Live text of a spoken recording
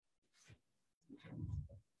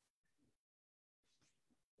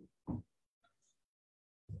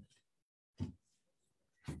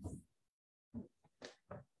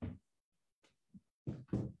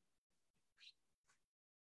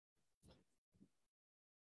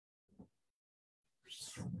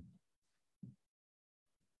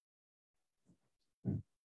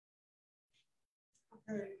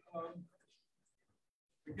Okay.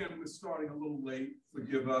 Again, we're starting a little late.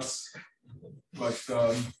 Forgive us, but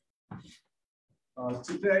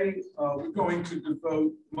today we're going to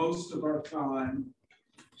devote most of our time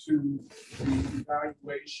to the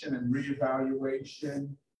evaluation and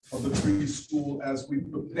reevaluation of the preschool as we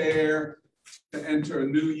prepare to enter a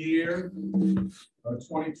new year,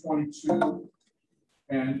 2022.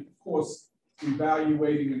 And of course,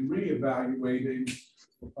 evaluating and reevaluating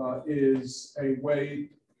is a way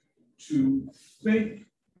to think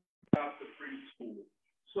about the preschool.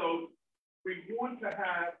 So we want to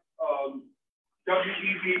have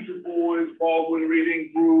W.E.B. Du Bois, Baldwin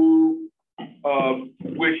Reading Group.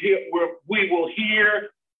 We will hear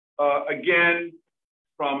again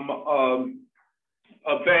from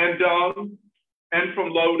Van Dung and from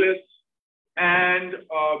Lotus, and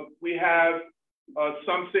we have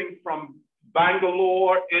something from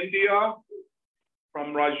Bangalore, India,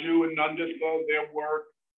 from Raju and Nandita, their work.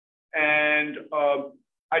 And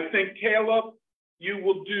I think, Caleb, you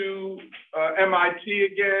will do MIT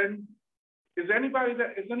again. Is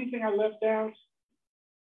anything I left out?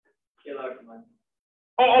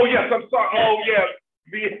 Oh, yes, I'm sorry. Oh, yeah,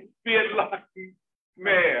 Viet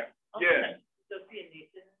Mayor, yes.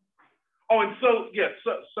 Oh, and so, yes,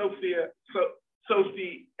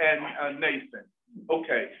 Sophie and Nathan.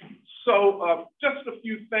 Okay, so just a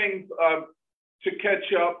few things to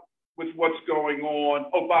catch up with what's going on.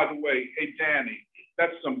 Oh, by the way, hey, Danny,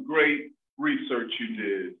 that's some great research you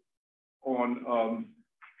did on,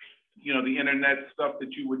 the internet stuff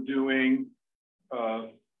that you were doing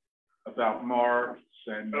about Marx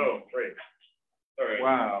and. Oh, great. All right.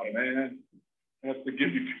 Wow, man. I have to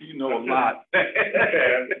give you know a lot.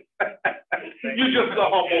 You're just a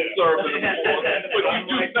humble servant, but you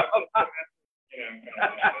do know a lot.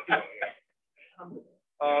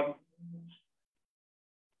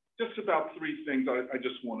 Just about three things I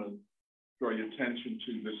just want to draw your attention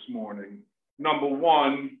to this morning. Number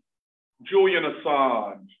one, Julian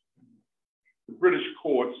Assange. The British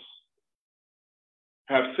courts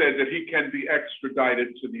have said that he can be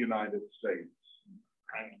extradited to the United States.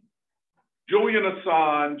 Julian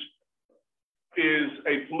Assange is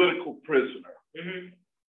a political prisoner.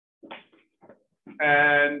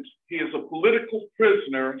 And he is a political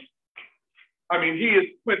prisoner. I mean, he is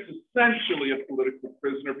quintessentially a political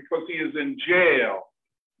prisoner because he is in jail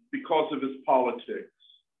because of his politics.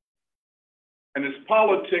 And his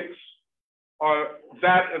politics are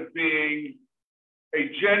that of being a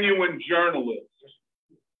genuine journalist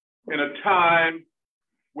in a time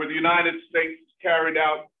where the United States carried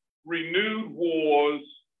out renewed wars,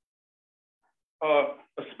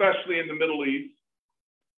 especially in the Middle East.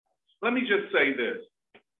 Let me just say this.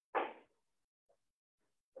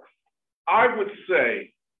 I would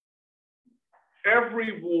say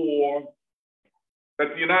every war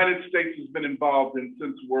that the United States has been involved in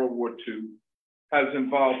since World War II has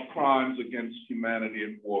involved crimes against humanity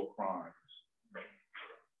and war crimes.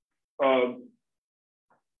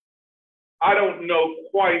 I don't know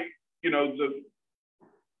quite,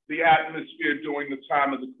 the atmosphere during the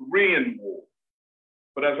time of the Korean War,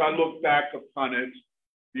 but as I look back upon it,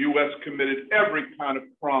 the U.S. committed every kind of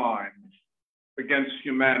crime against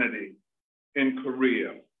humanity in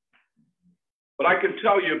Korea. But I can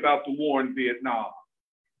tell you about the war in Vietnam.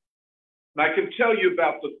 And I can tell you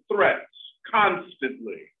about the threats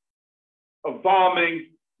constantly of bombing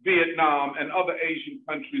Vietnam and other Asian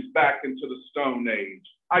countries back into the Stone Age.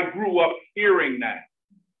 I grew up hearing that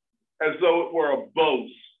as though it were a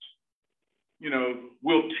boast.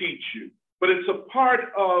 We'll teach you. But it's a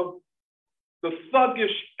part of the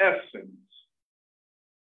thuggish essence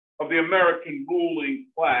of the American ruling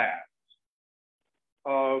class.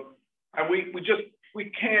 And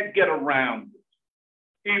we can't get around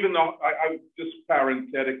it. Even though, I just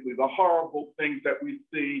parenthetically, the horrible things that we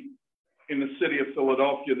see in the city of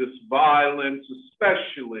Philadelphia, this violence,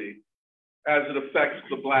 especially as it affects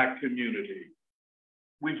the Black community.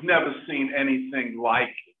 We've never seen anything like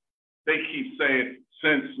it. They keep saying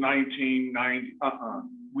since 1990,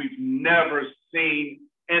 We've never seen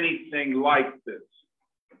anything like this,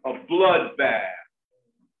 a bloodbath.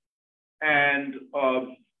 And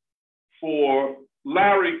for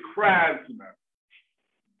Larry Krasner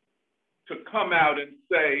to come out and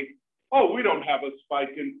say, oh, we don't have a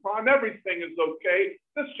spike in crime, everything is okay.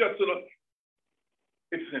 That's just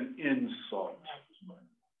it's an insult.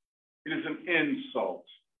 It is an insult.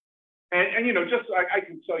 And I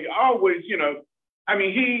can tell you, I always, he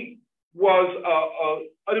was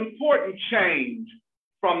an important change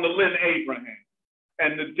from the Lynn Abraham.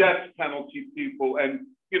 and the death penalty people and,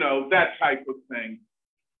 you know, that type of thing.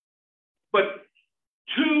 But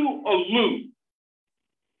too aloof,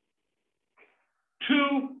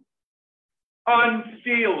 too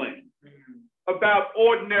unfeeling about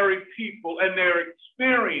ordinary people and their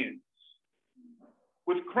experience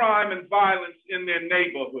with crime and violence in their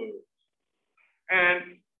neighborhoods.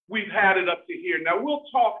 And we've had it up to here. Now, we'll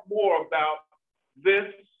talk more about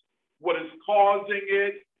this, what is causing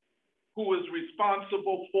it, who is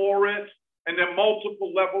responsible for it, and there are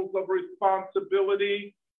multiple levels of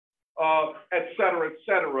responsibility, et cetera, et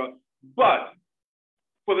cetera. But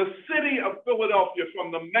for the city of Philadelphia,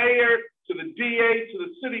 from the mayor to the DA to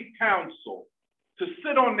the city council, to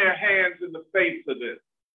sit on their hands in the face of this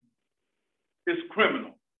is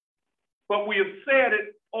criminal. But we have said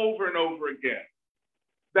it over and over again,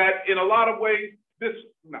 that in a lot of ways, this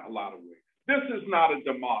is not a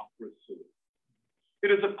democracy.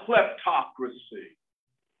 It is a kleptocracy,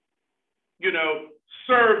 you know,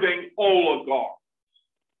 serving oligarchs.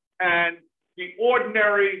 And the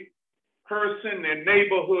ordinary person, their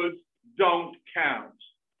neighborhoods don't count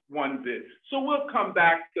one bit. So we'll come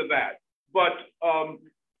back to that. But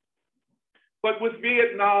with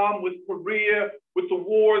Vietnam, with Korea, with the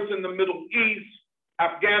wars in the Middle East,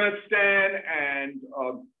 Afghanistan and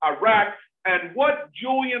Iraq, and what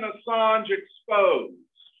Julian Assange exposed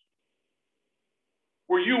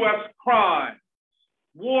were US crimes,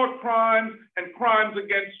 war crimes, and crimes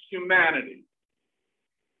against humanity.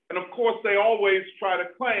 And of course, they always try to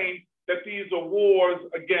claim that these are wars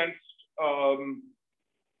against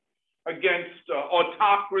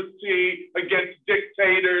autocracy, against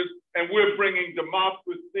dictators, and we're bringing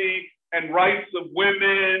democracy and rights of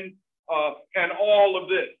women and all of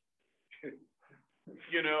this.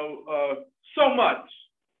 You know, so much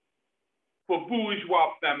for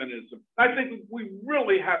bourgeois feminism. I think we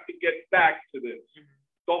really have to get back to this.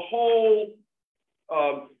 The whole,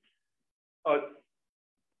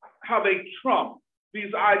 how they trump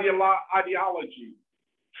these ideologies,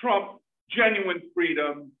 trump genuine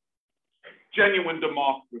freedom, genuine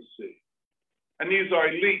democracy. And these are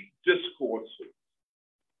elite discourses.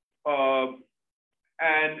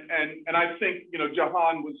 And I think, you know,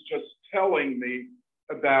 Jahan was just telling me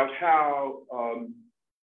about how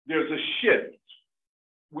there's a shift.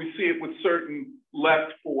 We see it with certain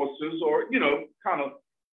left forces or, you know, kind of,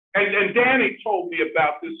 and Danny told me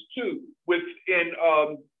about this too, within,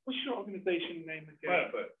 what's your organization name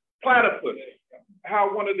again? Platypus.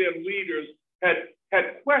 How one of their leaders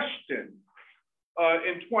had questioned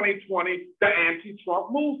in 2020 the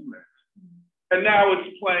anti-Trump movement. And now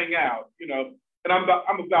it's playing out, you know, and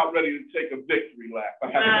I'm about ready to take a victory lap.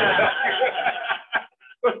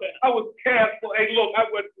 I was careful. Hey, look, I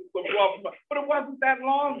went through some rough, but it wasn't that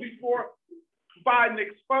long before Biden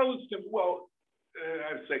exposed him. Well,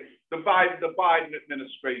 I'd say the Biden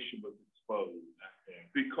administration was exposed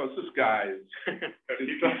because this guy is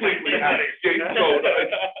completely out of shape.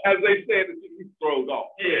 As they say, he's thrown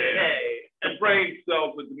off. Yeah. The brain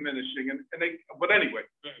cells are diminishing, but anyway,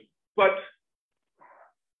 but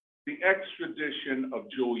the extradition of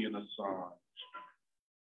Julian Assange.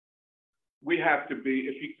 We have to be,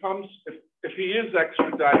 if he is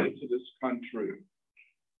extradited to this country,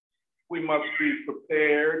 we must be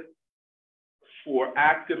prepared for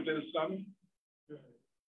activism,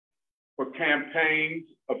 for campaigns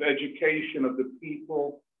of education of the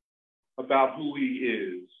people about who he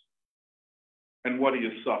is and what he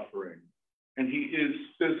is suffering. And he is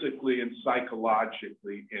physically and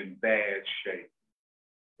psychologically in bad shape.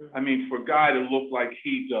 I mean, for a guy to look like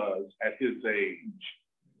he does at his age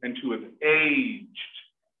and to have aged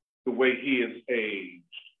the way he has aged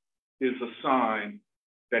is a sign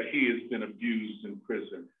that he has been abused in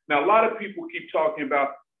prison. Now, a lot of people keep talking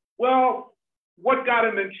about, well, what got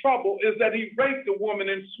him in trouble is that he raped a woman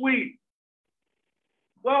in Sweden.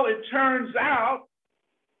 Well, it turns out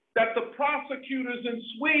that the prosecutors in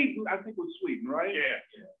Sweden, I think it was Sweden, right? Yeah.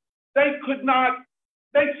 They could not,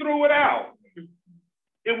 they threw it out.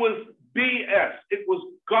 It was BS. It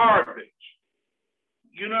was garbage.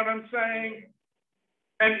 You know what I'm saying?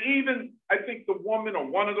 And even, I think the woman or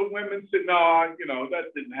one of the women said, no, you know,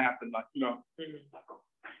 that didn't happen. Like, you know,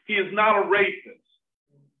 he is not a rapist.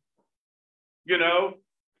 You know,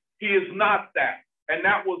 he is not that. And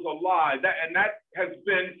that was a lie. And that has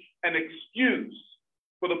been an excuse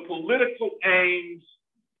for the political aims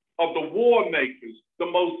of the war makers, the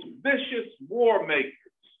most vicious war makers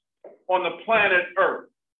on the planet Earth.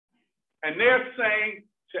 And they're saying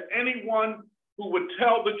to anyone who would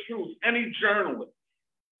tell the truth, any journalist,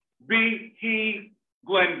 be he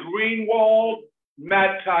Glenn Greenwald,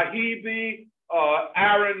 Matt Taibbi,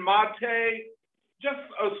 Aaron Mate, just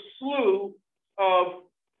a slew of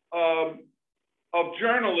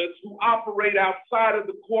journalists who operate outside of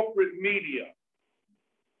the corporate media.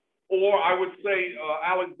 Or I would say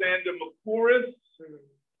Alexander Mercouris,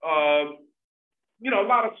 you know, a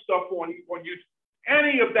lot of stuff on YouTube.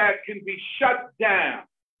 Any of that can be shut down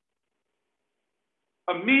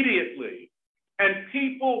immediately. And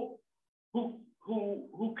people who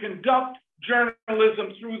conduct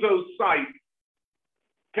journalism through those sites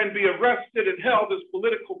can be arrested and held as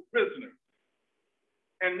political prisoners.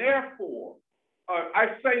 And therefore,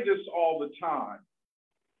 I say this all the time,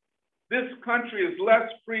 this country is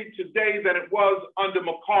less free today than it was under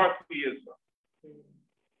McCarthyism.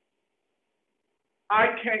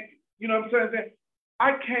 You know what I'm saying?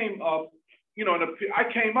 I came up, you know, I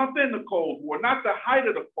came up in the Cold War, not the height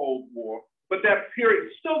of the Cold War, but that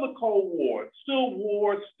period, still the Cold War,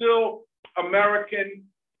 still American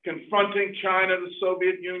confronting China, the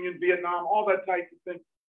Soviet Union, Vietnam, all that type of thing,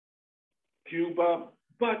 Cuba,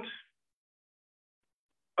 but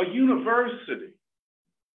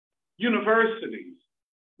universities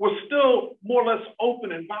were still more or less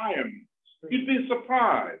open environments. You'd be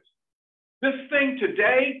surprised. This thing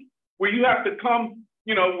today, where you have to come,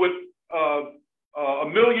 you know, with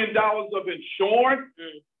 $1 million of insurance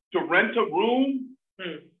to rent a room,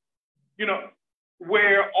 you know,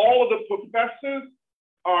 where all of the professors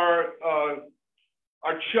are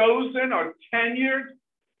chosen, are tenured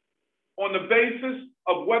on the basis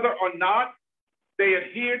of whether or not they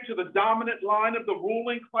adhere to the dominant line of the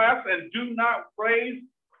ruling class and do not raise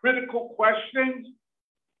critical questions.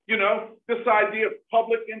 You know, this idea of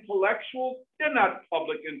public intellectuals, they're not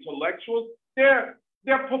public intellectuals, they're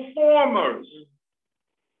performers,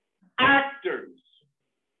 actors.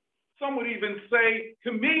 Some would even say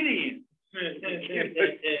comedians. That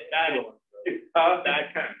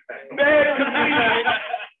kind of thing. Bad comedians.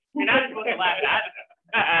 You're not supposed to laugh at it.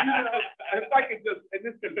 If I could just, and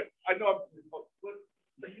this is, I know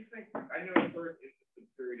But you think, I know first it's the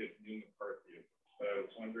period of new McCarthyism, so I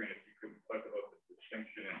was wondering if you could talk about the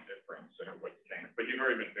distinction and difference and what changed, but you've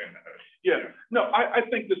already been doing that. Yeah, no, I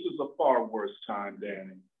think this is a far worse time,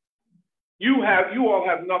 Danny. You all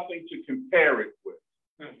have nothing to compare it with.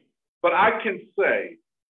 But I can say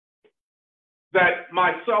that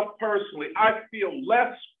myself personally, I feel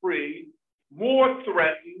less free, more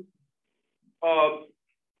threatened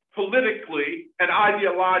politically and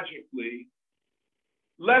ideologically,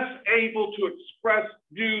 less able to express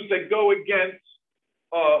views that go against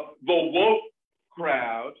the woke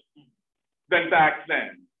crowd than back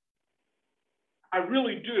then. I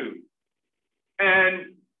really do.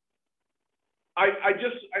 And I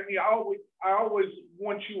always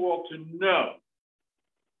want you all to know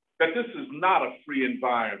that this is not a free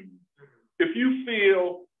environment. If you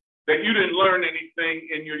feel that you didn't learn anything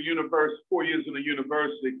in your 4 years in a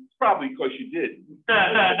university, it's probably because you didn't.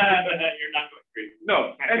 You're not going to agree.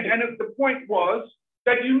 No, and if the point was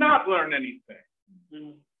that you not learn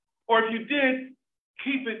anything, or if you did,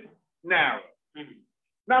 keep it narrow,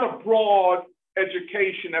 not a broad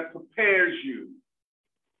education that prepares you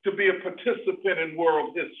to be a participant in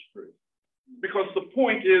world history. Because the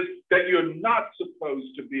point is that you're not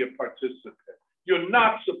supposed to be a participant. You're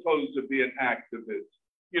not supposed to be an activist.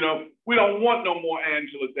 You know, we don't want no more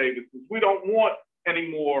Angela Davisons. We don't want any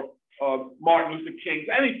more Martin Luther Kings,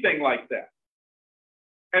 anything like that.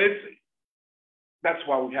 And that's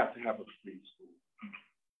why we have to have a free school.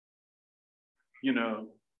 You know,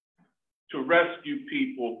 to rescue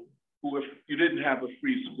people who, if you didn't have a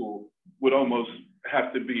free school, would almost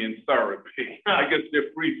have to be in therapy. I guess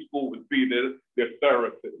their free school would be their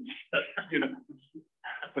therapist, you know.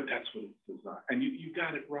 But that's what it's designed. And you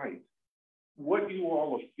got it right. What you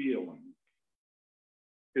all are feeling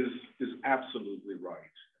is absolutely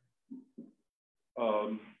right.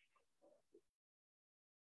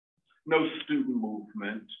 No student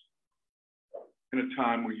movement in a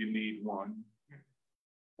time where you need one.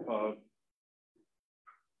 I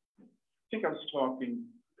think I was talking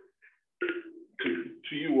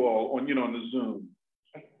to you all on the Zoom.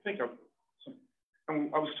 I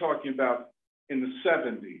was talking about in the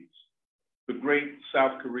 70s, the great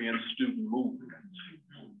South Korean student movement.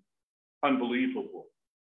 Unbelievable.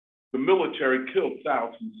 The military killed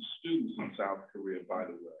thousands of students in South Korea, by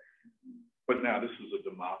the way. But now this is a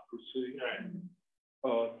democracy.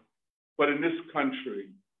 But in this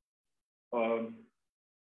country,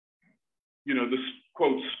 this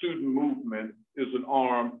quote student movement is an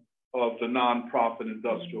arm of the nonprofit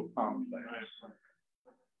industrial complex.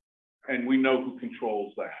 And we know who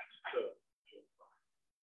controls that.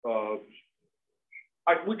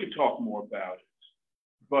 We could talk more about it,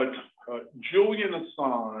 but Julian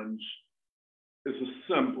Assange is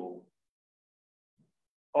a symbol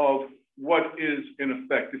of what is in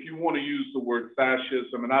effect. If you want to use the word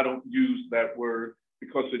fascism, and I don't use that word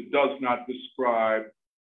because it does not describe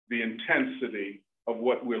the intensity of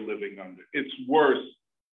what we're living under. It's worse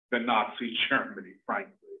than Nazi Germany,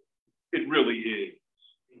 frankly. It really is.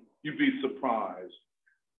 You'd be surprised.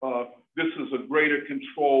 This is a greater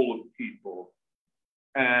control of people.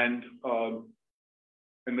 And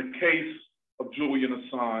in the case of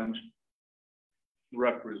Julian Assange,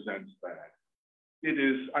 represents that. It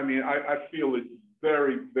is, I mean, I feel it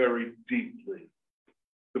very, very deeply.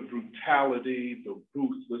 The brutality, the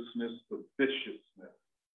ruthlessness, the viciousness,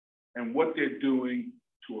 and what they're doing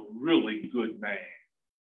to a really good man.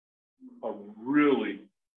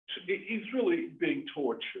 He's really being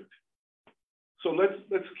tortured. So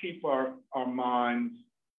let's keep our minds,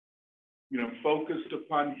 focused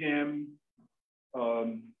upon him.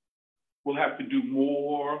 We'll have to do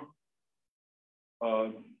more.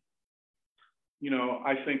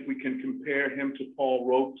 I think we can compare him to Paul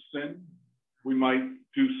Robeson. We might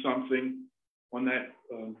do something on that.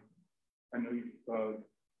 I know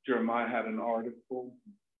Jeremiah had an article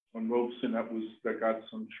on Robeson that got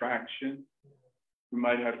some traction. We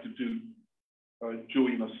might have to do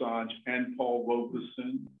Julian Assange and Paul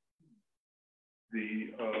Robeson,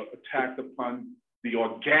 the attack upon the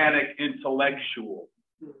organic intellectual.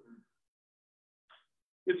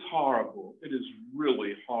 It's horrible. It is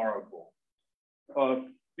really horrible.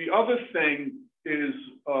 The other thing is,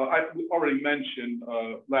 I already mentioned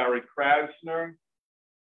Larry Krasner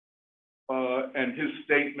and his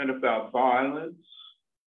statement about violence.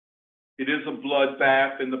 It is a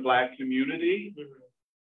bloodbath in the Black community.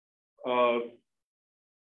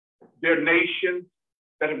 There are nations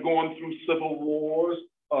that have gone through civil wars,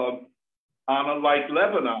 like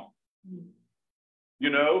Lebanon,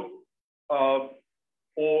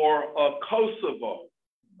 or Kosovo,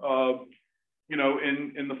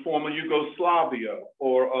 in the former Yugoslavia,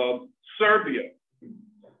 or Serbia.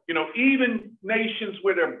 Even nations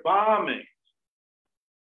where they're bombing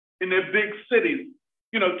in their big cities,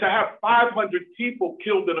 to have 500 people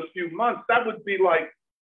killed in a few months, that would be like,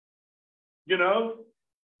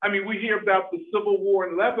 we hear about the civil war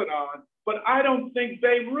in Lebanon, but I don't think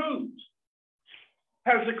Beirut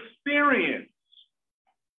has experienced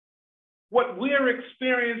what we're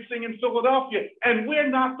experiencing in Philadelphia, and we're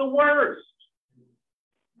not the worst.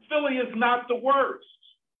 Philly is not the worst.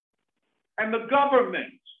 And the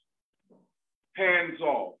government, hands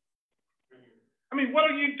off.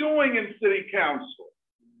 What are you doing in city council?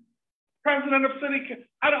 President of city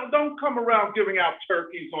council, don't come around giving out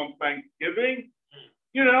turkeys on Thanksgiving,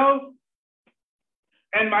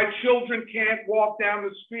 and my children can't walk down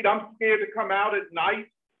the street. I'm scared to come out at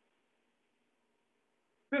night.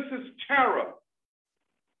 This is terror.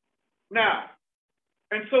 Now,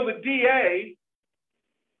 and so the DA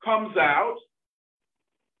comes out,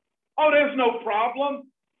 there's no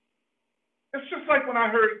problem. It's just like when I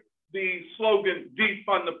heard the slogan,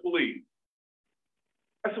 defund the police.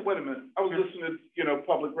 I said, wait a minute, I was listening to,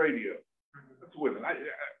 public radio. I said, wait a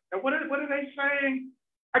minute, what are they saying?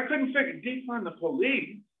 I couldn't figure, defund the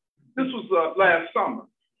police. This was last summer.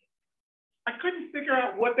 I couldn't figure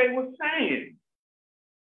out what they were saying.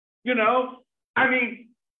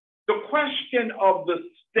 The question of the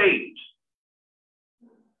state,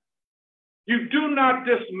 you do not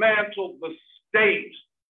dismantle the state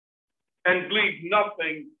and leave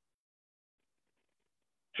nothing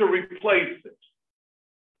to replace it.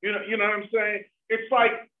 You know what I'm saying? It's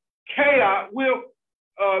like chaos.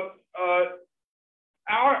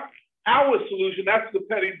 Our solution, that's the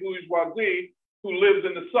petty bourgeoisie who lives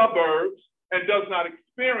in the suburbs and does not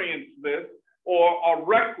experience this, or are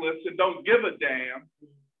reckless and don't give a damn.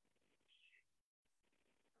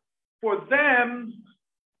 For them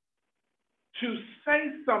to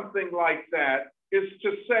say something like that is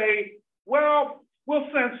to say, well, we'll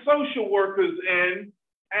send social workers in,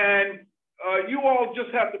 and you all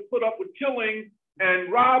just have to put up with killing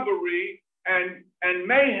and robbery and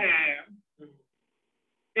mayhem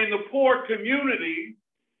in the poor community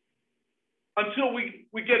until we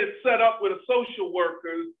get it set up with the social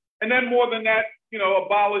workers. And then more than that,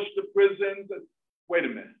 abolish the prisons. Wait a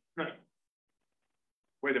minute.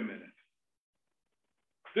 Wait a minute.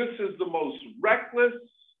 This is the most reckless,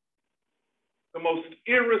 the most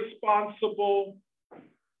irresponsible,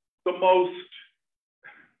 the most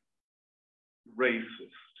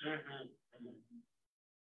racist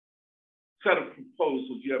set of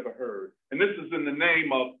proposals you ever heard. And this is in the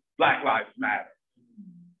name of Black Lives Matter.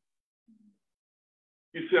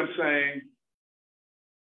 You see what I'm saying?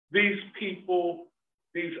 These people,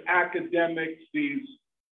 these academics, these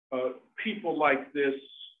people like this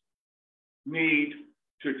need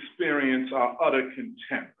to experience our utter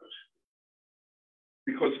contempt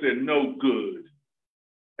because they're no good.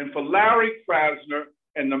 And for Larry Krasner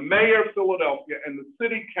and the mayor of Philadelphia and the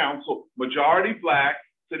city council, majority Black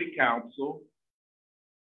city council,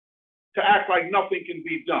 to act like nothing can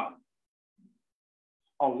be done.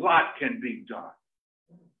 A lot can be done.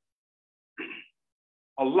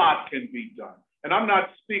 A lot can be done. And I'm not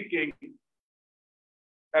speaking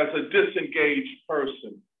as a disengaged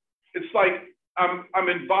person. It's like I'm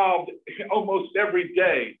involved almost every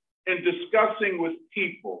day in discussing with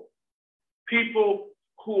people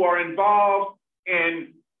who are involved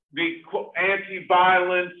in the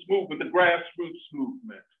anti-violence movement, the grassroots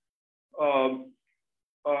movement.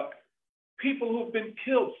 People who've been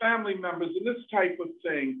killed, family members, and this type of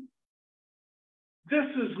thing. This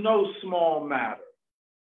is no small matter.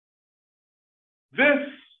 This,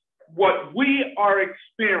 what we are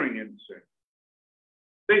experiencing,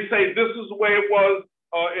 they say this is the way it was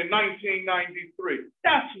in 1993.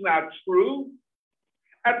 That's not true.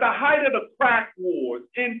 At the height of the crack wars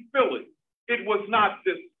in Philly, it was not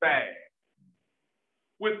this bad,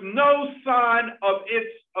 with no sign of its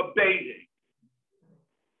abating,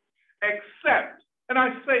 except, and I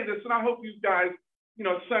say this, and I hope you guys,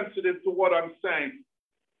 sensitive to what I'm saying,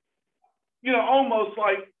 almost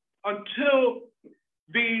like until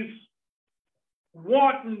these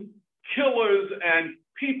wanton killers and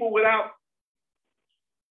people without,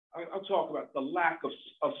 I'll talk about the lack of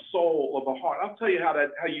a soul, of a heart. I'll tell you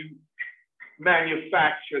how you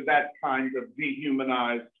manufacture that kind of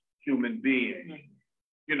dehumanized human being,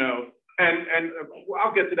 and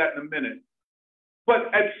I'll get to that in a minute.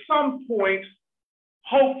 But at some point,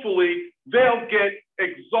 hopefully, they'll get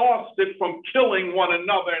exhausted from killing one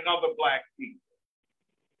another and other Black people.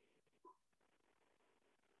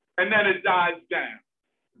 And then it dies down.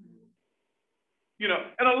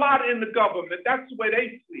 And a lot in the government, that's the way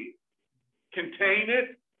they see it. Contain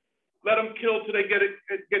it, let them kill till they get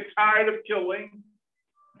tired of killing,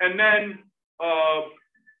 and then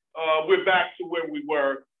we're back to where we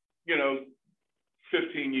were,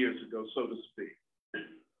 15 years ago, so to speak.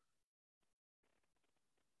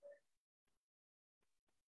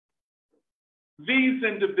 These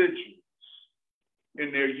individuals,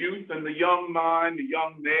 in their youth and the young mind, the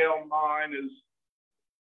young male mind is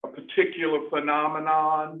a particular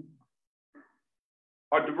phenomenon,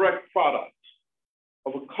 are direct products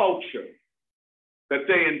of a culture that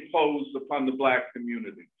they imposed upon the Black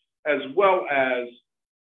community, as well as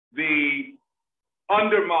the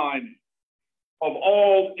undermining of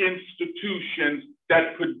all institutions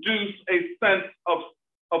that produce a sense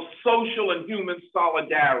of social and human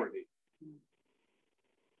solidarity.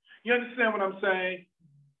 You understand what I'm saying?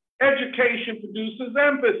 Education produces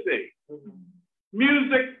empathy.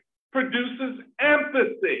 Music produces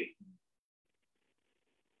empathy.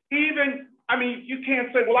 You can't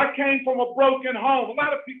say, well, I came from a broken home. A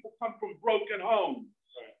lot of people come from broken homes.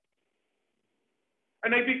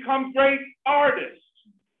 And they become great artists.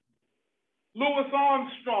 Louis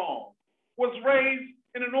Armstrong was raised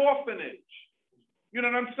in an orphanage. You know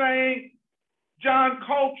what I'm saying? John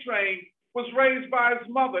Coltrane was raised by his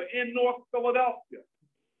mother in North Philadelphia.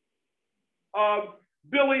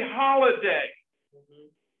 Billie Holiday.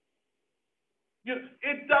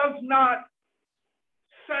 It does not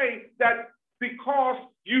say that because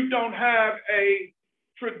you don't have a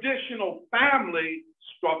traditional family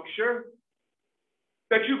structure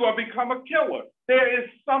that you're going to become a killer. There is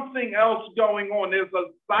something else going on. There's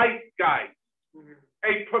a zeitgeist,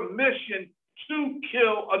 a permission to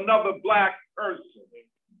kill another Black person.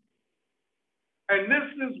 And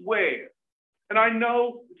this is where, and I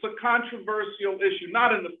know it's a controversial issue,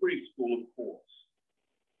 not in the preschool, of course,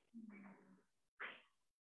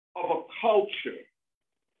 of a culture,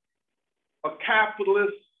 a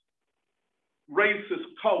capitalist,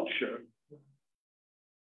 racist culture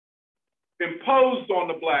imposed on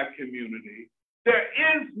the Black community. There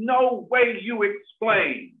is no way you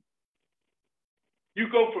explain. You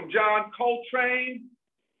go from John Coltrane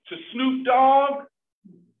to Snoop Dogg.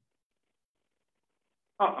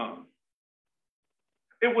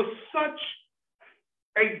 It was such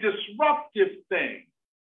a disruptive thing.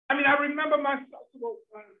 I remember myself,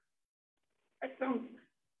 that don't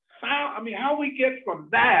sound, how we get from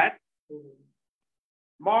that,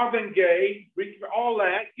 Marvin Gaye, all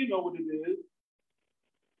that, you know what it is,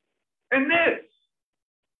 and this.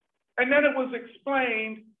 And then it was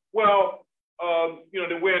explained, well,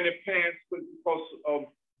 they're wearing their pants because of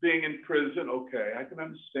being in prison. Okay, I can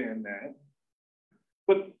understand that.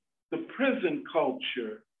 But the prison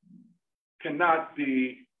culture cannot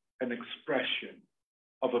be an expression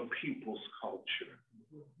of a people's culture.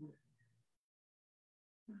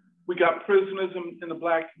 We got prisoners in the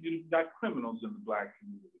Black community, we got criminals in the Black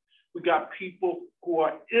community. We got people who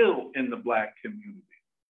are ill in the Black community.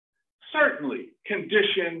 Certainly,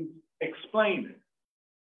 conditions explain it.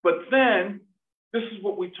 But then, this is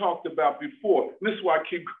what we talked about before. And this is why I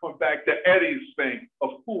keep going back to Eddie's thing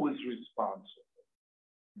of who is responsible.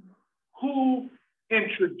 Who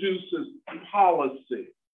introduces policy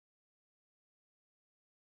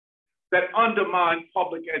that undermine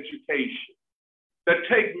public education, that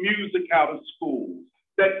take music out of schools,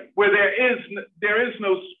 that where there is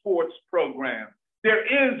no sports program, there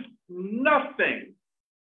is nothing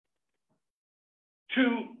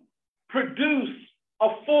to produce a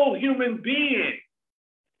full human being.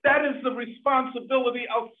 That is the responsibility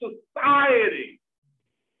of society.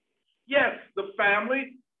 Yes, the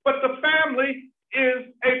family, but the family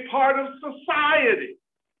is a part of society.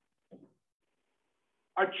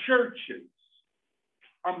 Our churches,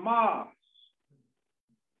 our mosques,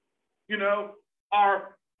 you know,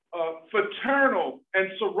 our fraternal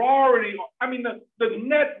and sorority, I mean, the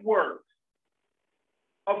network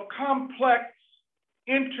of complex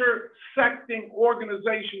intersecting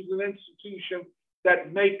organizations and institutions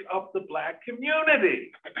that make up the Black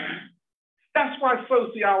community. That's why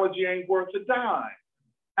sociology ain't worth a dime,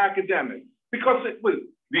 academic, because it was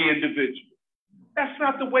the individual. That's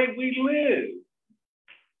not the way we live.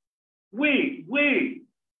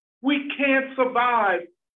 We can't survive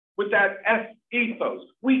with that ethos.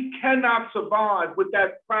 We cannot survive with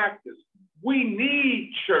that practice. We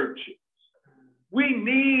need churches. We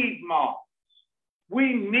need mosques.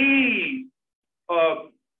 We need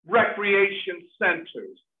recreation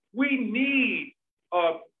centers. We need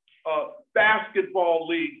basketball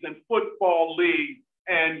leagues and football leagues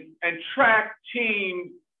and track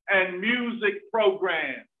teams and music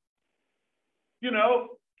programs. You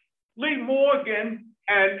know, Lee Morgan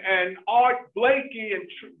and Art Blakey and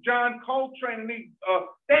John Coltrane, and they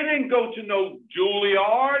didn't go to no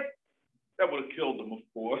Juilliard. That would have killed them, of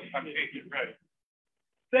course. I mean, right.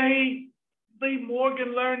 Lee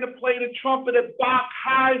Morgan learned to play the trumpet at Bach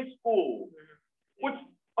High School, which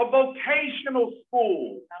a vocational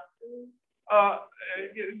school.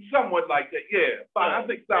 Somewhat like that, yeah. But I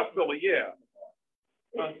think South Philly, yeah.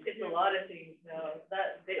 It's a lot of things now.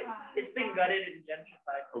 It's been gutted and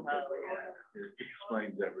gentrified. Okay. It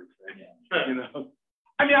explains everything. You know,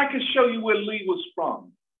 I mean, I can show you where Lee was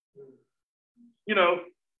from. You know,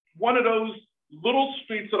 one of those little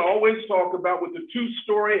streets that I always talk about with the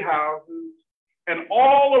two-story houses, and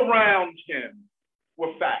all around him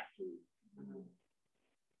were factories.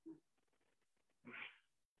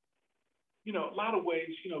 You know, a lot of ways,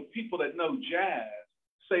 you know, people that know jazz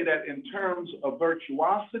say that in terms of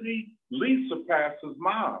virtuosity, Lee surpasses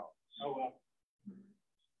Miles. Oh, wow.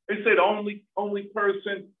 They say the only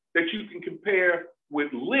person that you can compare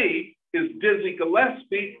with Lee is Dizzy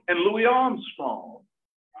Gillespie and Louis Armstrong.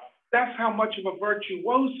 That's how much of a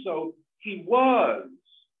virtuoso he was.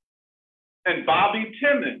 And Bobby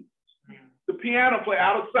Timmons, the piano player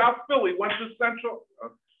out of South Philly, went to Central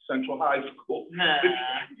High School.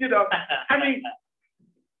 You know, I mean,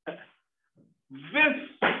 this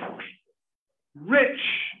rich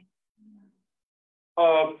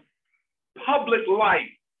public life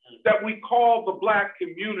that we call the Black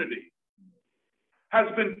community has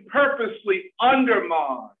been purposely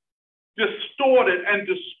undermined, distorted, and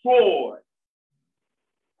destroyed.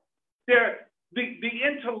 The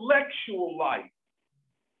intellectual life,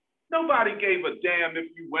 nobody gave a damn if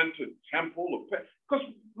you went to Temple or, because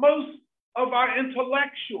most of our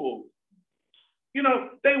intellectuals, you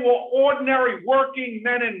know, they were ordinary working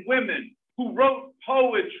men and women who wrote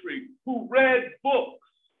poetry, who read books,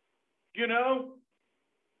 you know?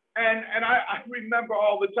 And I remember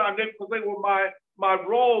all the time, because they were my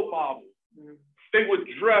role models. They would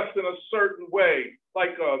dress in a certain way,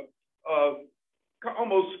 like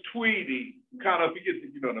almost Tweety, kind of,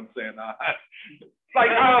 you know what I'm saying?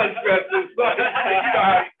 Like Oz dresses, like,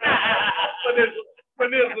 you know,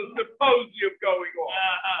 when there's a symposium going on.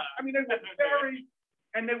 I mean, they were very,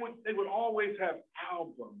 and they would always have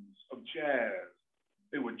albums of jazz.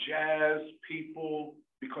 They were jazz people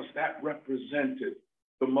because that represented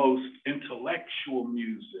the most intellectual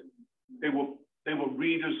music. They were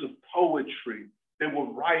readers of poetry. They were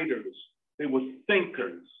writers. They were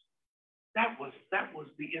thinkers. That was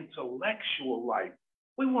the intellectual life.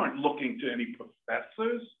 We weren't looking to any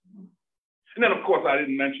professors. And then, of course, I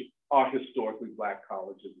didn't mention our historically Black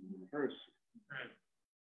colleges and universities.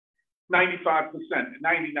 95%,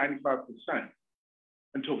 95%,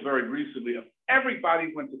 until very recently,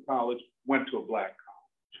 everybody went to college, went to a Black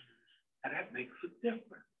college. And that makes a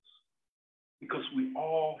difference because we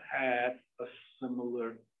all had a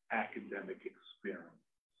similar academic experience.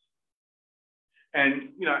 And,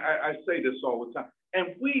 you know, I say this all the time,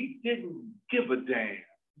 and we didn't give a damn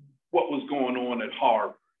what was going on at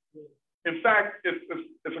Harvard. In fact, if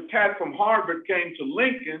a cat from Harvard came to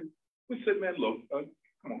Lincoln, we said, man, look,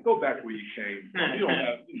 come on, go back where you came from. You don't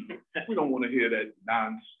have, you know, we don't want to hear that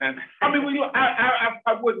nonsense. I mean,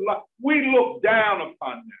 I wouldn't lie. We looked down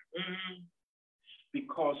upon them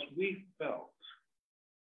because we felt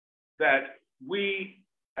that we,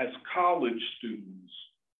 as college students,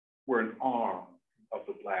 were an arm of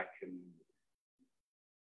the Black community,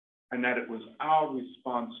 and that it was our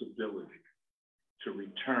responsibility to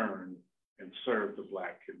return and serve the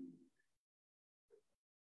Black community.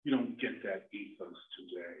 You don't get that ethos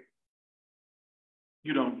today.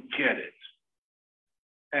 You don't get it.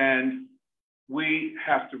 And we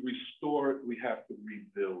have to restore it, we have to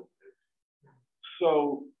rebuild it.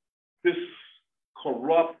 So this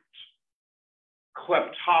corrupt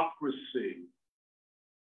kleptocracy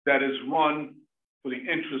that is run for the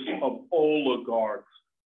interests of oligarchs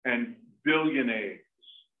and billionaires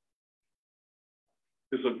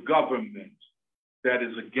is a government that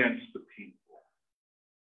is against the people.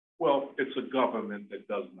 Well, it's a government that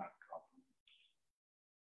does not govern.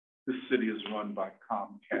 This city is run by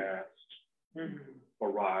Comcast,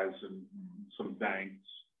 Verizon, some banks,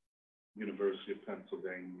 University of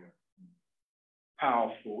Pennsylvania,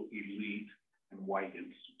 powerful, elite, and white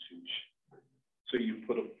institutions. So you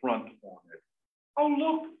put a front on it. Oh,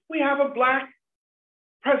 look, we have a Black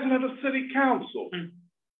president of city council.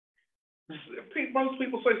 Most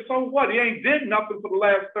people say, so what? He ain't did nothing for the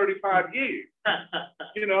last 35 years,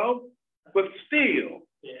 you know? But still,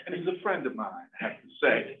 and he's a friend of mine, I have to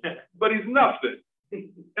say, but he's nothing.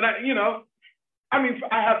 And you know, I mean,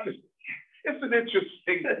 I have to, it's an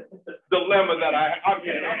interesting dilemma that I'm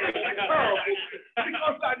in. I'm terrible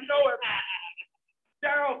because I know it.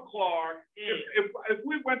 Darrell Clarke, if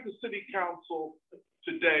we went to city council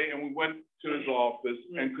today and we went to his office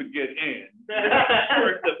and could get in,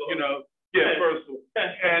 you know, first of all,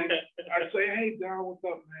 and I'd say, hey, Darrell, what's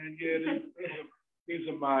up, man? Yeah, these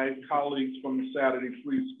are my colleagues from the Saturday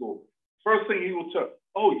Free School. First thing he will tell,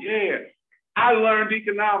 oh, yeah, I learned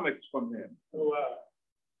economics from him. Wow.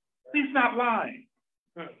 He's not lying.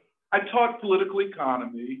 I taught political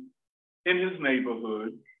economy in his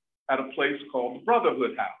neighborhood at a place called the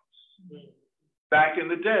Brotherhood House back in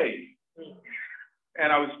the day.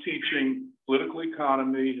 And I was teaching political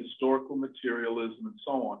economy, historical materialism, and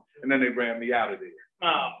so on. And then they ran me out of there.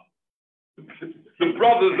 Oh. The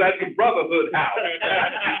brothers at the Brotherhood House.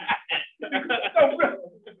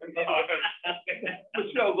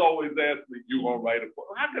 Michelle's always asked me, you gonna write a book?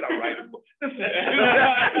 How could I write a book?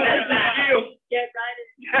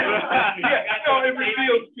 It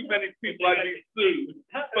reveals too many people I need sued.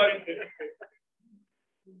 But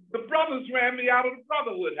the brothers ran me out of the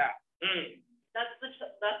Brotherhood House. That's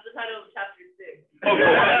the title of chapter 6. Oh,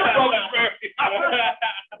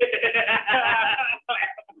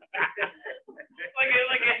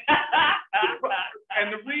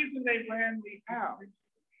 and the reason they ran me out,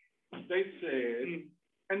 they said,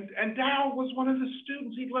 and Darrell was one of the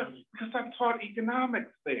students. He left because I taught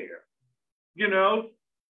economics there, you know.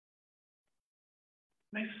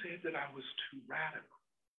 They said that I was too radical.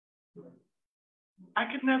 I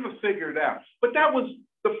could never figure it out. But that was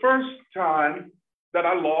the first time that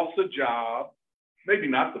I lost a job. Maybe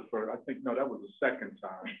not the first. I think, no, that was the second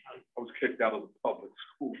time. I was kicked out of the public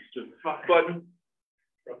schools too. But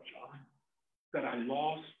that I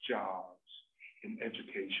lost jobs in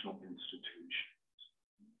educational institutions,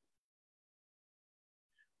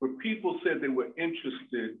 where people said they were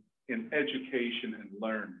interested in education and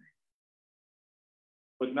learning,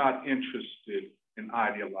 but not interested in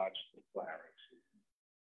ideological clarity.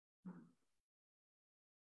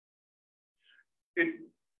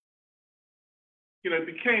 It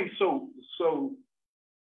became so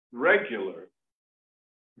regular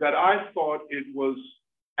that I thought it was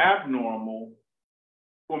abnormal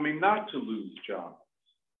for me not to lose jobs.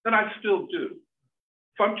 And I still do.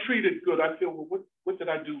 If I'm treated good, I feel, well, what did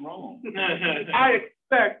I do wrong? I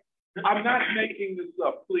expect, I'm not making this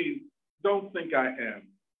up, please don't think I am.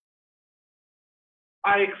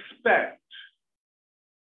 I expect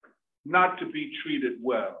not to be treated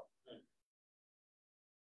well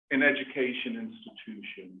in education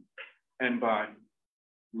institutions and by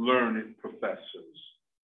learned professors.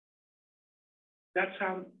 That's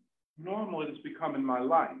how normal it has become in my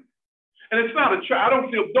life. And it's not a try.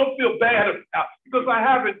 Don't feel bad about it, because I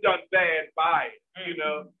haven't done bad by it, you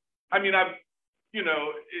know. I mean, I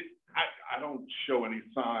don't show any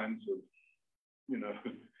signs of you know,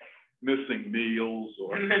 missing meals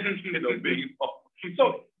or, you know, being,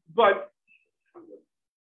 so, but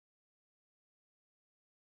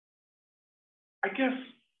I guess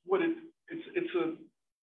what it's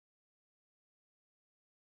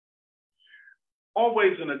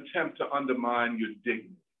always an attempt to undermine your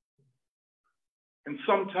dignity. And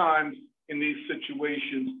sometimes in these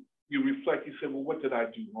situations, you reflect, you say, well, what did I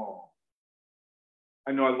do wrong?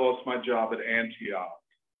 I know I lost my job at Antioch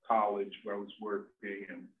College where I was working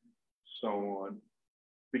and so on,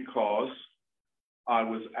 because I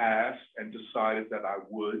was asked and decided that I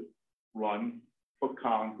would run for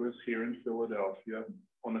Congress here in Philadelphia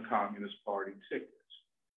on the Communist Party ticket.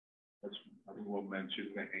 That's, I won't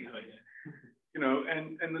mention names. You know,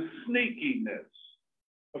 and the sneakiness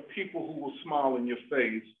of people who will smile in your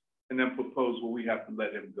face and then propose, well, we have to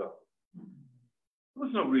let him go. There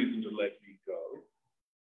was no reason to let me go.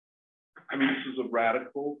 I mean, this is a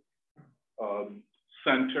radical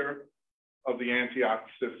center of the Antioch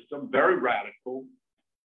system, very radical,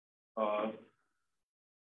 but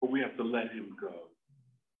we have to let him go.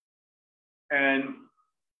 And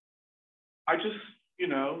I just, you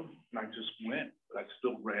know, I just went, but I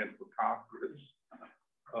still ran for Congress.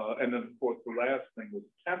 And then, of course, the last thing was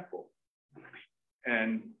Temple.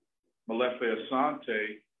 And Molefi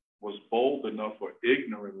Asante was bold enough or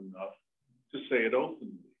ignorant enough to say it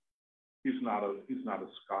openly. He's not a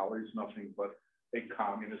scholar, he's nothing but a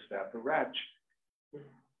communist apparatchik.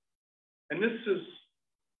 And this is,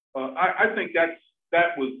 I think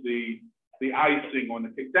that was the icing on the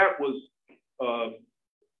cake. That was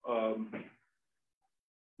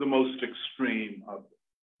the most extreme of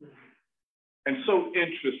it. And so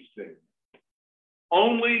interesting.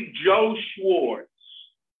 Only Joe Schwartz,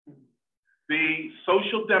 the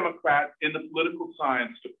social democrat in the political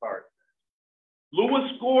science department,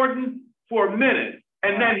 Lewis Gordon for a minute,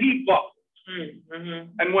 and then he buckled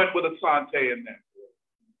and went with Asante in there,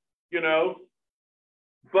 you know?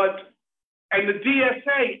 And the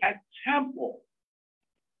DSA at Temple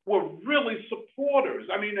were really supporters.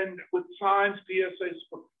 I mean, and with science, DSA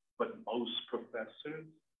support, but most professors,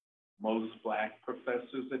 most Black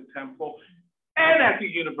professors at Temple and at the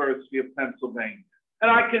University of Pennsylvania, and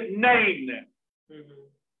I could name them.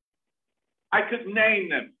 I could name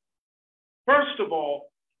them. First of all,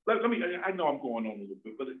 let me, I know I'm going on a little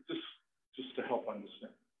bit, but just to help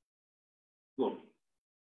understand. Look,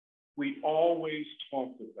 we always talk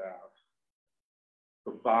about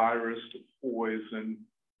the virus, the poison,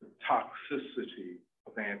 the toxicity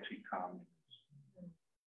of anti-communism.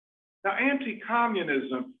 Now,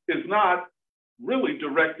 anti-communism is not really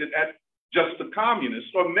directed at just the communists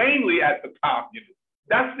or mainly at the communists.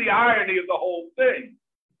 That's the irony of the whole thing.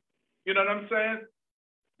 You know what I'm saying?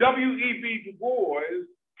 W.E.B. Du Bois,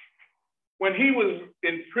 when he was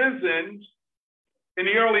imprisoned in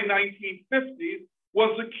the early 1950s,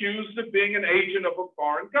 was accused of being an agent of a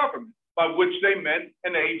foreign government, by which they meant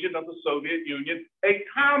an agent of the Soviet Union, a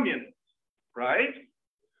communist, right?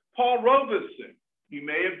 Paul Robeson, he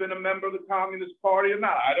may have been a member of the Communist Party or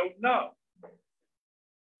not, I don't know.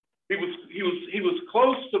 He was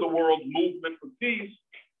close to the world movement for peace.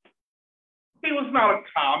 He was not a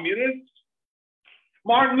communist.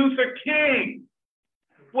 Martin Luther King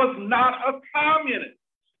was not a communist.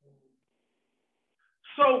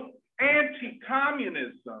 So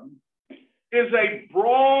anti-communism is a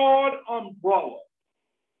broad umbrella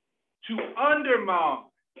to undermine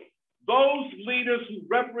those leaders who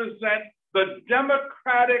represent the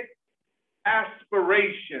democratic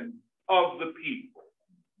aspirations of the people.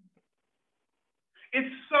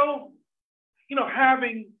 It's so, you know,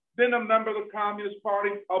 having been a member of the Communist Party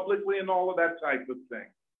publicly and all of that type of thing,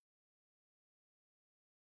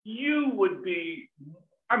 you would be,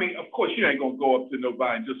 I mean, of course, you ain't gonna go up to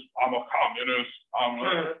nobody and just, I'm a communist,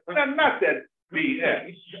 not that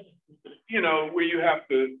BS, you know, where you have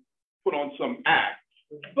to put on some act.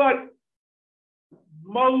 But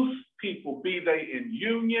most people, be they in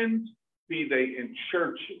unions, be they in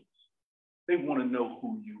churches, they wanna know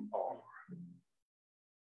who you are,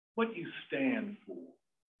 what you stand for,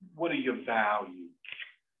 what are your values,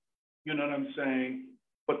 you know what I'm saying?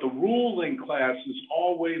 But the ruling class is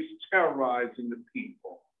always terrorizing the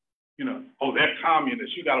people. You know, oh, they're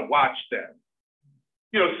communists, you gotta watch them.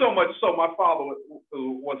 You know, so much so my father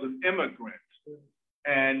was an immigrant,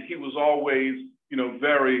 and he was always, you know,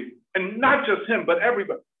 very, and not just him, but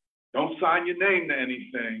everybody, don't sign your name to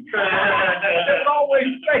anything. They would always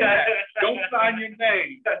say that, don't sign your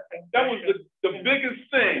name. That was the biggest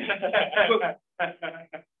thing.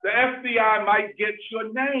 The FBI might get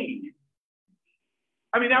your name.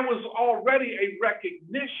 I mean, that was already a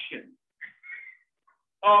recognition.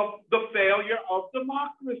 of the failure of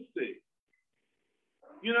democracy.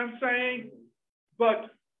 You know what I'm saying?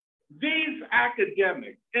 But these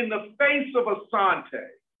academics, in the face of Asante,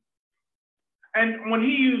 and when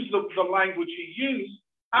he used the language he used,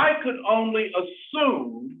 I could only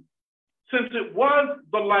assume, since it was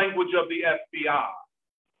the language of the FBI,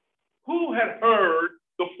 who had heard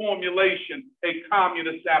the formulation, a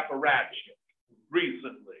communist apparatchik,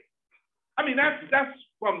 recently? I mean, that's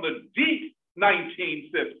from the deep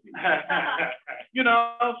 1950s. You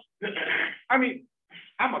know, I mean,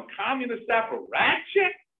 I'm a communist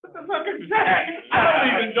apparatchik? What the fuck is that? I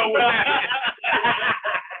don't even know what that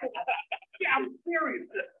is. Yeah, I'm serious.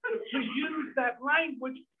 To use that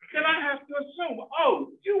language, then I have to assume, oh,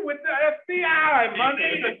 you with the FBI,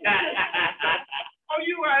 money. Oh,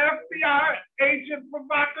 you an FBI agent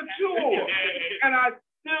provocateur. And I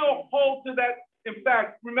still hold to that. In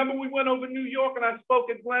fact, remember we went over New York and I spoke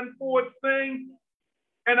at Glenn Ford's thing?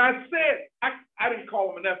 And I said, I didn't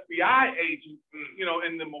call him an FBI agent, you know,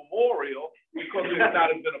 in the memorial because it would not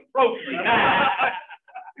have been appropriate.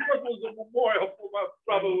 Because it was a memorial for my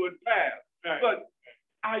brother who had passed. Right. But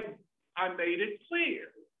I made it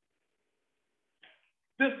clear.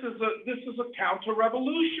 This is a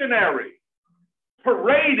counter-revolutionary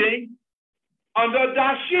parading under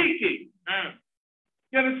dashiki.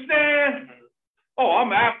 You understand? Oh,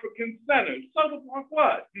 I'm African-centered. So the fuck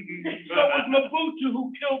what? So was Mobutu,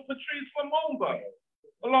 who killed Patrice Lumumba,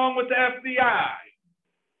 along with the FBI.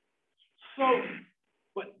 So,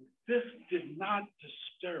 but this did not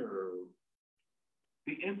disturb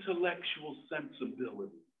the intellectual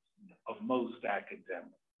sensibilities of most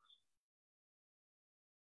academics.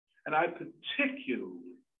 And I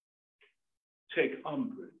particularly take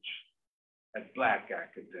umbrage at Black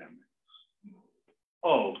academics.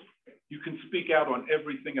 Oh, you can speak out on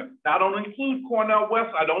everything. I don't include Cornel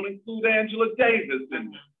West. I don't include Angela Davis.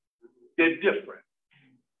 And they're different.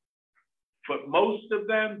 But most of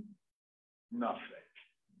them, nothing.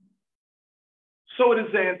 So it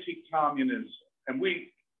is anti-communism. And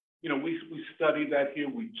we study that here.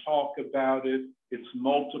 We talk about it. It's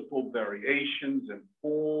multiple variations and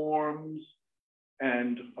forms.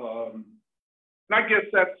 And I guess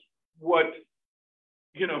that's what,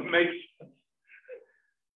 makes,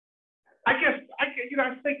 I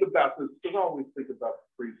think about this, because I always think about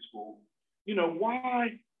preschool.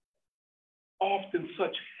 Why often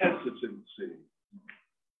such hesitancy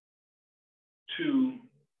to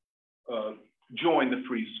join the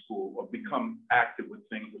free school or become active with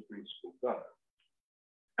things the free school does?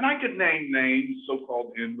 And I could name names,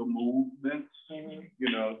 so-called in the movements,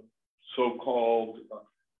 so-called,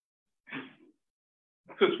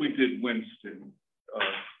 because we did Winston,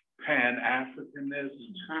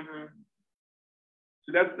 Pan-Africanism.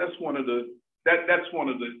 So that's one of the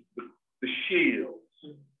shields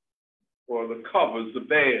or the covers, the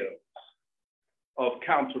veils of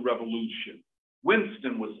counter-revolution.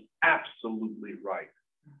 Winston was absolutely right.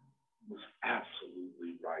 Was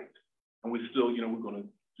absolutely right. And we still, we're going to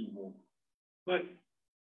do more. But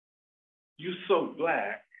you're so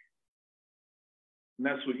Black, and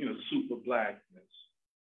that's what, super Blackness,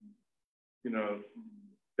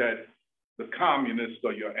 that the communists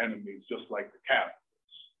are your enemies, just like the capitalists.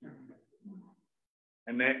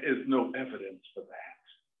 And there is no evidence for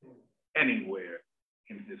that anywhere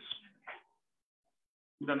in history.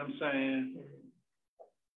 You know what I'm saying?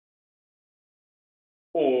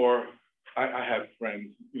 Or I have friends,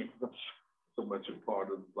 so much a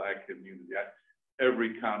part of the Black community.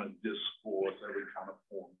 Every kind of discourse, every kind of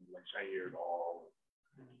formula, I hear it all,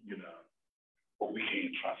 but we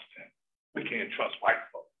can't trust him. We can't trust white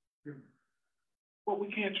folks. Well,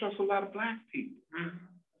 we can't trust a lot of Black people.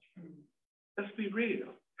 Let's be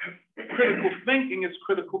real. Critical thinking is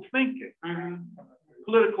critical thinking.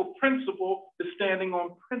 Political principle is standing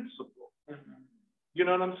on principle. You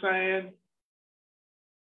know what I'm saying?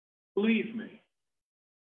 Believe me.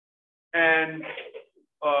 And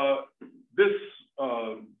this,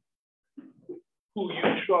 who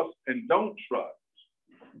you trust and don't trust,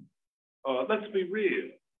 let's be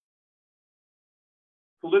real.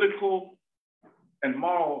 Political and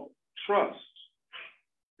moral trust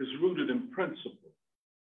is rooted in principle.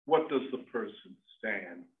 What does the person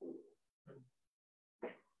stand for?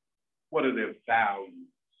 What are their values?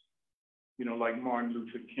 Like Martin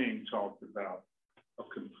Luther King talked about a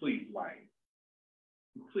complete life.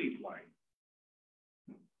 Complete life.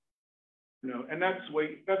 And that's the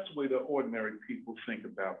way the ordinary people think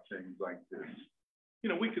about things like this.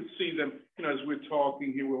 We could see them, as we're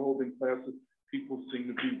talking here, we're holding classes, people seem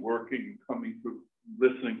to be working and coming through,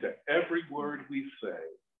 listening to every word we say,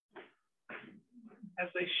 as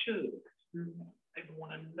they should. They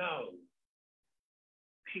want to know.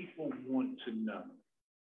 People want to know.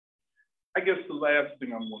 I guess the last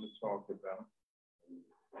thing I want to talk about,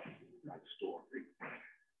 my story,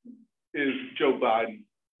 is Joe Biden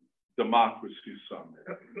Democracy Summit.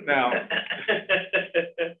 Now,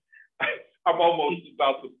 I'm almost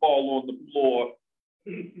about to fall on the floor,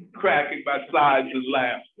 cracking my sides in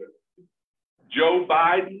laughter. Joe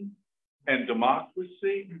Biden and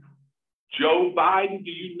democracy? Joe Biden,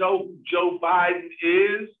 do you know who Joe Biden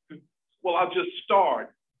is? Well, I'll just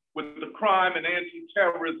start with the Crime and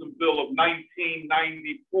Anti-Terrorism Bill of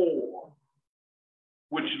 1994,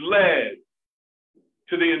 which led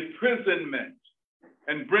to the imprisonment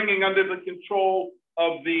and bringing under the control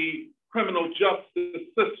of the criminal justice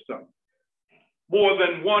system more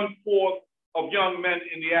than 1/4 of young men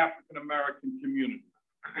in the African-American community.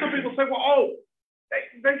 Some people say, well,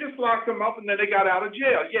 they just locked them up and then they got out of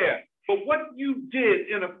jail. Yeah, but what you did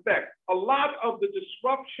in effect, a lot of the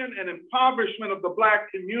disruption and impoverishment of the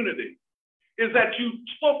Black community is that you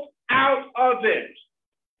took out of it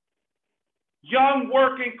young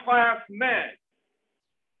working class men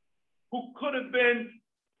who could have been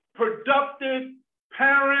productive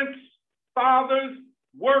parents, fathers,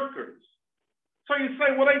 workers. So you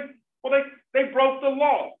say, well, they broke the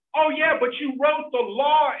law. Oh yeah, but you wrote the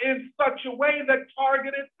law in such a way that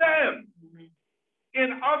targeted them.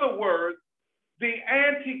 In other words, the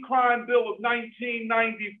Anti-Crime Bill of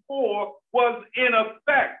 1994 was in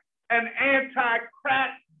effect an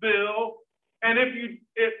anti-crack bill, and if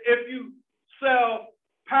you sell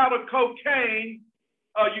powder cocaine,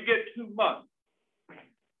 you get 2 months.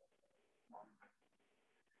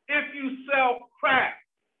 If you sell crack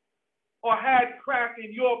or had crack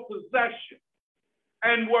in your possession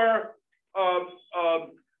and were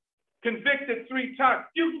convicted 3 times,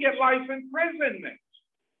 you can get life imprisonment.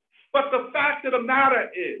 But the fact of the matter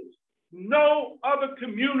is, no other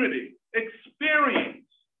community experienced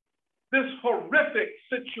this horrific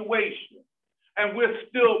situation, and we're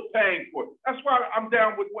still paying for it. That's why I'm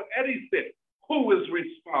down with what Eddie said. Who is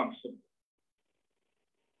responsible?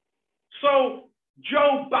 So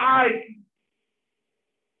Joe Biden,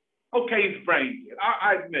 okay, he's brain dead.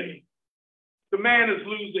 I admit it. The man is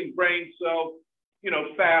losing brain cells,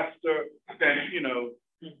 faster than,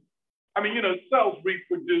 cells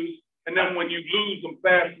reproduce, and then when you lose them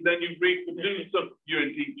faster than you reproduce them, you're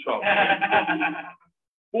in deep trouble.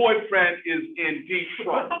 Boyfriend is in deep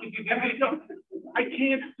trouble. I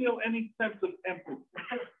can't feel any sense of empathy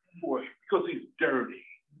for it because he's dirty.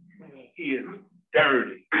 He is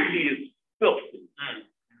dirty. He is filthy.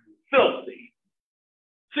 Filthy.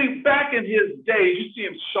 See, back in his day, you see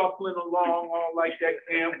him shuffling along all like that,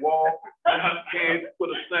 can't walk, can't put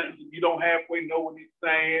a sentence, you don't halfway know what he's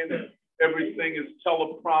saying, and everything is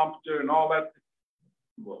teleprompter and all that.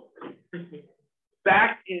 Look,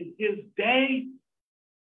 back in his day,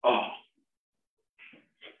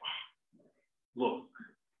 look,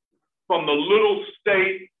 from the little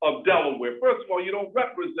state of Delaware, first of all, you don't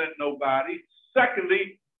represent nobody.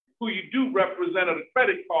 Secondly, who you do represent at a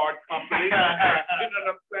credit card company. You know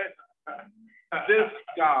what I'm saying? This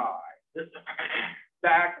guy,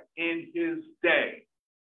 back in his day,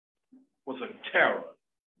 was a terror.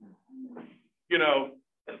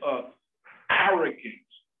 Arrogant.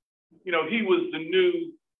 He was the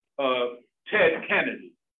new Ted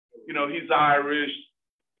Kennedy. He's Irish,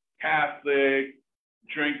 Catholic,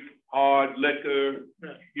 drink hard liquor,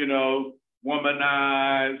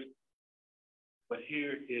 womanized. But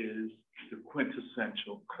here is the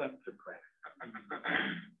quintessential kleptocrat.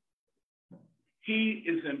 He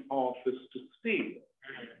is in office to steal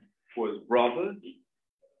for his brother,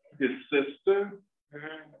 his sister,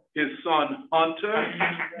 his son Hunter.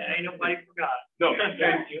 Ain't nobody forgot. No,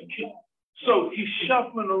 thank you. So he's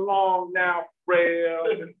shuffling along now, frail,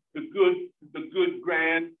 the good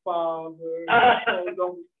grandfather.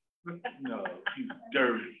 No, he's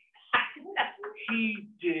dirty. He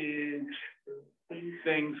did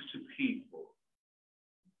things to people,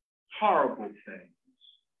 horrible things.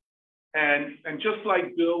 And just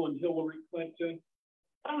like Bill and Hillary Clinton,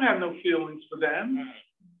 I don't have no feelings for them.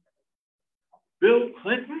 Bill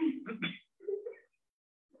Clinton?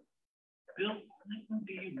 Bill Clinton,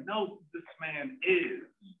 do you know who this man is?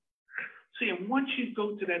 See, and once you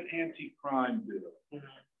go to that anti-crime bill,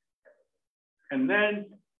 and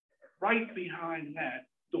then right behind that,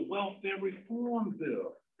 the welfare reform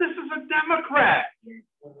bill. This is a Democrat,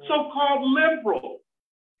 so-called liberal.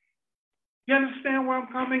 You understand where I'm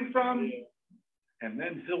coming from? And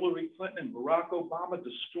then Hillary Clinton and Barack Obama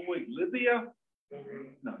destroyed Libya?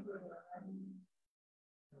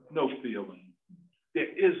 No feeling. There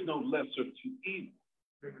is no lesser to evil.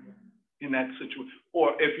 in that situation.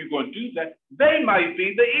 Or if you're going to do that, they might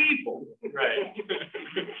be the evil. Right.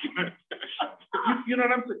 You know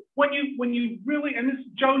what I'm saying? When you really, and this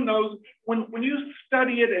Joe knows, when you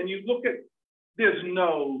study it and you look at, there's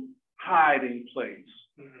no hiding place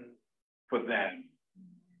for them.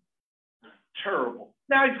 Terrible.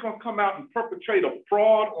 Now he's going to come out and perpetrate a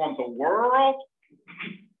fraud on the world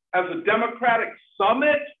as a Democratic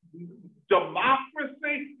summit,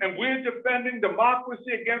 democracy, and we're defending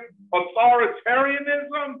democracy against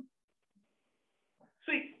authoritarianism.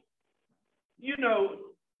 See, you know,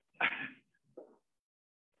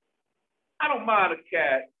 I don't mind a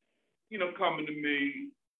cat, you know, coming to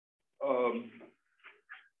me.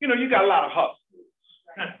 You know, you got a lot of hustlers.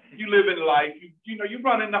 You live in life, you know, you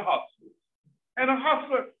run into hustlers. And a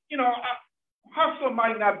hustler, you know, a hustler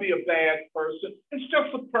might not be a bad person. It's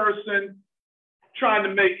just a person trying to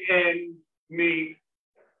make ends meet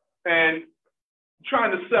and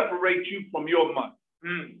trying to separate you from your money.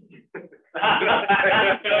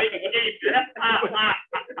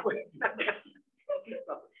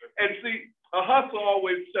 And see, a hustler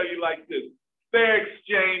always tell you like this: fair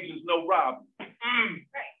exchange is no robbery.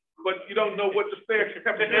 But you don't know what the fair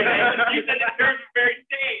exchange is. You said the term fair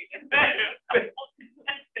exchange.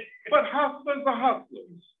 But hustlers are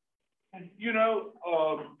hustlers. You know, a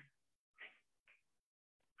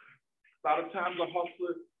lot of times a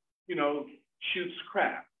hustler, you know, shoots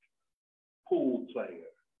crap, pool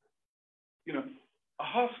player. You know, a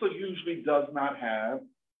hustler usually does not have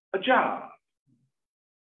a job.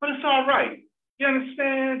 But it's all right. You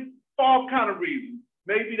understand? For all kind of reasons.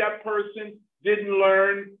 Maybe that person didn't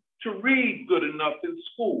learn to read good enough in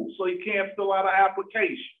school, so he can't fill out an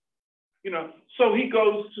application. You know, so he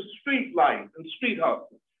goes to street life and street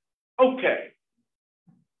hustle. Okay.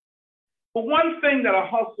 But one thing that a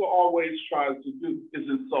hustler always tries to do is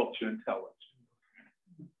insult your intelligence.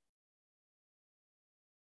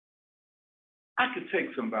 I could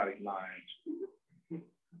take somebody lying,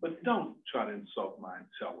 but don't try to insult my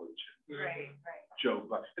intelligence. Right. Joe,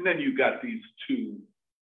 and then you got these two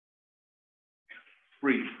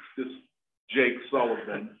freaks, this Jake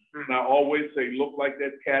Sullivan, and I always say, look like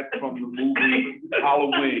that cat from the movie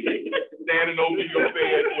Halloween, standing over your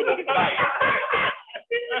bed with a knife.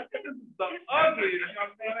 This is the ugliest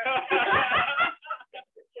young man.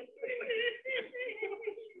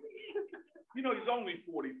 You know, he's only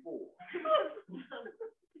 44.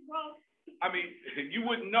 I mean, you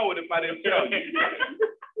wouldn't know it if I didn't tell you.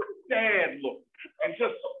 Sad look, and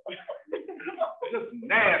just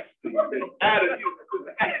nasty.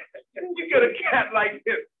 You get a cat like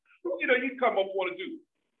this, you know, you come up and want to do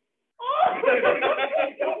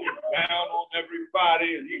down on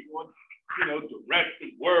everybody, and he wants, you know, direct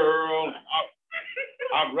the world.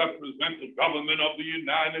 I represent the government of the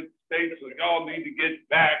United States, so y'all need to get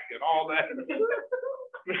back and all that.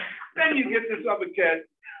 Then you get this other cat,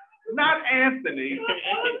 not Anthony,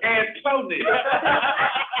 Anthony.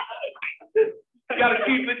 You got to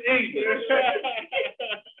keep it English.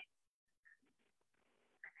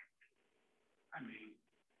 I mean,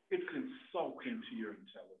 it's insulting to your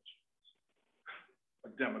intelligence, a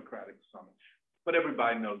Democratic summit. But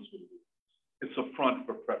everybody knows what it is. It's a front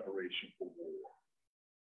for preparation for war.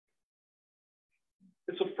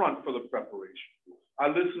 It's a front for the preparation for war. I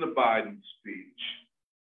listened to Biden's speech.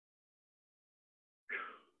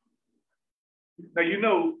 Now, you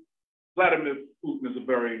know, Vladimir Putin is a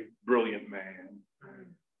very brilliant man.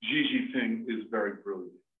 Xi Jinping is very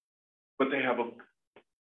brilliant. But they have a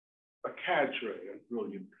cadre of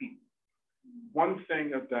brilliant people. One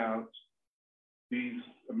thing about these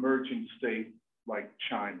emerging states like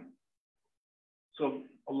China, so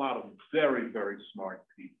a lot of very, very smart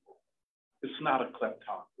people. It's not a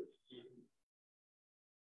kleptocracy.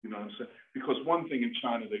 You know what I'm saying? Because one thing in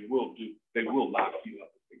China they will do, they will lock you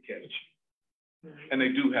up if they catch you. And they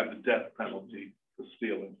do have the death penalty for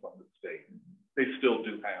stealing from the state. They still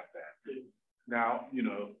do have that. Now, you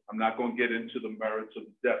know, I'm not going to get into the merits of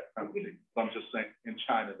the death penalty, but I'm just saying in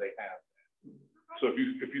China they have that. So if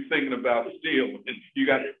you're thinking about stealing, you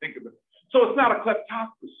got to think of it. So it's not a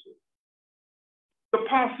kleptocracy. The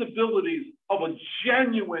possibilities of a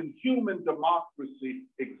genuine human democracy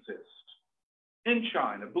exist in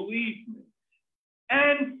China, believe me.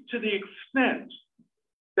 And to the extent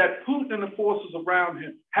that Putin and the forces around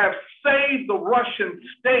him have saved the Russian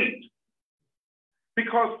state,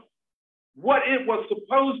 because what it was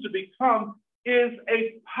supposed to become is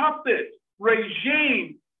a puppet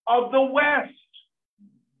regime of the West.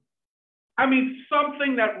 I mean,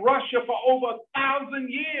 something that Russia for over 1,000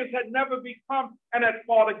 years had never become and had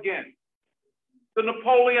fought against. The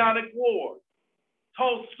Napoleonic Wars,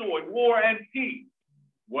 Tolstoy, War and Peace,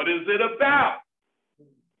 What is it about?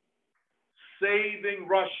 Saving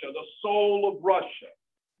Russia, the soul of Russia.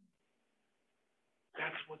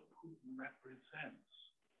 That's what Putin represents.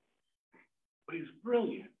 But he's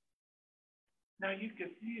brilliant. Now you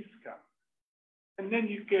get these guys. And then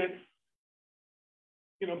you get,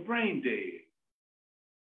 brain dead.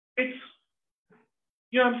 It's,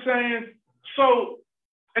 you know what I'm saying? So,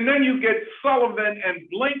 and then you get Sullivan and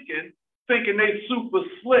Blinken thinking they super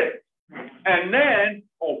slick. And then,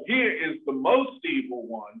 here is the most evil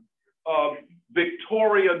one,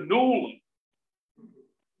 Victoria Nuland.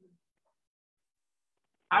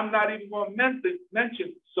 I'm not even going to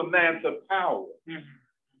mention Samantha Power.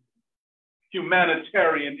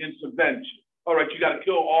 Humanitarian intervention. All right, you got to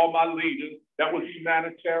kill all my leaders. That was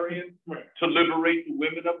humanitarian to liberate the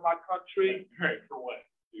women of my country. Right, for what?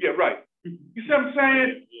 Yeah, right. You see what I'm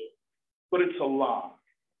saying? But it's a lie.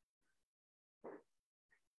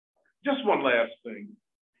 Just one last thing.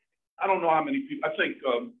 I don't know how many people. I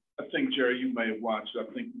think Jerry, you may have watched. I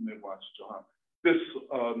think you may have watched John. This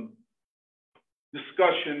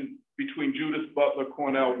discussion between Judith Butler,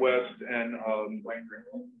 Cornel West, and Glenn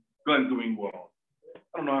Greenwald.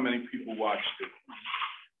 I don't know how many people watched it.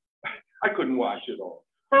 I couldn't watch it all.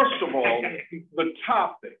 First of all, the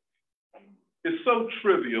topic is so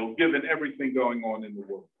trivial given everything going on in the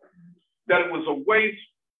world that it was a waste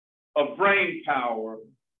of brain power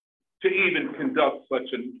to even conduct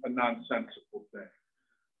such a nonsensical thing.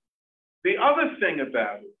 The other thing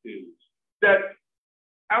about it is that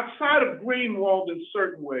outside of Greenwald in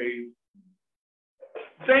certain ways,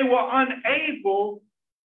 they were unable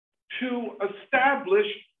to establish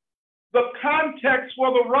the context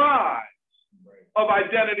for the rise of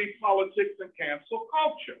identity politics and cancel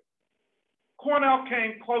culture. Cornell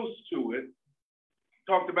came close to it,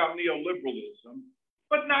 talked about neoliberalism,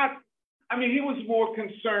 but not, he was more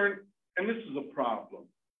concerned, and this is a problem.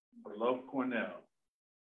 I love Cornell.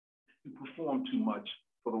 He performed too much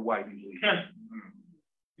for the white elite.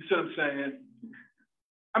 You see what I'm saying?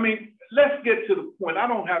 Let's get to the point. I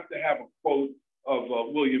don't have to have a quote of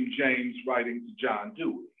William James writing to John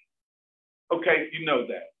Dewey. Okay, you know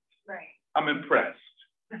that. Right. I'm impressed.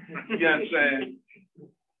 You know what I'm saying?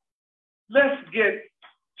 Let's get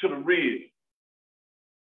to the real.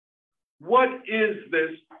 What is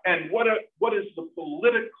this, and what is the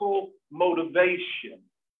political motivation,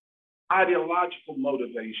 ideological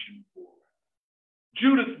motivation for it?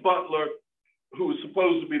 Judith Butler, who is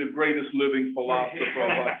supposed to be the greatest living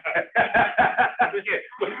philosopher.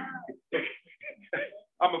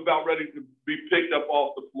 I'm about ready to be picked up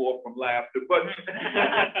off the floor from laughter, but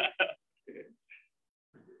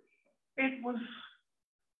it was,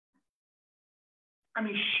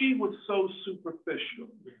 she was so superficial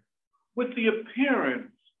with the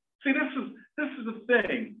appearance. See, this is the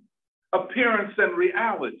thing, appearance and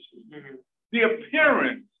reality. The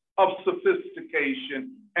appearance of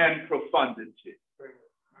sophistication and profundity.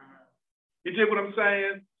 You dig what I'm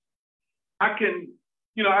saying? I've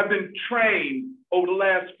been trained over the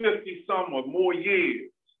last 50 some or more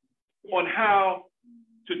years on how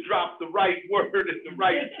to drop the right word at the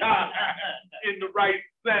right time in the right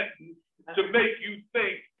sentence to make you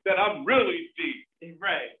think that I'm really deep.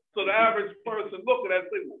 Right. So the average person look at that and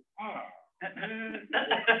say, well, wow.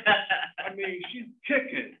 She's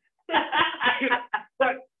kicking.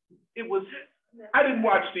 But it was, I didn't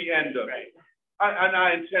watch the end of it. And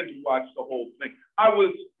I intend to watch the whole thing. I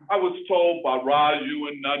was told by Raju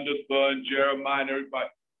and Nandapa and Jeremiah and everybody,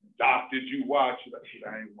 Doc, did you watch it? I said,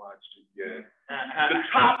 I ain't watched it yet. The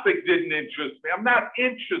topic didn't interest me. I'm not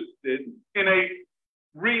interested in a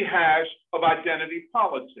rehash of identity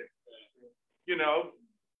politics,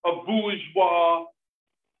 a bourgeois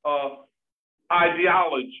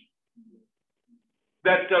ideology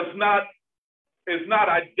that is not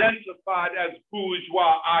identified as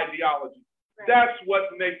bourgeois ideology. That's what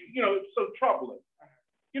makes, it's so troubling.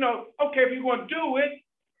 Okay, if you're going to do it,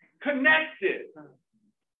 connect it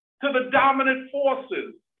to the dominant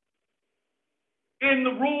forces in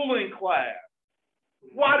the ruling class.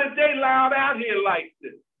 Why did they loud out here like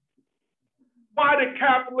this? Why did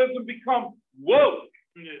capitalism become woke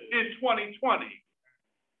in 2020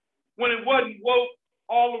 when it wasn't woke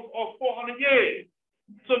all of 400 years?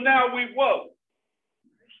 So now we woke.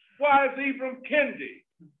 Why is Ibram Kendi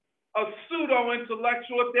a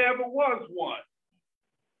pseudo-intellectual, if there ever was one,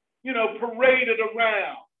 paraded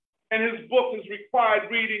around, and his book is required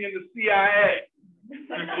reading in the CIA?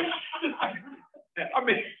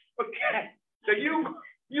 Okay, so you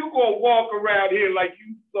gonna walk around here like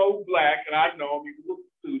you so black, and I know him, you look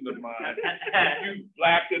of mine. You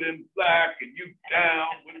blacker than black, and you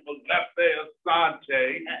down with Molefe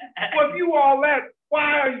Asante. Well, if you all that,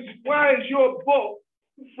 why is your book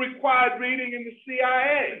required reading in the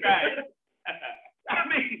CIA? Right. I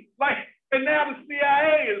mean, like, and now the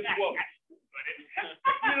CIA is woke.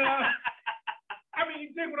 You know, I mean, you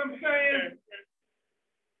dig what I'm saying?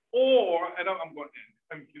 Or, and I'm going to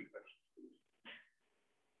end.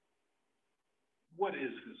 What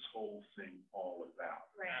is this whole thing all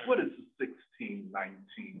about? Right. What is the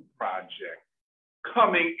 1619 Project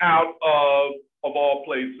coming out of all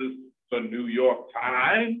places, the New York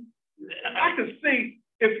Times? I can see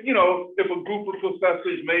if a group of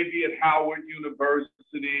professors maybe at Howard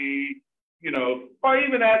University, or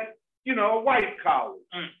even at, a white college,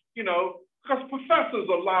 because professors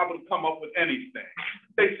are liable to come up with anything.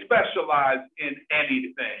 They specialize in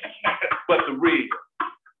anything but the real.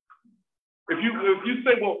 If you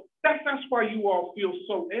say, well, that's why you all feel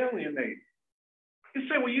so alienated. You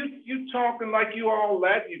say, well, you talking like you all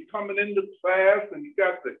that, you coming into class and you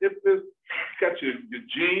got the hippest, got your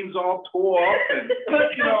jeans all tore up and,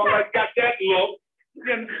 like got that look.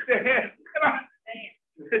 You understand?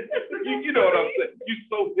 You know what I'm saying? You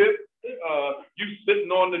so hip, you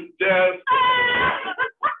sitting on the desk.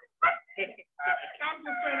 I'm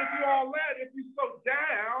just saying, if you all that, if you so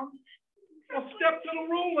down, well, step to the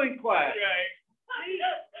ruling class. Right.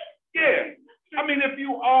 Yeah. I mean, if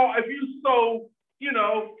you so,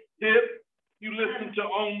 hip, you listen to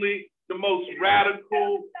only the most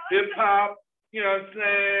radical hip hop, you know what I'm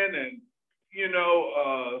saying? And,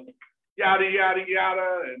 yada, yada,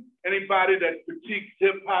 yada. And anybody that critiques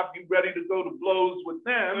hip hop, you ready to go to blows with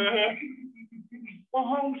them. Well,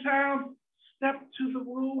 hometown, step to the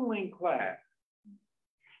ruling class.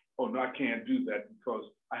 Oh, no, I can't do that because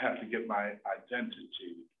I have to get my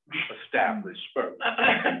identity established first.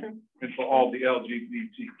 And for all the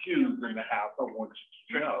LGBTQs in the house, I want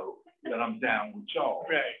you to know that I'm down with y'all.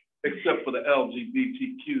 Right. Except for the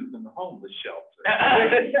LGBTQs in the homeless shelter.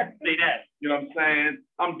 See that. You know what I'm saying?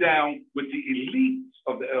 I'm down with the elites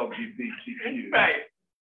of the LGBTQs. Right.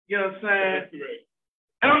 You know what I'm saying? Right.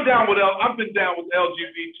 And I've been down with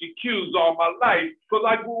LGBTQs all my life because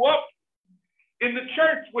I grew up in the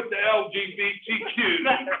church with the LGBTQs.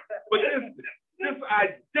 But this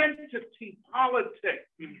identity politics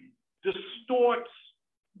distorts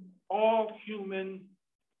all human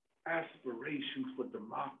aspirations for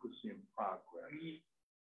democracy and progress.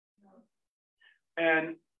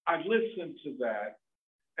 And I listened to that,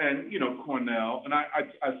 and Cornell, and I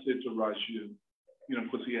said to Raju,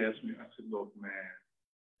 because he asked me, I said, look, man,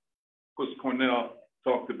 because Cornell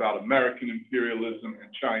talked about American imperialism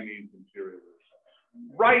and Chinese imperialism.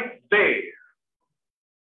 Right there,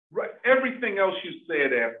 right, everything else you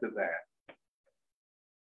said after that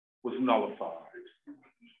was nullified.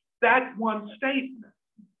 That one statement.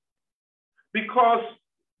 Because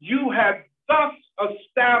you have thus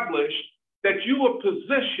established that you are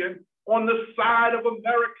positioned on the side of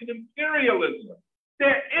American imperialism.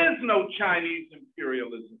 There is no Chinese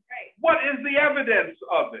imperialism. Right. What is the evidence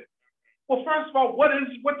of it? Well, first of all, what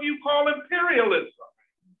do you call imperialism?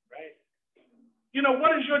 Right.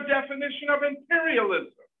 What is your definition of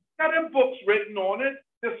imperialism? Now, there are books written on it.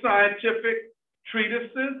 There's scientific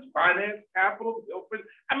treatises, finance, capital,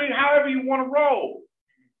 I mean, however you want to roll.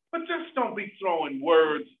 But just don't be throwing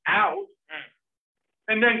words out.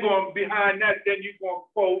 And then going behind that, then you're going to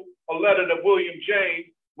quote a letter that William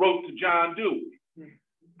James wrote to John Dewey.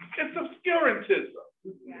 It's obscurantism.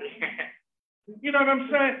 You know what I'm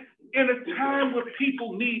saying? In a time where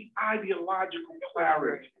people need ideological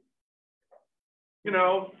clarity,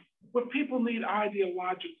 when people need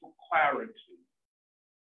ideological clarity,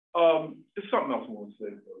 there's something else I want to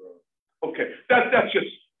say. Okay, that's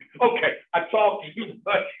just, okay, I talked to you,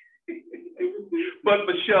 but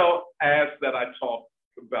Michelle asked that I talk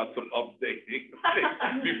about some updating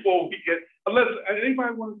before we get, unless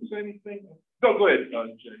anybody wants to say anything? Go ahead,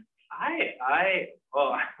 Jay. I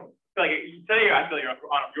feel like today I feel you're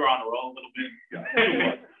on a roll a little bit. Yeah,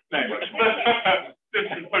 this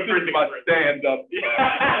is my stand-up.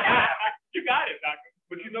 You got it, Doctor.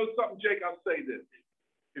 But you know something, Jake? I'll say this.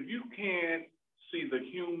 If you can't see the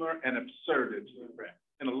humor and absurdity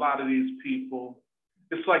in a lot of these people,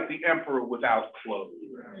 it's like the emperor without clothes.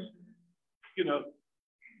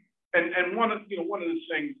 And one of the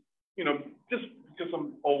things, just because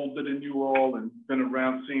I'm older than you all and been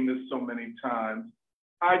around seeing this so many times,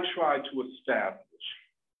 I try to establish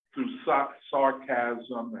through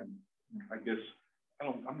sarcasm and I guess I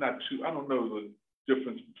don't know the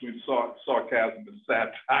difference between sarcasm and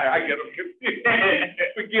satire. I get them confused.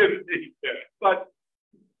 Forgive me. But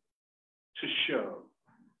to show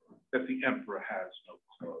that the emperor has no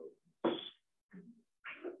clothes,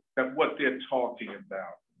 that what they're talking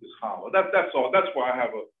about is hollow. That's all. That's why I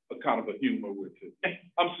have a kind of a humor with it.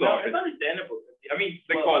 I'm sorry. No, it's understandable. I mean,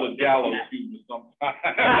 they call it gallows humor sometimes.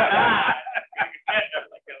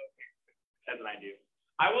 That's an idea.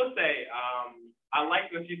 I will say, I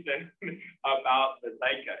like what you said about the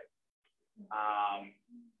zeitgeist.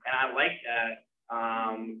 And I like that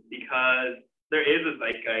because there is a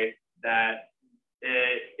zeitgeist that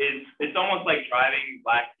it's almost like driving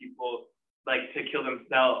Black people like to kill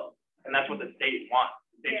themselves, and that's what the state wants.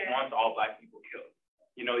 The state wants all Black people killed.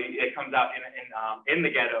 You know, it comes out in the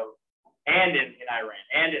ghetto, and in Iran,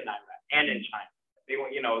 and in Iraq, and in China. They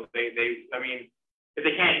want, you know, they I mean, if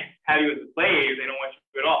they can't have you as a slave, they don't want you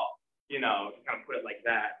at all. You know, to kind of put it like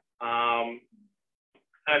that. And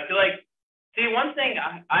I feel like, see, one thing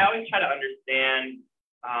I always try to understand,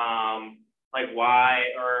 like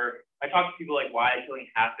why, or I talk to people like why killing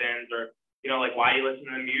happens, or you know, like why you listen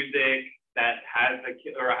to the music that has the,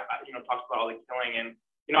 or you know, talks about all the killing. And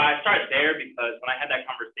you know, I start there because when I had that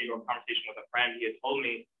conversation with a friend, he had told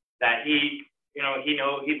me that he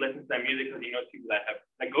listens to that music because he knows people that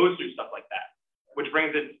goes through stuff like that, which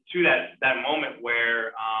brings it to that moment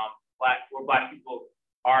where Black people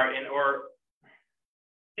are in, or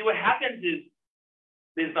see what happens is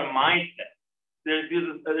the mindset. There's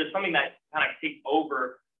something that kind of takes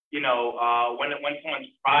over, you know, when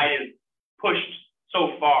someone's pride is pushed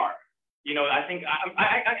so far. You know, I think I'm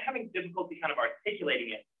having difficulty kind of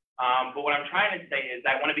articulating it. But what I'm trying to say is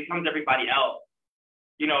that when it becomes everybody else,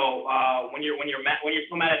 you know, when you're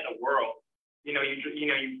so mad at the world, you know,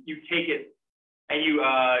 you take it and you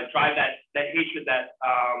drive that hatred that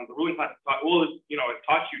the ruling class has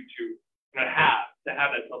taught you to have that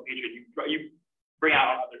self-hatred. You bring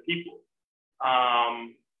out on other people.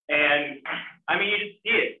 And I mean,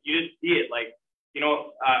 you just see it like,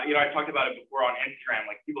 I talked about it before on Instagram,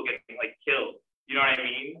 like people getting like killed, you know what I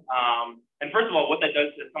mean? And first of all, what that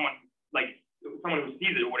does to someone who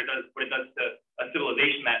sees it, what it does to a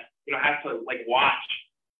civilization that, you know, has to like watch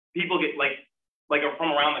people get like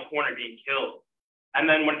from around the corner being killed. And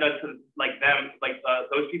then what it does to like them, like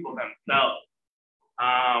those people themselves.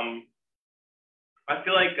 I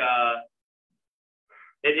feel like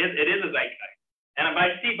it is a zeitgeist. And what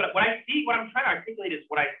I'm trying to articulate is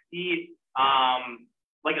what I see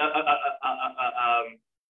like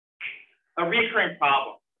a recurring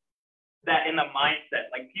problem that in the mindset,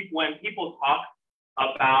 like when people talk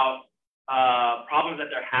about problems that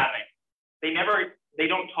they're having, they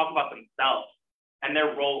don't talk about themselves and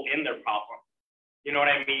their role in their problem. You know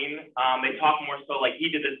what I mean? They talk more so like he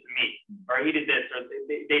did this to me, or he did this, or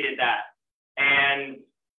they did that. And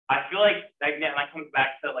I feel like that comes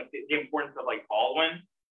back to like the importance of like Baldwin,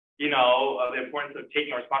 you know, the importance of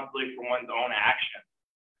taking responsibility for one's own actions.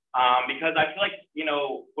 Because I feel like, you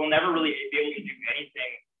know, we'll never really be able to do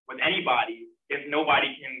anything with anybody if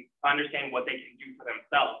nobody can understand what they can do for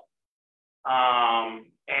themselves. And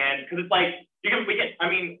because it's like, we can preach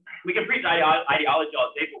ideology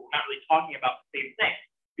all day, but we're not really talking about the same thing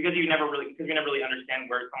because you never really understand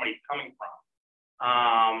where somebody's coming from.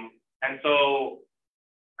 And so,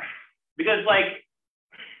 because like,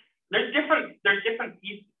 there's different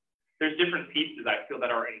pieces. There's different pieces I feel that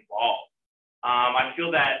are involved. I feel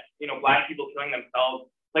that, you know, Black people killing themselves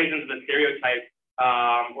plays into the stereotype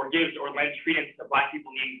or lends credence to Black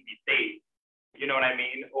people needing to be saved. You know what I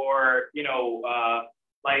mean? Or, you know,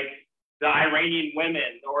 like the Iranian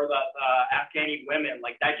women or the Afghani women,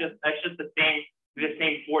 like that's just the same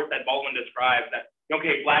force that Baldwin describes, that,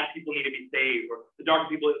 okay, Black people need to be saved, or the dark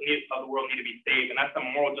people of the world need to be saved. And that's the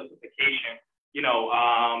moral justification, you know,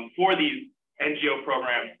 for these NGO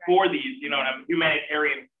programs, for these, you know,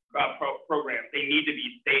 humanitarian programs. They need to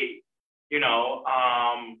be saved, you know.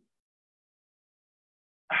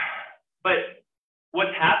 But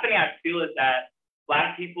what's happening, I feel, is that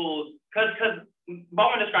Black people, because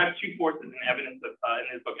Baldwin describes two forces in evidence of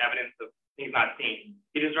in his book, Evidence of Things Not Seen.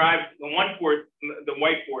 He describes the one force, the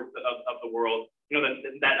white force of the world, you know,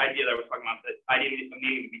 that idea that I was talking about, the idea of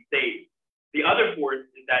needing to be saved. The other force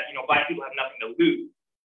is that, you know, Black people have nothing to lose.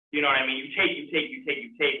 You know what I mean? You take.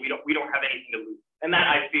 We don't have anything to lose. And that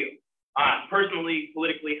I feel. Personally,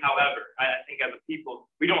 politically, however, I think as a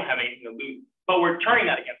people, we don't have anything to lose. But we're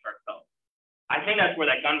turning that against ourselves. I think that's where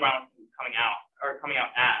that gun violence is coming out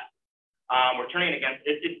at. We're turning it against,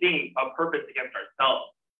 it's being a purpose against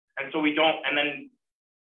ourselves. And so we don't, and then.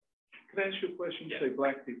 Can I ask you a question? You say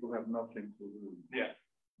Black people have nothing to lose. Yeah.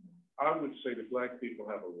 I would say that Black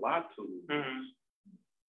people have a lot to lose.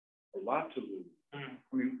 A lot to lose. I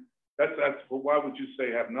mean, that's well, why would you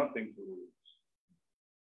say have nothing to lose?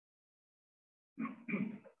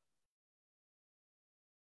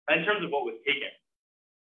 in terms of what was taken.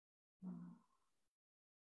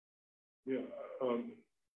 Yeah. In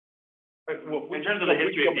terms of the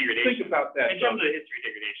history of degradation. Think about that. In terms of the history of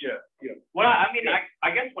degradation. Yeah. Well, I mean,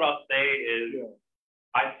 I guess what I'll say is,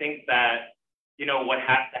 I think that, you know, what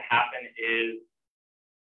has to happen is,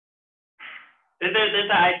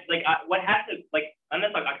 what has to, like, and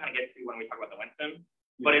that's like I kind of get to when we talk about the Winston,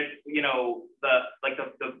 but it's, you know,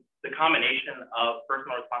 the combination of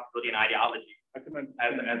personal responsibility and ideology. I can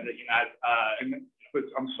understand. But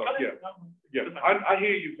I'm sorry. Yeah. I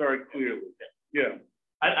hear you very clearly. Yeah.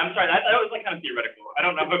 I'm sorry. That was like kind of theoretical. I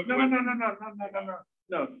don't know.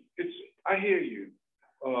 No. It's. I hear you.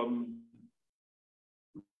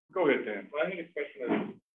 Go ahead, Dan. Well, I think it's a question of,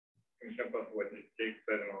 can jump off what Jake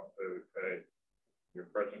said and also your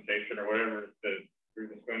presentation or whatever that we were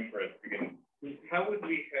just going for at the beginning. How would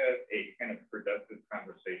we have a kind of productive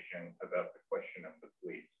conversation about the question of the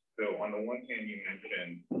police? So on the one hand, you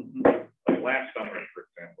mentioned, like last summer, for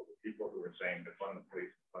example, the people who were saying defund the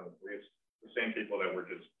police, the same people that were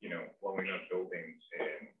just, you know, blowing up buildings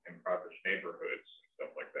in impoverished neighborhoods and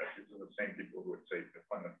stuff like that. These are the same people who would say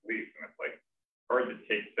defund the police, and it's like hard to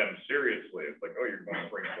take them seriously. It's like, oh, you're going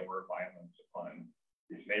to bring more violence upon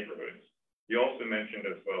these neighborhoods. You also mentioned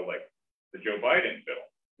as well, like the Joe Biden bill.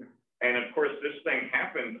 And of course, this thing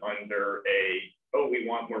happened under we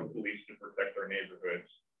want more police to protect our neighborhoods.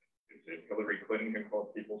 Hillary Clinton can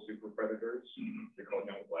call people super predators. They call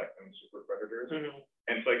young black men super predators.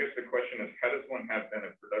 And so I guess the question is, how does one have then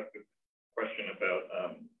a productive question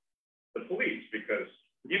about the police? Because,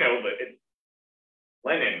 you know, it's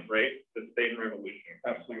Lenin, right? The state revolution,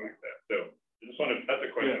 absolutely like that. So I just want to, that's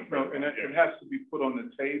a question. It has to be put on the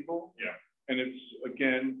table. Yeah. And it's,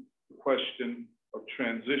 again, a question of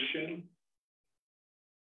transition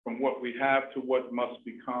from what we have to what must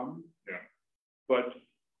become. Yeah. But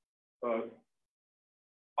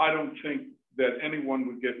I don't think that anyone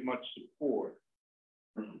would get much support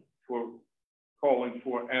for calling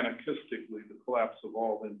for anarchistically the collapse of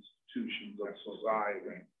all institutions of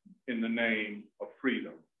society in the name of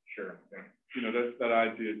freedom. Sure. Yeah. You know, that's that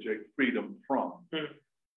idea, Jake, freedom from,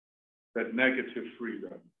 that negative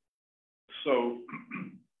freedom. So,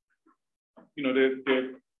 you know, there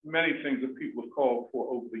are many things that people have called for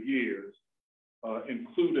over the years,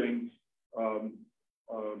 including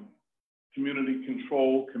community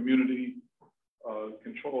control,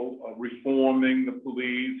 reforming the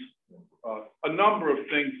police, a number of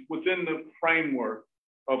things within the framework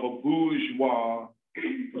of a bourgeois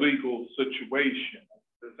legal situation.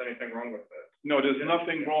 Is there anything wrong with that? No, there's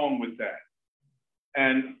nothing wrong with that.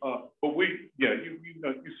 And, but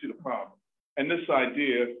you see the problem. And this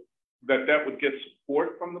idea that would get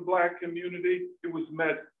support from the Black community, it was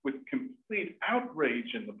met with complete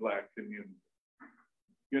outrage in the Black community,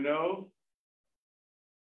 you know?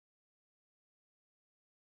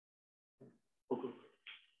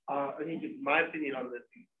 I think my opinion on this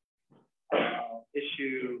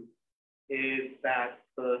issue is that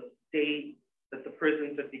the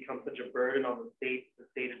prisons have become such a burden on the state is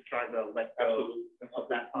trying to let go of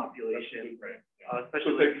that population. Right.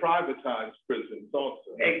 Especially so they privatize prisons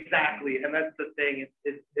also. Exactly, and that's the thing.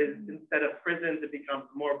 It's instead of prisons, it becomes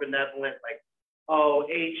more benevolent, like, oh,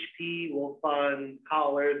 HP will fund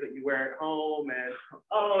collars that you wear at home, and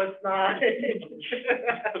oh, it's not.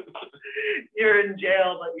 You're in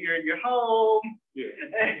jail, but you're in your home,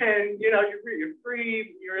 and you know you're free.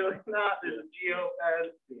 But you're really not. There's a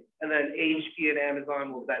GeoFed, and then HP and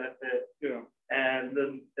Amazon will benefit. Yeah. And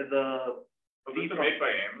these are made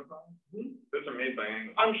by Amazon. Those are made by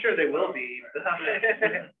Amazon. I'm sure they will be.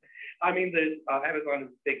 I mean, Amazon is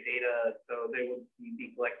big data, so they would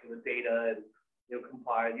be collecting the data and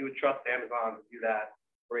comply. You would trust Amazon to do that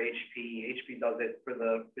for HP. HP does it for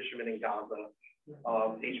the fishermen in Gaza.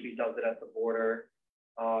 HP does it at the border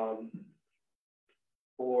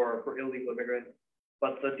for illegal immigrants.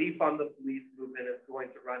 But the defund the police movement is going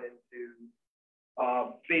to run into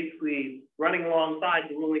basically running alongside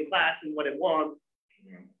the ruling class and what it wants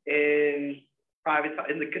in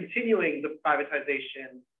the continuing the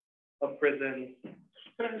privatization of prisons. Can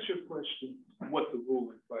I ask you a question? What the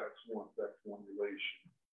ruling class wants, that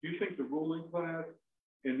formulation. Do you think the ruling class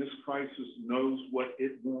in this crisis knows what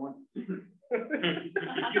it wants?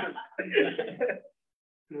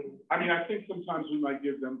 I mean, I think sometimes we might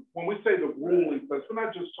give them, when we say the ruling class, we're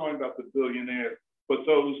not just talking about the billionaires, but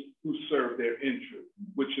those who serve their interest,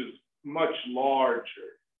 which is much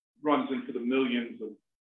larger, runs into the millions of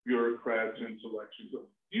bureaucrats, intellectuals.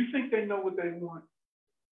 Do you think they know what they want?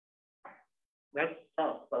 That's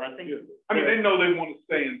tough, but I think. I mean, they know they want to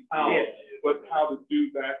stay in power, but how to do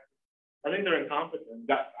that I think they're incompetent.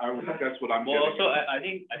 That's what I'm Well, getting also, at. I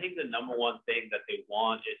think the number one thing that they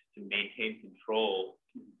want is to maintain control.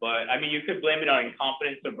 But I mean, you could blame it on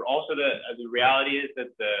incompetence, but also the reality is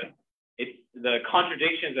that the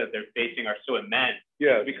contradictions that they're facing are so immense.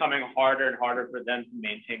 Yes. It's becoming harder and harder for them to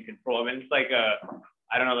maintain control. I mean, it's like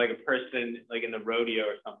I don't know, like a person like in the rodeo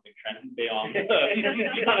or something trying to stay on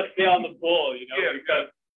the bull, you know,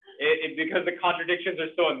 because because the contradictions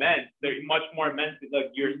are so immense. They're much more immense,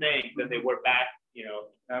 like you're saying, than they were back, you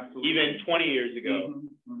know, Absolutely. even 20 years ago,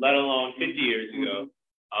 let alone 50 years ago.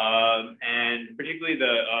 And particularly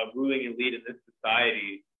the ruling elite in this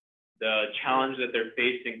society, the challenge that they're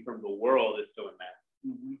facing from the world is so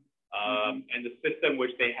immense. And the system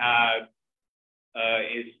which they have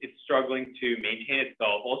is struggling to maintain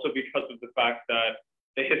itself, also because of the fact that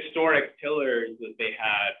the historic pillars that they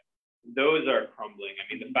had, those are crumbling. I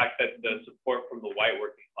mean, the fact that the support from the white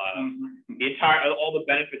working class, all the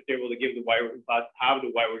benefits they're able to give the white working class, have the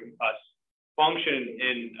white working class function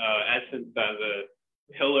in essence as a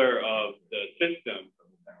pillar of the system,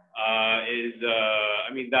 I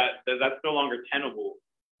mean, that's no longer tenable.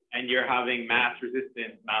 And you're having mass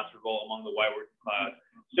resistance, mass revolt among the white working class.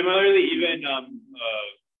 Similarly, even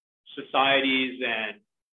societies and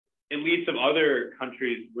elites of other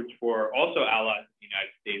countries, which were also allies of the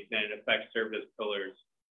United States and in effect served as pillars,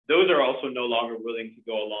 those are also no longer willing to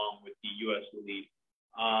go along with the U.S. elite.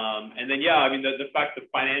 And then, yeah, I mean, the fact the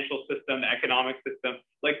financial system, the economic system,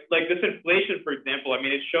 like this inflation, for example, I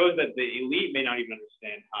mean, it shows that the elite may not even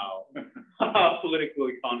understand how political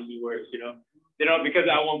economy works, you know? They don't, because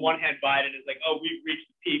on one hand, Biden is like, oh, we've reached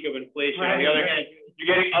the peak of inflation. On the other hand, you're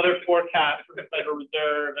getting other forecasts from the Federal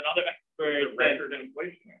Reserve and other experts. Record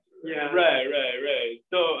inflation. Yeah. Right.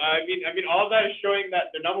 So I mean, all of that is showing that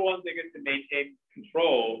the number one thing is to maintain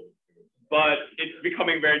control, but it's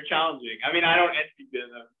becoming very challenging. I mean, I don't envy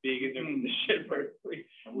them being in their position personally.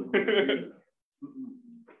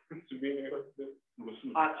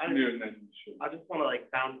 I just want to like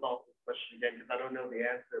bounce off this question again because I don't know the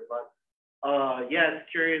answer, but yeah, it's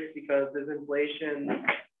curious because there's inflation,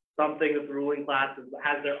 something that the ruling class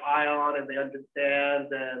has their eye on and they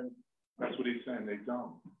understand, and that's what he's saying. They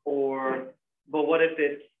don't. But what if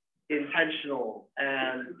it's intentional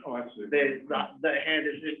and the hand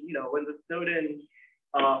is just, you know, when the Snowden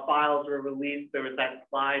files were released, there was that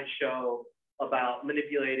slideshow about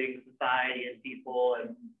manipulating society and people,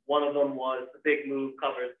 and one of them was the big move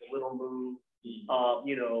covers the little move.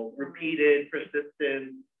 You know, repeated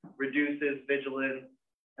persistence reduces vigilance,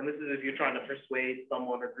 and this is if you're trying to persuade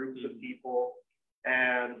someone or groups of people.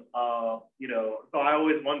 And you know, so I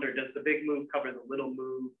always wonder, does the big move cover the little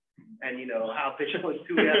move? And you know, how vigilant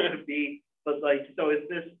do we have to be? But like, so is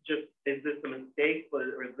this a mistake,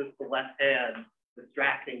 or is this the left hand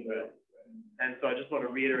distracting the? And so I just want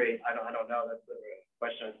to reiterate, I don't know. That's the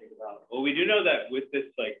question I think about. Well, we do know that with this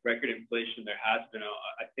like record inflation, there has been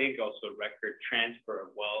I think also record transfer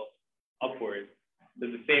of wealth upwards.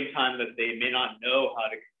 At the same time that they may not know how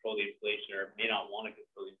to control the inflation or may not want to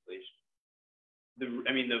control the inflation.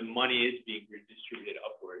 I mean, the money is being redistributed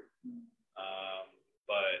upwards.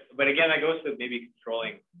 But again, that goes to maybe control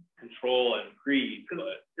and greed. But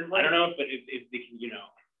like, I don't know if they can, you know.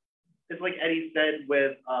 It's like Eddie said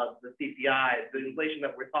with the CPI, the inflation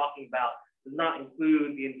that we're talking about does not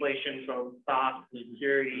include the inflation from stocks,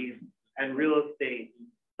 securities, and real estate.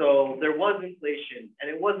 So there was inflation, and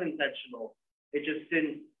it was intentional. It just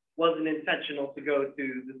wasn't intentional to go to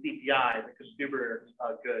the CPI, the consumer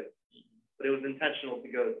goods, but it was intentional to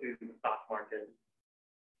go to the stock market.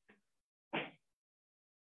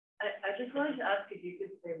 I just wanted to ask if you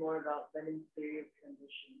could say more about Lenin's theory of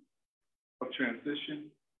transition. Of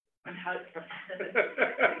transition? And how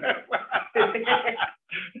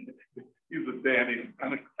He's a Danny.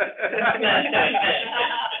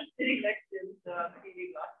 sitting next to him, so I'm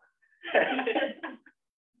feeding off.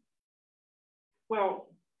 Well,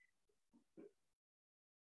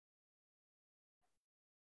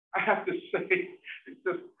 I have to say,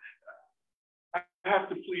 I have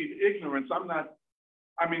to plead ignorance.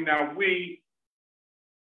 Now we,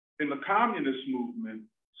 in the communist movement,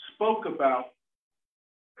 spoke about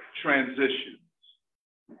transitions.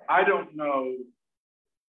 I don't know,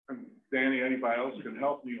 and Danny, anybody else can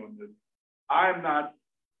help me on this. I'm not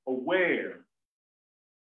aware,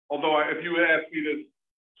 although if you had asked me this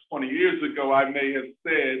 20 years ago, I may have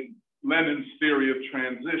said Lenin's theory of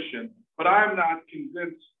transition, but I'm not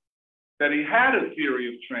convinced that he had a theory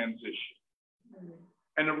of transition.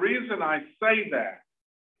 And the reason I say that,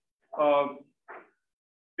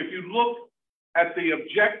 if you look at the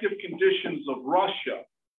objective conditions of Russia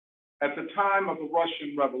at the time of the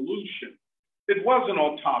Russian Revolution, it was an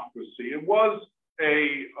autocracy. It was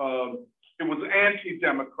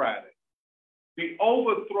anti-democratic. The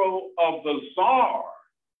overthrow of the Tsar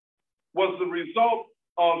was the result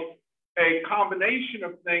of a combination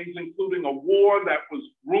of things, including a war that was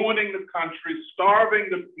ruining the country, starving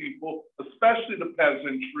the people, especially the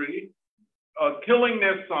peasantry, killing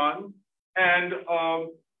their sons, and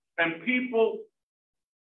people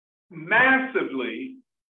massively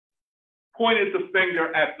pointed the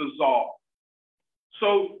finger at the Tsar.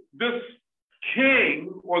 So this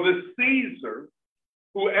king or this Caesar,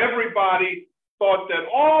 who everybody thought that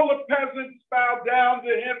all the peasants bowed down to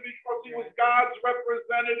him because he was God's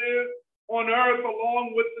representative on earth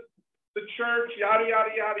along with the church, yada, yada,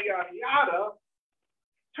 yada, yada, yada,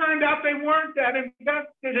 turned out they weren't that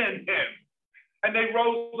invested in him. And they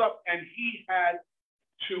rose up and he had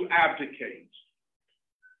to abdicate.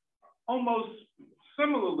 Almost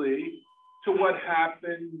similarly to what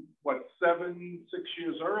happened, 6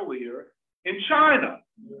 years earlier in China,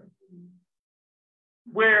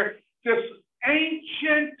 where this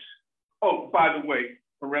ancient, oh, by the way,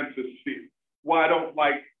 parenthesis, why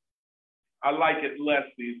I like it less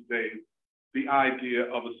these days, the idea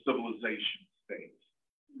of a civilization state.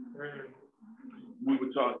 We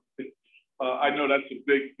were talking, I know that's a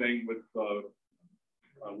big thing with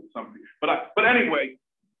some people, but anyway,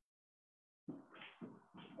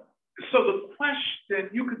 so the question,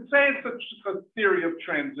 you could say it's a theory of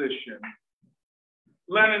transition.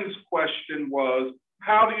 Lenin's question was,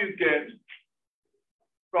 how do you get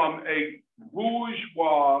from a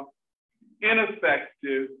bourgeois,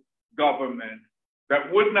 ineffective government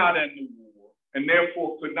that would not end the war and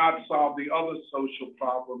therefore could not solve the other social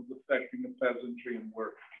problems affecting the peasantry and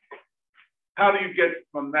workers? How do you get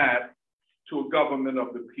from that to a government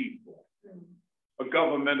of the people, a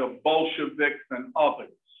government of Bolsheviks and others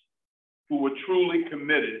who were truly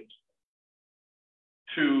committed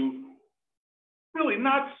to really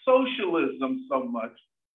not socialism so much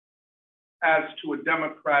as to a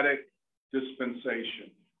democratic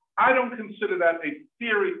dispensation? I don't consider that a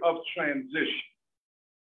theory of transition.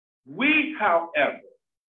 We, however,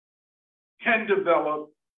 can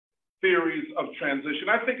develop theories of transition.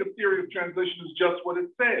 I think a theory of transition is just what it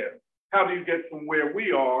says. How do you get from where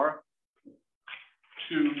we are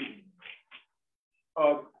to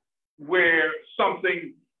where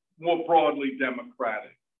something more broadly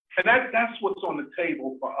democratic? And that's what's on the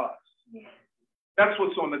table for us. That's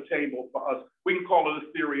what's on the table for us. We can call it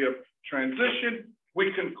a theory of transition.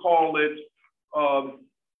 We can call it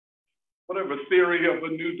whatever, theory of a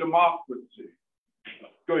new democracy.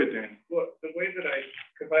 Go ahead, Dan. Well, the way that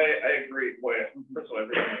because I agree. Well, first of all,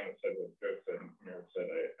 everything that said what Joe said and Samir said,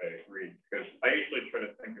 I agree. Because I usually try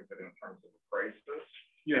to think of it in terms of a crisis.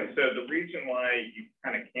 Yeah. And so the reason why you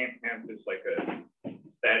kind of can't have this like a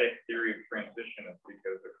static theory of transition is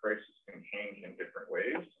because the crisis can change in different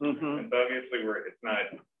ways. And so obviously it's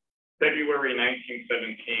not February 1917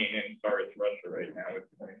 and sorry, it's Russia right now. It's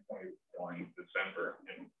 2021 December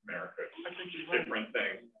in America. Different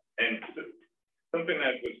things. And something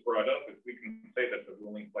that was brought up is we can say that the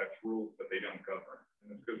ruling class rules, but they don't govern.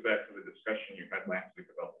 And this goes back to the discussion you had last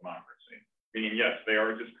week about democracy. Meaning, yes, they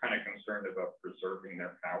are just kind of concerned about preserving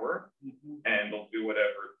their power, and they'll do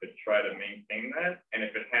whatever to try to maintain that. And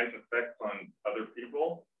if it has effects on other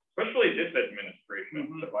people, especially this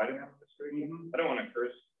administration, the Biden administration, I don't want to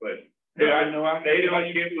curse, but yeah, I know they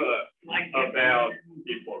don't give about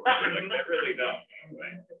people. Like, they really don't.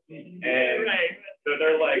 And so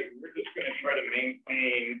they're like, we're just going to try to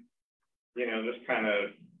maintain, this kind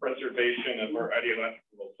of preservation of our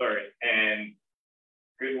ideological, and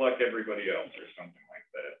good luck everybody else or something like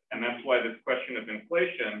that. And that's why this question of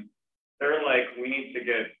inflation, they're like, we need to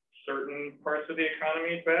get certain parts of the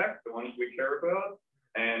economy back, the ones we care about.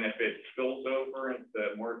 And if it spills over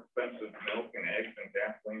into more expensive milk and eggs and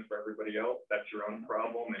gasoline for everybody else, that's your own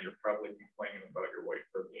problem. And you're probably complaining about your white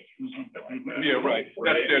privilege or something like that. Yeah, right.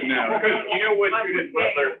 That's it now. Because you know what Judith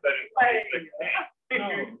Butler said in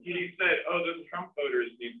 2016? He said, those Trump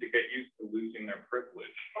voters need to get used to losing their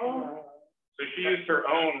privilege. So she used her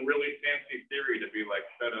own really fancy theory to be like,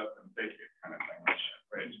 shut up and take it kind of thing,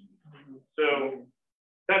 right? So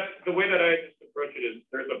that's the way that I just approach it is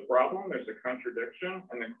there's a problem, there's a contradiction,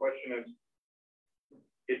 and the question is,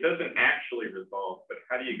 it doesn't actually resolve, but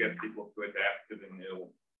how do you get people to adapt to the new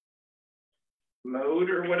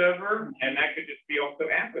mode or whatever? And that could just be also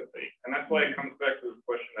empathy. And that's why it comes back to this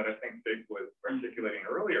question that I think Jake was articulating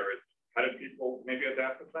earlier is how do people maybe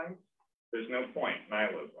adapt to things? There's no point,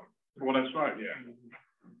 nihilism. Well, that's right. Yeah.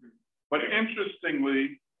 But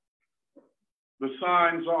interestingly, the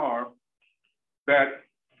signs are that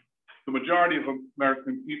the majority of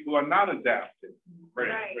American people are not adapting.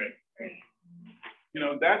 Right. You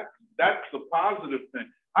know, that's the positive thing.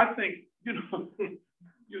 I think, you know,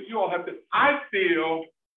 you all have to, I feel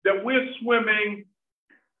that we're swimming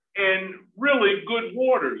in really good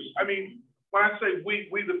waters. I mean, when I say we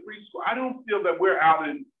the free school, I don't feel that we're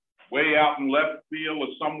way out in left field or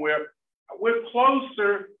somewhere. We're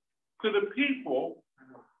closer to the people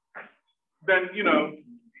than, you know.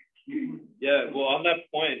 Yeah, well, on that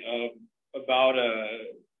point, about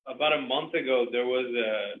a month ago, there was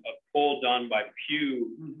a poll done by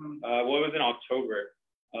Pew. Well, it was in October,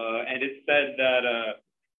 and it said that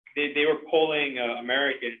they were polling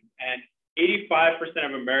Americans, and 85%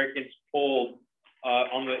 of Americans polled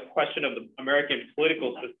on the question of the American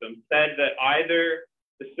political system said that either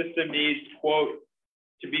the system needs, quote,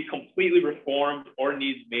 to be completely reformed or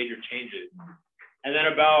needs major changes. And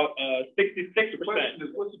then about 66%. The question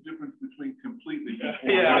is, what's the difference between completely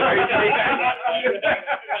reformed? Yeah. I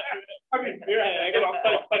mean, I guess it's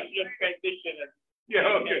a question of transition.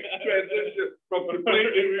 Yeah, okay. Transition from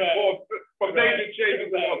completely reformed, from major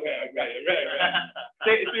changes. Okay, right.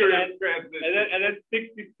 Serious transition. And then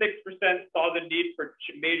 66% saw the need for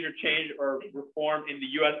major change or reform in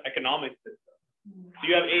the U.S. economic system. So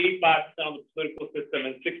you have 85% on the political system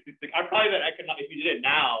and 66. I'd probably bet if you did it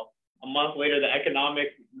now, a month later, the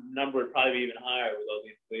economic number would probably be even higher with all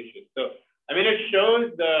the inflation. So, I mean, it shows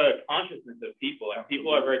the consciousness of people, and people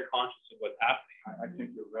are very conscious of what's happening. I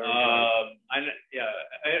think you're very right.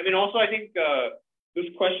 I mean, also, I think this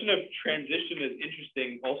question of transition is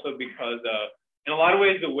interesting also because in a lot of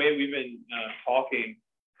ways, the way we've been talking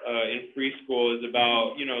in free school is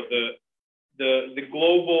about, you know, the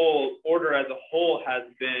global order as a whole has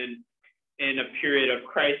been in a period of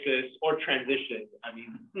crisis or transition. I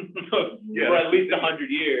mean, for at least 100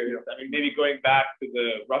 years. I mean, maybe going back to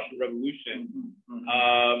the Russian Revolution.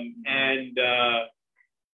 And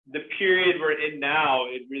the period we're in now,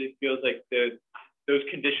 it really feels like those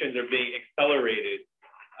conditions are being accelerated.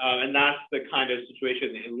 And that's the kind of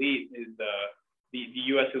situation the elite is, the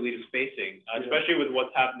U.S. elite is facing, especially with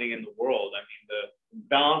what's happening in the world. I mean, the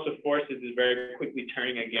balance of forces is very quickly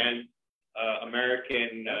turning against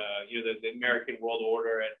American, the American world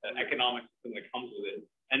order and the economic system that comes with it,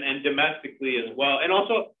 and domestically as well. And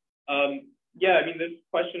also, I mean, this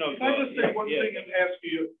question of. Can I just say one thing and ask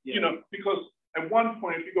you, you know, because at one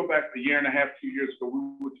point, if you go back a year and a half, 2 years ago, we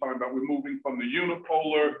were talking about we're moving from the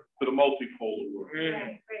unipolar to the multipolar world.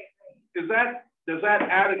 Right. Does that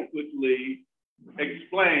adequately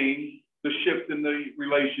explain the shift in the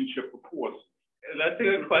relationship of forces? That's a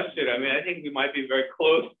good question. I mean, I think we might be very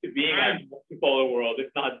close to being at the multipolar world, if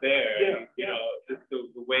not there. You know, just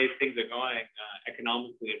the way things are going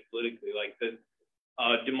economically and politically. Like this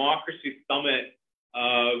democracy summit,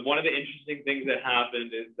 one of the interesting things that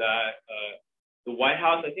happened is that the White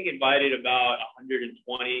House, I think, invited about 120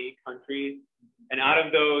 countries, and out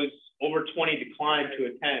of those, over 20 declined to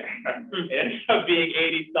attend. It ended up being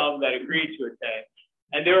 80-some that agreed to attend,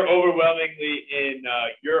 and they were overwhelmingly in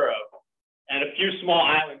Europe. And a few small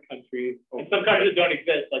island countries, and some countries that don't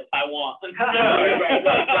exist, like Taiwan.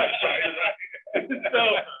 So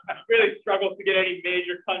really struggled to get any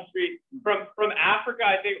major country. From Africa,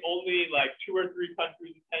 I think only like 2 or 3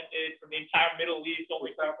 countries attended. From the entire Middle East,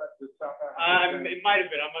 only South Africa. It might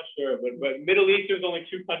have been, I'm not sure, but Middle East, there was only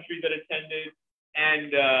 2 countries that attended,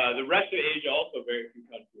 and the rest of Asia also very few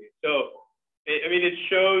countries. So I mean, it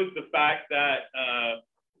shows the fact that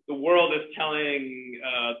the world is telling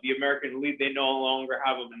the American elite they no longer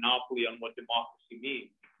have a monopoly on what democracy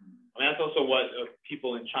means. I mean, that's also what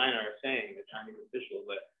people in China are saying, the Chinese officials,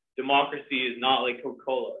 that democracy is not like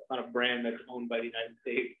Coca-Cola. It's not a brand that's owned by the United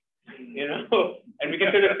States, you know? And we can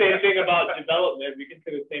say the same thing about development. We can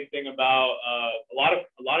say the same thing about a lot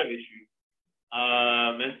of issues.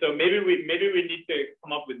 And so maybe we need to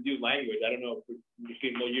come up with new language. I don't know if we're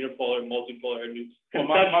between unipolar, multipolar, and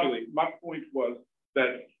conceptually. My point was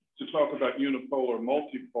that to talk about unipolar or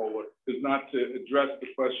multipolar is not to address the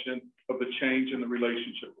question of the change in the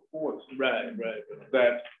relationship of forces. Right.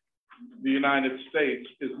 That the United States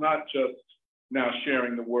is not just now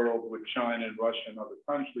sharing the world with China and Russia and other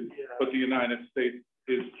countries, but the United States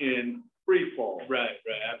is in free fall. Right,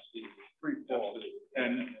 absolutely. Free fall.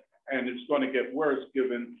 Absolutely. And it's going to get worse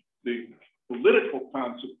given the political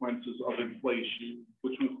consequences of inflation,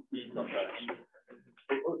 which we come back to.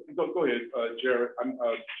 Go ahead, Jared. I'm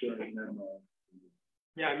Jared.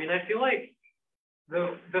 Yeah, I mean, I feel like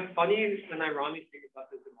the funny and ironic thing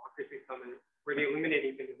about the Democracy Summit, where the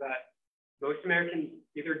illuminating thing is that most Americans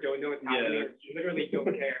either don't know what's happening or literally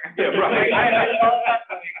don't care. Right. I love that.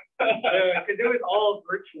 Because it was all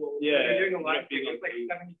virtual. Yeah. They're doing a live stream. It was like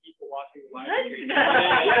 70 people watching. black What? street.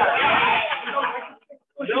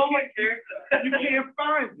 No one cares. You can't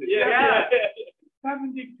find it. Yeah.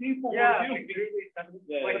 70 people Yeah, were like, viewed.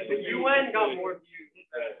 literally, like the UN got more views.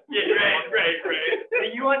 Yeah, right.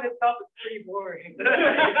 The UN itself is pretty boring.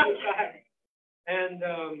 And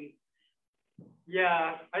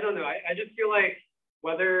yeah, I don't know. I just feel like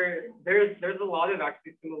whether there's a lot of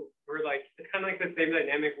actually similar, or like it's kind of like the same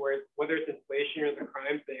dynamic where whether it's inflation or the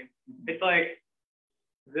crime thing, it's like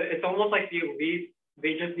it's almost like the elite.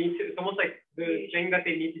 They just need to. It's almost like the thing that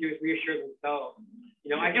they need to do is reassure themselves. You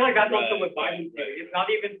know, I feel like that's also what Biden's doing. It's not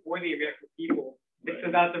even for the American people. It's so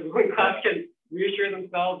that the ruling class can reassure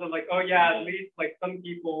themselves of like, oh yeah, at least like some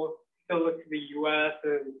people still look to the U.S.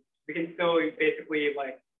 and we can still basically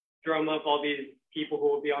like drum up all these people who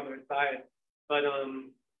will be on their side. But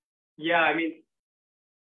yeah, I mean,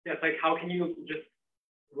 yeah, it's like how can you just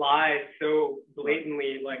lie so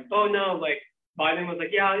blatantly? Like, oh no, like Biden was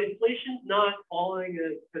like, yeah, inflation's not falling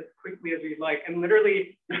as quickly as we'd like. And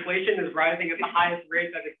literally, inflation is rising at the highest rate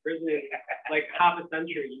that it's risen in like half a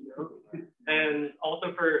century, you know? And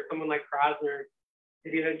also for someone like Krasner,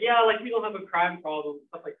 to be like, yeah, like we don't have a crime problem,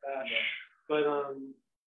 stuff like that. But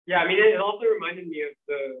yeah, I mean, it also reminded me of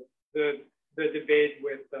the debate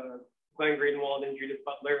with Glenn Greenwald and Judith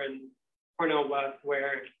Butler and Cornel West,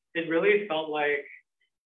 where it really felt like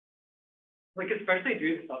especially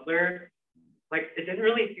Judith Butler, like it didn't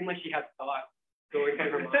really seem like she had thought going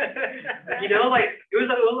through her mind. You know, like it was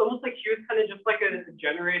almost like she was kind of just like a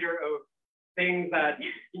generator of things that,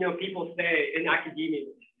 you know, people say in academia.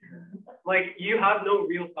 Like you have no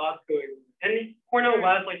real thoughts going on. And Cornel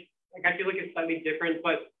West, like I feel like it's slightly different,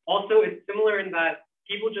 but also it's similar in that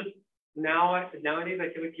people just nowadays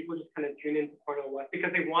I feel like people just kind of tune into Cornel West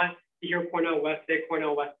because they want to hear Cornel West say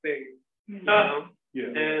Cornel West things. You know? Yeah.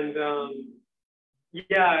 And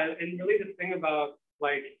yeah, and really this thing about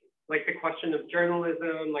like the question of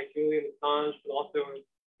journalism, like Julian Assange, but also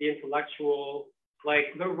the intellectual, like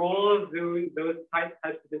the role of those types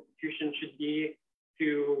of institutions should be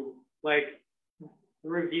to like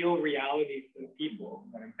reveal reality to people,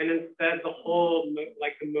 and instead the whole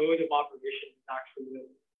like the mode of operation is actually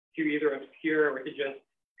to either obscure or to just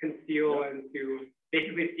conceal and to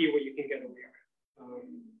basically see what you can get away with.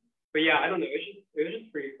 But yeah, I don't know. It was just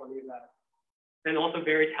pretty funny that. And also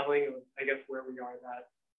very telling of, I guess, where we are, that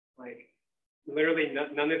like literally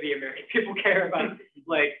none of the American people care about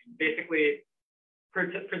like basically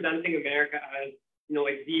presenting America as, you know,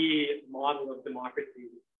 like the model of democracy.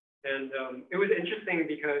 And it was interesting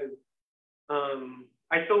because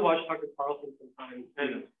I still watch Tucker Carlson sometimes,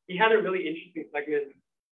 and he had a really interesting segment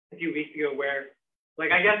a few weeks ago where,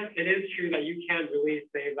 like, I guess it is true that you can't really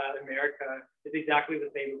say that America is exactly the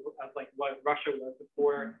same as like what Russia was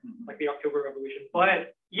before, like the October Revolution.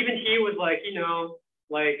 But even he was like, you know,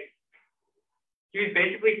 like he was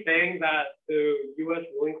basically saying that the U.S.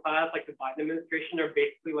 ruling class, like the Biden administration, are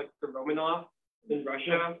basically like the Romanovs in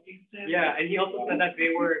Russia. Yeah, and he also said that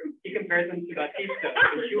he compares them to Batista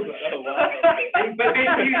in Cuba. But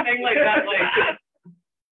basically he's saying like that, like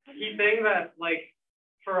he's saying that like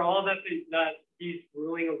for all that these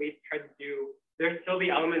ruling elites try to do, there's still the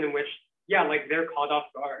element in which, yeah, like they're caught off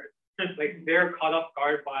guard. Like they're caught off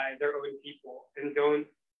guard by their own people, and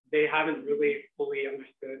they haven't really fully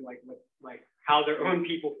understood like how their own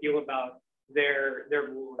people feel about their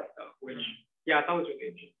rule and stuff, which yeah, I thought was really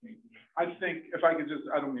interesting. I think if I could just,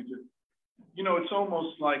 I don't mean to, you know, it's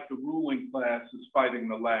almost like the ruling class is fighting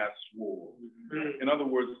the last war. In other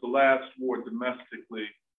words, the last war domestically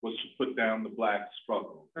was to put down the black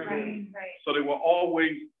struggle. Right. So they were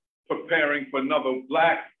always preparing for another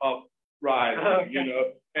black uprising, you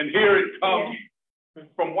know, and here it comes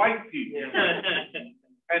from white people.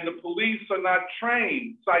 And the police are not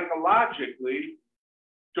trained psychologically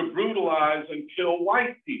to brutalize and kill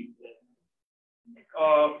white people.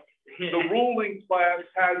 The ruling class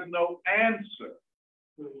has no answer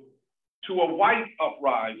to a white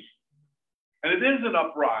uprising, and it is an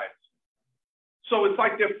uprising. So it's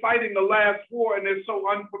like they're fighting the last war, and they're so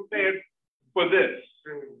unprepared for this.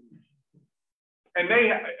 And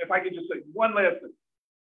they, if I could just say one last thing,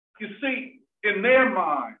 you see, in their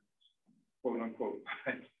minds, quote unquote,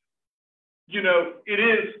 you know, it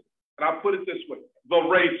is, and I'll put it this way, the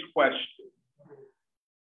race question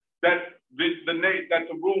that that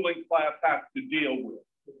the ruling class has to deal with.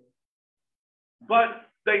 But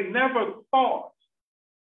they never thought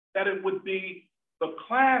that it would be the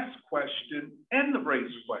class question and the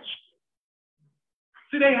race question.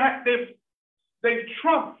 See, they've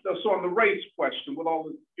trumped us on the race question with all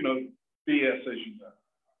the, you know, BS as you know.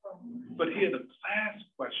 But here, the class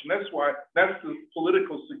question, that's the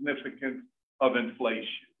political significance of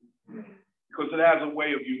inflation. because it has a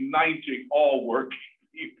way of uniting all working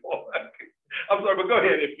people. I'm sorry, but go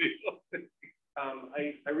ahead, Emil.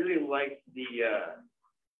 I really like the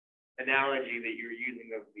analogy that you're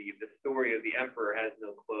using of the story of the emperor has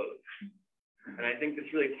no clothes. And I think this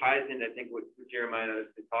really ties in, I think, what Jeremiah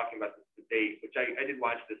has been talking about this debate, which I did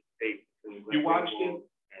watch this debate. You watched it?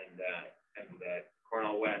 And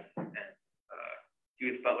Cornel West and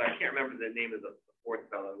Judith Butler. I can't remember the name of the fourth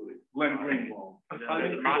fellow who was Glenn Greenwald.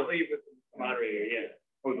 The moderator, yeah.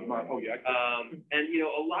 And you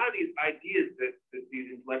know, a lot of these ideas that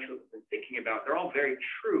these intellectuals have been thinking about, they're all very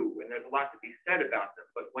true, and there's a lot to be said about them.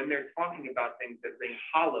 But when they're talking about things that ring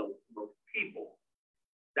hollow to most people,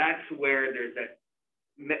 that's where there's that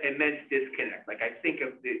immense disconnect. Like I think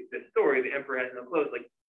of the story, the emperor has no clothes. Like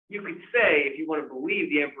you could say, if you want to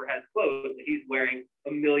believe the emperor has clothes, that he's wearing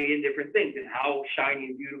a million different things, and how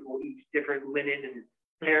shiny and beautiful each different linen and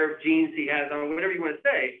pair of jeans he has on, whatever you want to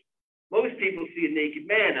say. Most people see a naked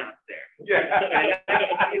man out there. Yeah. And,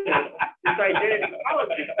 you know, this identity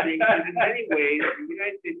politics thing is in many ways, the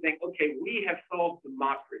United States think, okay, we have solved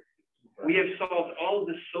democracy. We have solved all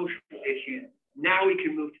the social issues. Now we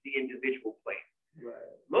can move to the individual plane. Right.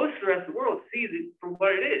 Most of the rest of the world sees it for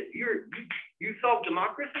what it is. You solve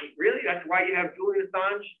democracy? Really? That's why you have Julian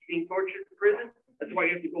Assange being tortured in prison? That's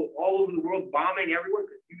why you have to go all over the world bombing everyone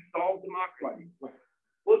because you solved democracy? Right.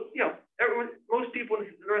 Well, you know, most people in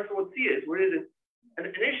the rest of the world see it as what it is. And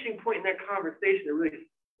an interesting point in that conversation that really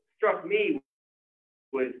struck me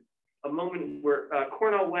was a moment where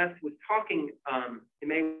Cornel West was talking in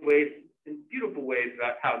many ways, in beautiful ways,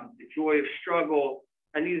 about how the joy of struggle,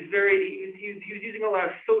 and he was using a lot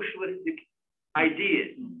of socialistic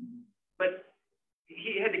ideas. But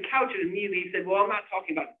he had to couch it immediately. He said, well, I'm not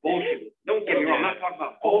talking about bullshit. Don't get me wrong, I'm not talking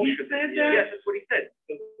about bullshit. Yes, that's what he said.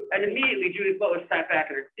 And immediately Judith Butler sat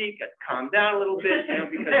back in her seat, got calmed down a little bit, you know,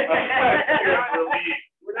 because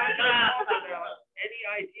we're not talking about any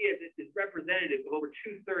idea that is representative of over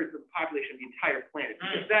 2/3 of the population of the entire planet.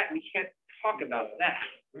 Because that, we can't talk about that.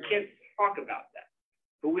 We can't talk about that.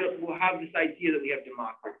 But we'll have this idea that we have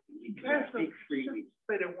democracy. We can speak freely.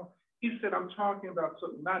 He said, I'm talking about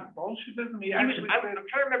something, not Bolshevism. I'm trying to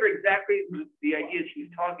remember exactly the ideas he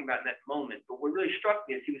was talking about in that moment. But what really struck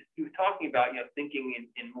me is he was talking about, you know, thinking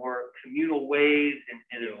in more communal ways and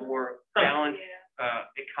in a more balanced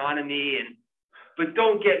economy. But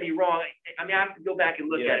don't get me wrong. I mean, I have to go back and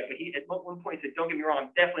look at it. But he at one point said, "Don't get me wrong.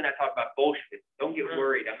 I'm definitely not talking about Bolshevism. Don't get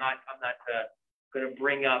worried. I'm not going to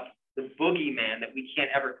bring up the boogeyman that we can't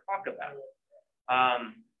ever talk about."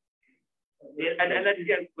 And then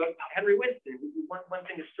again, Henry Winston, one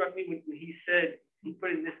thing that struck me when he said, he put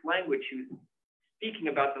in this language, he was speaking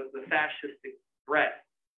about the fascistic threat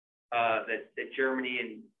that Germany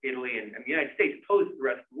and Italy and the United States pose to the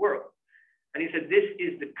rest of the world. And he said, this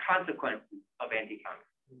is the consequences of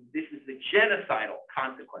anti-communism. This is the genocidal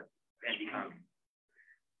consequences of anti-communism.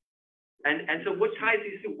 And so what ties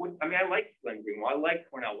these two? I mean, I like Glenn Greenwald, I like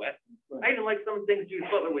Cornel West. I even like some of the things Judith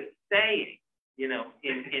Butler was saying, you know,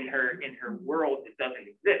 in her world that doesn't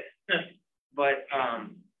exist. But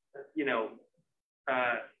you know,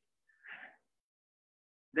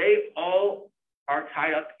 they all are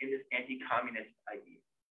tied up in this anti-communist idea,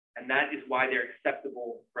 and that is why they're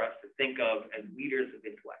acceptable for us to think of as leaders of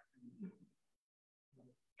intellect.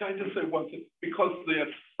 Can I just say one thing? Because the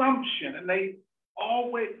assumption, and they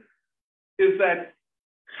always, is that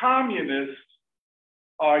communists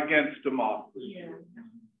are against democracy. Yeah.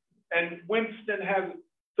 And Winston has,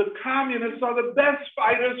 the communists are the best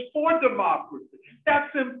fighters for democracy.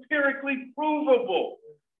 That's empirically provable.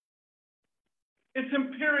 It's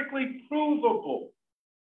empirically provable.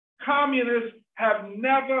 Communists have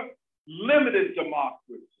never limited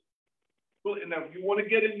democracy. Now, if you want to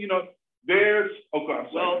get in, you know, there's,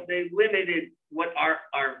 well, they limited what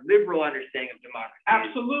our liberal understanding of democracy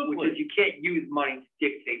absolutely is, which is you can't use money to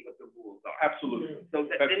dictate what the rules are. Absolutely. So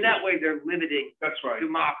in that way, they're limiting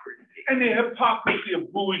democracy. And the hypocrisy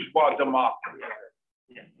of bourgeois democracy.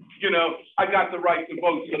 Yeah. You know, I got the right to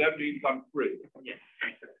vote, so that means I'm free. Yes.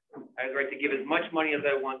 I have the right to give as much money as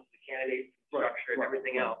I want to the candidate structure and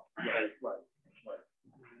everything else.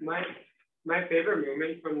 My favorite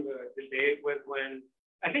moment from the debate was when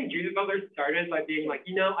I think Judith Butler started by being like,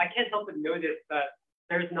 you know, I can't help but notice that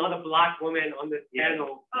there's not a black woman on this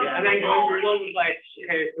panel. Yeah. And then Glenn Greenwald was like,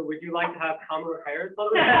 okay, so would you like to have Kamala Harris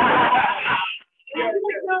on this? Yeah.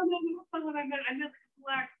 No, that's not what I meant. I meant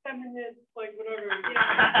black, feminist, like whatever.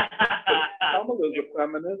 Kamala's a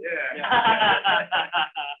feminist. Yeah.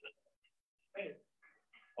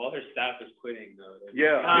 All her staff is quitting, though.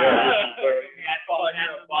 Yeah. Calling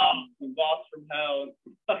her the boss from hell.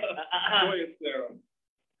 Sarah.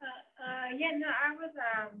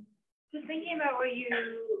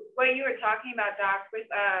 what you were talking about, Doc, with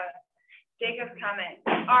Jacob's comment.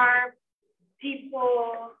 Are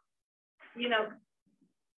people, you know,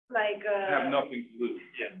 like have nothing to lose.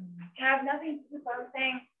 Yeah. Have nothing to do. I was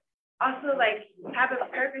saying also like have a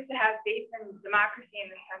purpose to have faith in democracy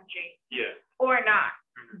in this country. Yeah. Or not.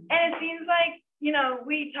 And it seems like, you know,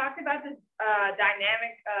 we talked about this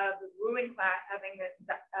dynamic of the ruling class having this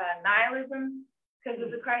nihilism because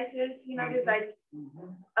of the crisis, you know, just like,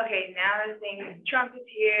 okay, now they're saying Trump is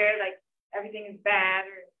here, like everything is bad,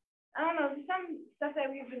 or I don't know, some stuff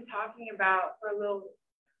that we've been talking about for a little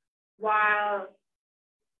while.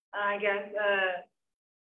 I guess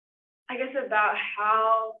about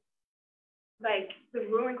how like the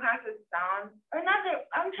ruling class has found, or not that,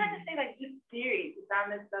 I'm trying to say like just theories,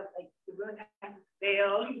 found this stuff like the ruling class has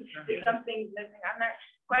failed, there's something missing. I'm not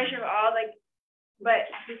quite sure all like, but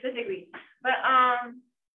specifically, but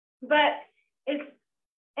it's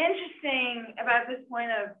interesting about this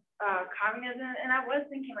point of communism, and I was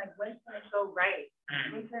thinking like Winston is so right,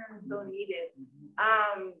 Winston is so needed,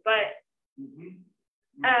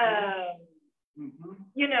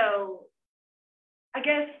 you know, I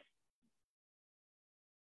guess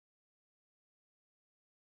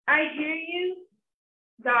I hear you,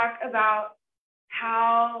 Doc, about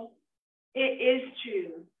how it is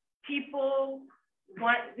true. People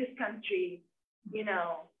want this country, you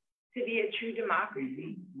know, to be a true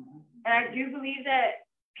democracy. And I do believe that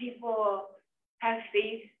people have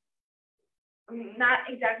faith, I mean, not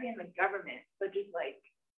exactly in the government, but just like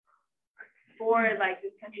for like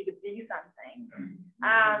this country to be something.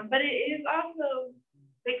 But it is also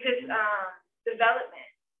like this development.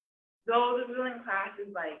 Though the ruling class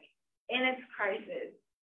is like in its crisis,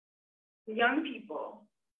 the young people,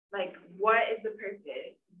 like what is the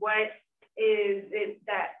purpose? What is it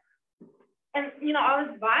that, and you know, all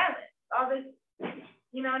this violence, all this,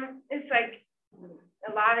 you know, it's like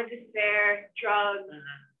a lot of despair, drugs,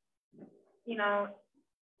 you know,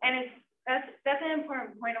 and that's an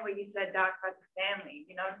important point of what you said, Doc, about the family,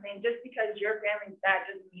 you know what I'm saying? Just because your family's bad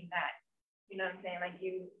doesn't mean that, you know what I'm saying? Like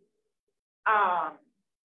you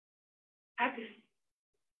have to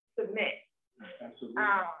submit. Absolutely.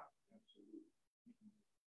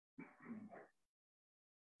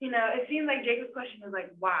 You know, it seems like Jacob's question was like,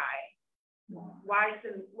 why? Why is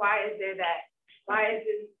there that? Why is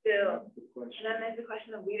it still? And then there's the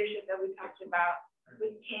question of leadership that we talked about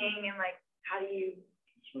with King, and like, how do you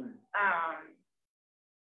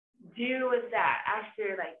deal with that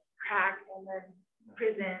after like crack and then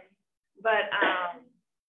prison? But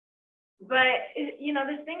you know,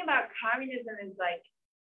 this thing about communism is like,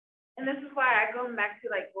 and this is why I go back to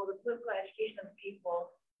like, well, the political education of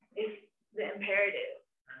people is the imperative.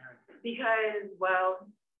 Because, well,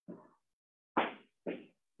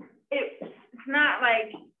 it's not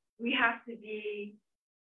like we have to be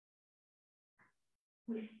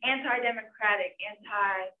anti-democratic,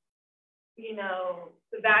 you know,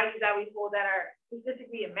 the values that we hold that are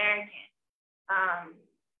specifically American,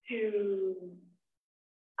 to,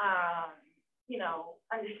 you know,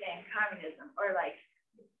 understand communism or like,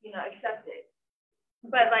 you know, accept it.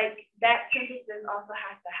 But like that synthesis also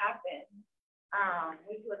has to happen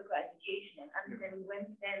with political education, understanding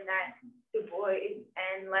Winston, that Du Bois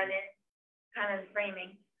and Lenin kind of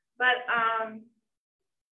framing. But,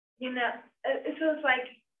 you know, so it's like,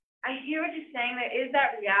 I hear what you're saying, there is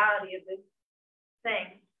that reality of this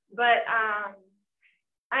thing. But I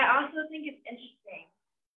also think it's interesting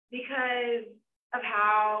because of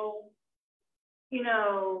how, you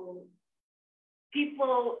know,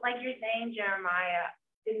 people, like you're saying, Jeremiah,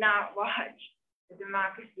 did not watch the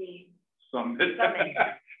Democracy Summit. But,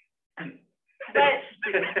 you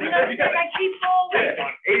know, like people, like,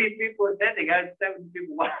 80 people attending, I had 70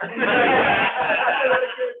 people watching. 80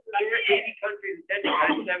 countries attending,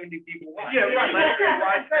 I had 70 people watching. Yeah,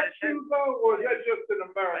 right. Is that true though, or is that just in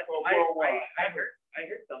America or worldwide? I heard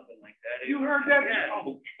something like that. You heard that? Yeah.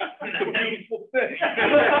 Oh, it's a beautiful thing.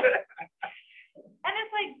 and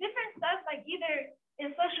it's like different stuff, like either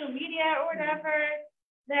in social media or whatever,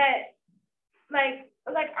 that like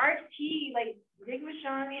RT, like Dick was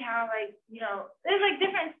showing me how, like, you know, there's like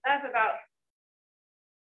different stuff about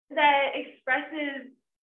that expresses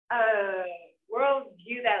a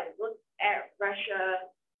worldview that looks at Russia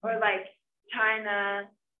or like China,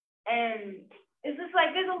 and it's just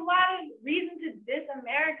like there's a lot of reason to diss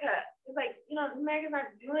America. It's like, you know, America's not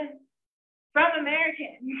doing from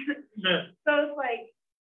Americans. So it's like,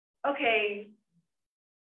 okay,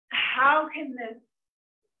 how can this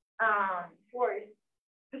force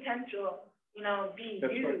potential, you know, be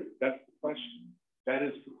That's used? right. That's the question. That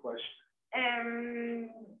is the question.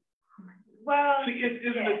 Well. See,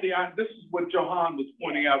 isn't it this is what Johan was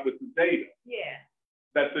pointing out with the data. Yeah.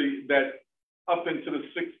 That up into the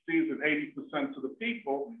 60s and 80% of the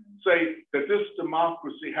people say that this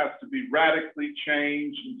democracy has to be radically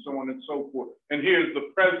changed and so on and so forth. And here's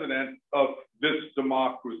the president of this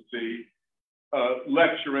democracy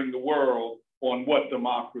lecturing the world on what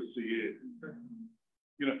democracy is.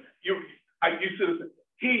 You know, you said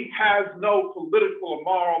he has no political or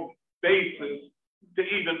moral basis to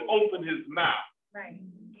even open his mouth. Right.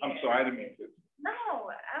 I'm sorry, I didn't mean to. No,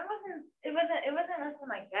 it wasn't nothing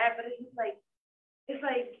like that, but it's just like,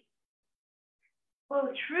 well,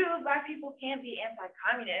 true, Black people can't be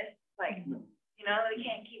anti-communist, like, you know, they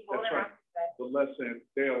can't keep holding around.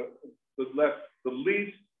 The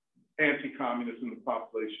least anti-communist in the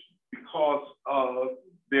population because of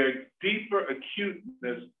their deeper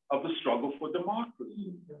acuteness of the struggle for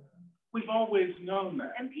democracy. We've always known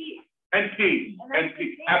that. And peace. And peace. And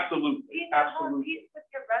peace. Absolutely. Peace, absolutely. Peace with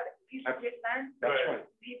your brother, peace with your son. That's right.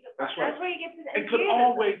 That's right. That's where you get to the and could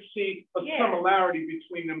always see a similarity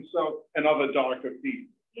between themselves and other darker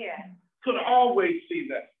people. Yeah. Could always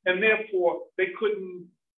see that. And therefore, they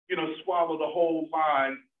couldn't, you know, swallow the whole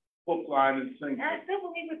line, hook, line, and sinker. And I still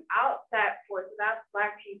believe without that force, without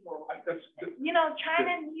Black people, you know,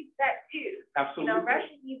 China needs that too. Absolutely. You know,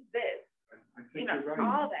 Russia needs this. I think you're right.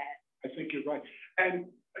 All that. I think you're right.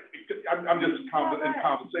 And I'm just in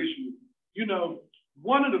conversation with you. You know,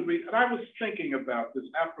 one of the reasons, and I was thinking about this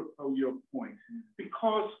apropos your point,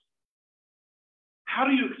 because how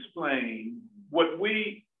do you explain what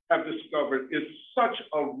we have discovered is such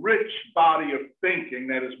a rich body of thinking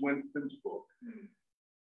that is Winston's book?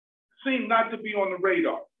 Seem not to be on the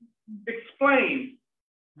radar. Explain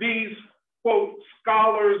these, quote,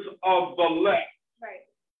 scholars of the left. Right.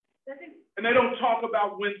 And they don't talk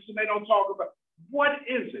about Winston, they don't talk about, what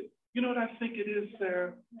is it? You know what I think it is,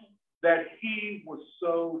 Sarah? That he was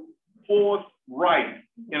so forthright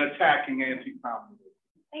in attacking anti-communism.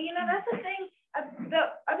 And you know, that's the thing. The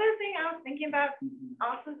other thing I was thinking about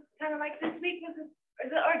also kind of like this week was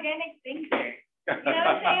the organic thinker. You know what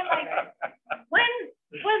I'm saying? Like, when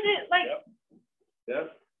was it like,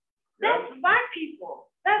 that's Black people,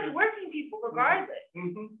 that's working people regardless.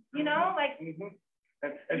 You know, like.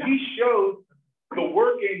 And he showed the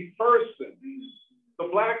working person, the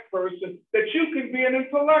Black person, that you can be an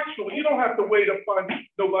intellectual. You don't have to wait upon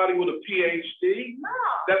nobody with a PhD. No.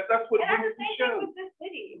 That's what Winston showed. With this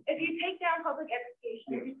city. If you take down public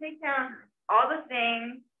education, if you take down all the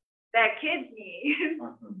things that kids need,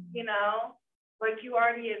 you know, like you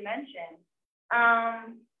already had mentioned,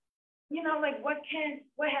 you know, like what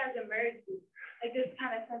has emerged, like this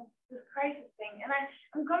kind of sense, this crisis thing. And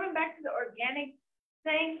I'm coming back to the organic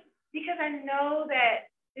thing because I know that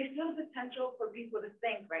there's still potential for people to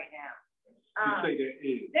think right now. You say there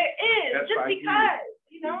is. There is. That's just right. Because,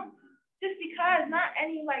 you know, just because, not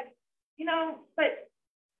any like, you know, but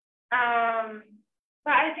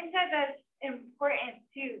I think that that's important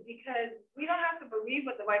too, because we don't have to believe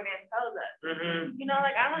what the white man tells us. You know,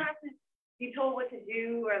 like I don't have to be told what to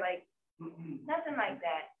do or like nothing like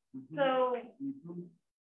that. So,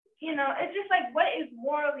 you know, it's just like what is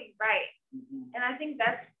morally right. And I think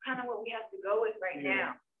that's kind of what we have to go with right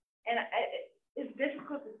now. And it's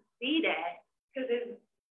difficult to see that because there's,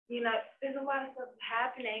 you know, there's a lot of stuff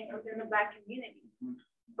happening within the Black community.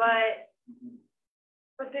 But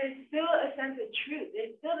there's still a sense of truth.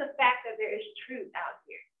 There's still the fact that there is truth out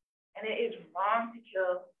here. And it is wrong to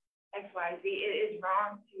kill XYZ. It is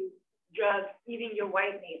wrong to drug even your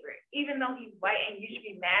white neighbor, even though he's white and you should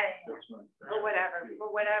be mad at him or whatever,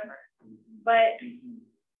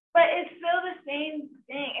 But it's still the same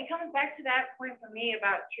thing. It comes back to that point for me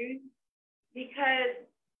about truth, because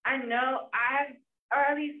I know or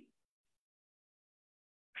at least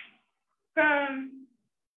from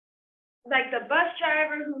like the bus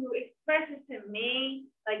driver who expressed it to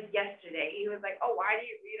me like yesterday. He was like, oh, why do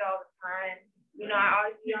you read all the time? You know, I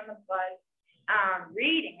always be on the bus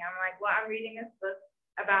reading. I'm like, well, I'm reading this book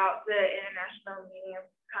about the International Meeting of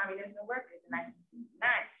Communists and Workers in 1969.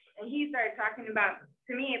 And he started talking to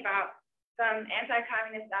me about some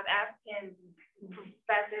anti-communist South African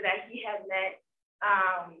professor that he had met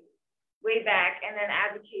way back and then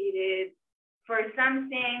advocated for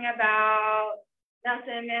something about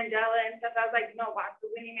Nelson Mandela and stuff. I was like, no, watch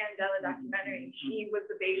the Winnie Mandela documentary. She was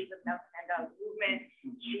the basis of Nelson Mandela's movement.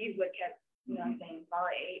 She's what kept, you know what I'm saying,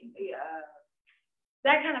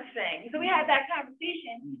 that kind of thing. So we had that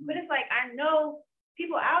conversation, but it's like, I know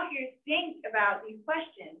people out here think about these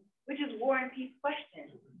questions, which is war and peace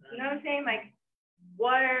questions. You know what I'm saying? Like,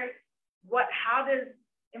 how does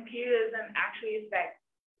imperialism actually affect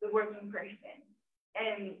the working person?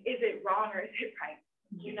 and is it wrong or is it right?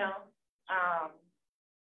 You know?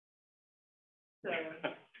 So,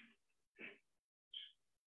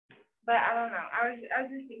 but I don't know. I was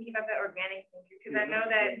just thinking about the organic thinker because I know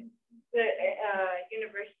that the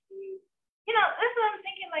university, you know, that's what I'm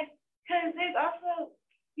thinking. Like, because there's also,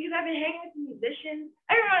 because I've been hanging with musicians.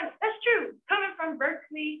 Everyone, that's true. Coming from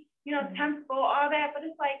Berkeley, you know, Temple, all that. But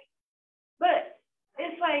it's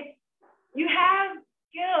like you have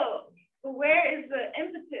skills, but where is the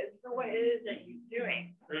impetus for what it is that you're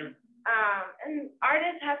doing? And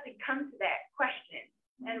artists have to come to that question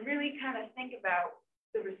and really kind of think about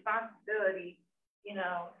the responsibility, you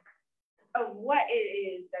know, of what it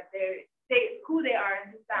is that who they are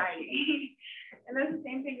in society. And that's the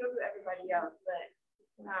same thing goes with everybody else. But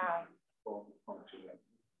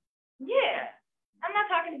yeah, I'm not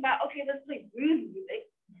talking about, okay, let's play blues music.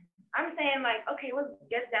 I'm saying like, okay, let's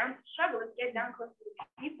get down to struggle. Let's get down close to the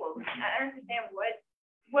people. I understand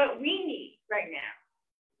what we need right now,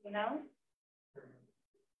 you know?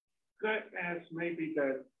 Could I ask maybe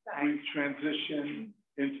that we transition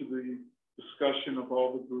into the discussion of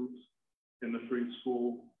all the groups in the free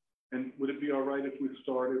school? And would it be all right if we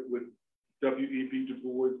started with W.E.B. Du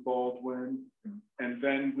Bois Baldwin, and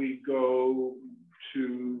then we go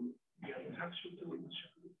to,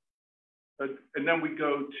 and then we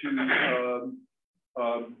go to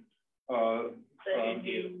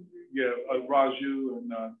Raju,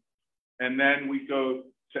 and then we go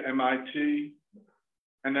to MIT,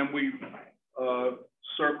 and then we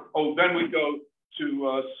then we go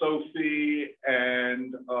to Sophie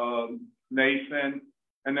and Nathan,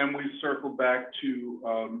 and then we circle back to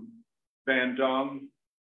Van Dung,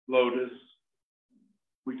 Lotus.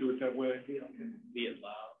 We do it that way? Viet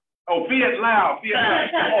Lao. Oh, Viet Lao.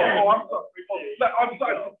 I'm sorry. I'm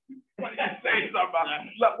sorry. What did you say something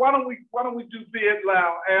about? Why don't we do Viet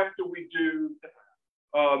Lao after we do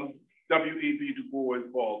W.E.B. Du Bois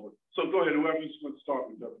Baldwin? So go ahead, whoever's going to start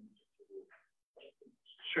with W.E.B.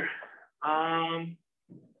 Sure.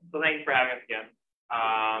 So thanks for having us again.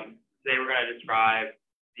 Today we're going to describe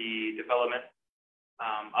the development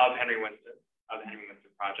of Henry Winston,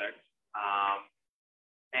 Project.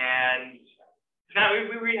 And now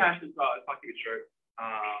we rehashed this, I'll keep it short.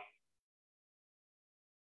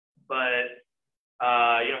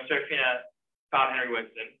 You know, Serafina found Henry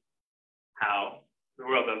Winston. How? The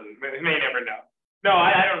world doesn't, may never know. No,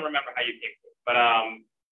 I don't remember how you came to it, but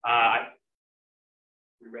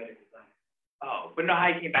we read it. Oh, but no, how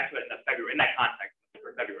you came back to it in that context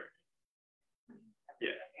for February.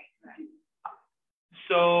 Yeah.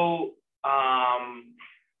 So,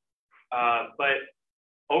 but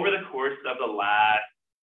over the course of the last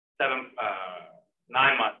 9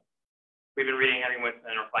 months, we've been reading Henry Winston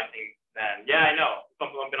and reflecting then. Yeah, I know. It's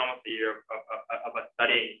been almost a year of us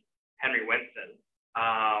studying Henry Winston.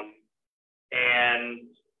 And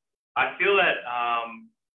I feel that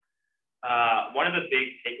one of the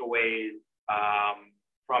big takeaways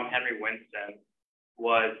from Henry Winston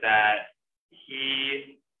was that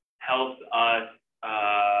he helped us,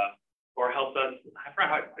 I forgot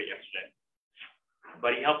how I put it yesterday,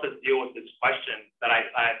 but he helped us deal with this question that I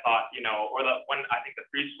thought, you know, or the one I think the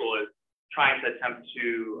free school is trying to attempt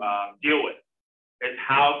to deal with, is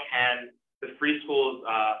how can the free school's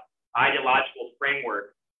ideological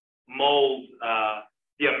framework mold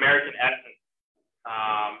the American essence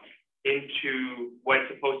into what it's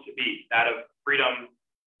supposed to be, that of freedom,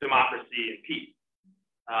 democracy, and peace.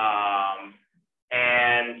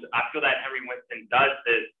 And I feel that Henry Winston does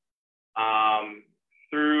this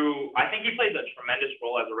through, I think he plays a tremendous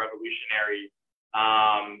role as a revolutionary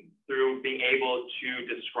through being able to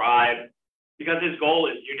describe, because his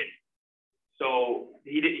goal is unity. So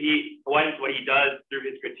what he does through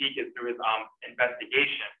his critique is through his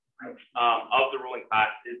investigation of the ruling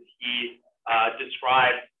class is he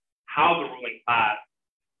describes how the ruling class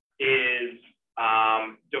is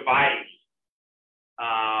dividing.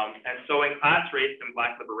 And so in Class, Race, and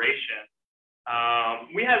Black Liberation,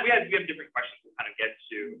 we have different questions to kind of get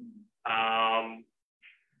to.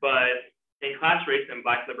 But in Class, Race, and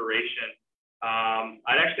Black Liberation,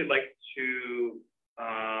 I'd actually like to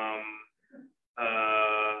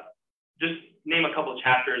just name a couple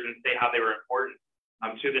chapters and say how they were important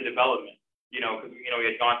to the development, you know, because, you know, we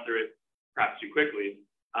had gone through it perhaps too quickly.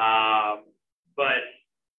 But,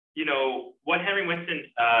 you know, what Henry Winston,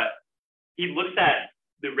 he looks at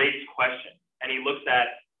the race question, and he looks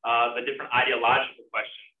at the different ideological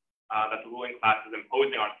questions that the ruling class is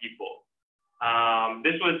imposing on people.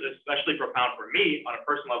 This was especially profound for me on a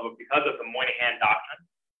personal level because of the Moynihan Doctrine.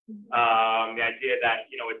 The idea that,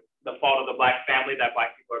 you know, it's the fault of the Black family that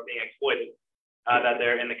Black people are being exploited. that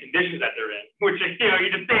they're in, the conditions that they're in, which, you know, you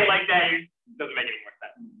just say it like that, it doesn't make any more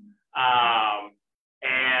sense.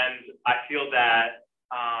 And I feel that,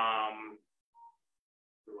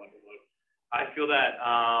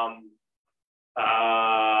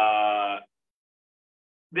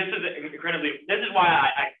 this is why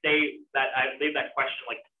I say that I leave that question,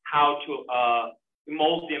 like how to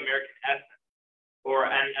mold the American essence,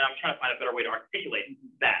 and I'm trying to find a better way to articulate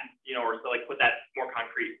that, you know, or to like put that more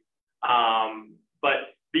concrete.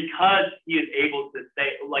 But because he is able to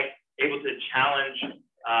challenge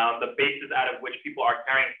the basis out of which people are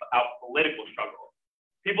carrying out political struggle.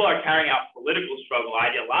 People are carrying out political struggle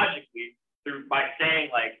ideologically by saying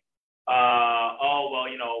like, oh, well,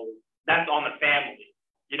 you know, that's on the family.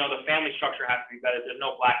 You know, the family structure has to be better. There's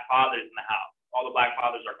no black fathers in the house. All the black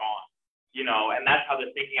fathers are gone, you know, and that's how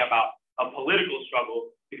they're thinking about a political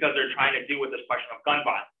struggle, because they're trying to deal with this question of gun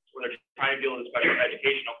violence, or they're trying to deal with this question of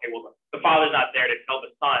education. Okay, well, the father's not there to tell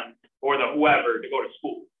the son or the whoever to go to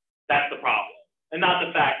school. That's the problem. And not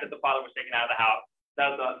the fact that the father was taken out of the house,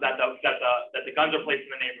 that the guns are placed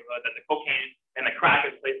in the neighborhood, that the cocaine and the crack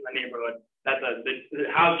is placed in the neighborhood, that the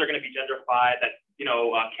houses are going to be gentrified, that, you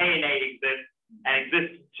know, K&A exists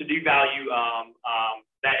to devalue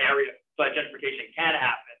that area so that gentrification can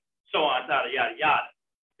happen, so on, yada, yada, yada.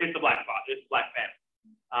 It's the black father, it's the black family.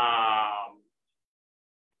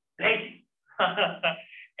 Thank you.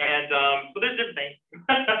 And so there's different things.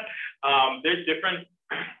 There's different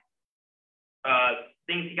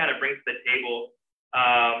things he kind of brings to the table.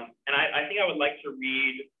 And I think I would like to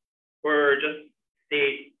read, or just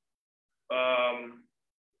state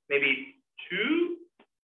maybe two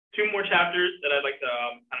more chapters that I'd like to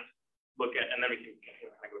kind of look at, and then we can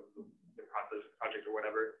kind of go through the project or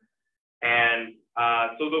whatever. And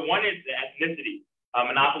so the one is the ethnicity,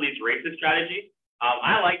 Monopoly's racist strategy.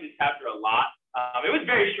 I like this chapter a lot. It was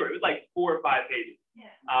very short. It was like 4 or 5 pages.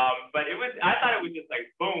 Yeah. But I thought it was just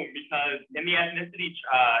like boom, because in the ethnicity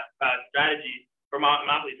strategy for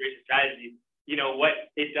Monopoly's racist strategy, you know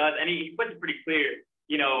what it does, and he puts it pretty clear.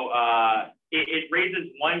 You know, it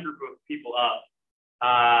raises one group of people up,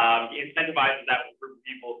 incentivizes that group of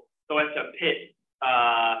people so as to pit,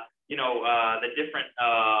 you know, the different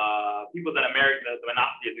people that America, the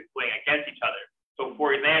monopoly is exploiting against each other. So,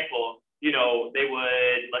 for example, you know, they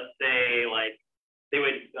would, let's say, like,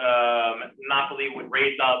 Monopoly would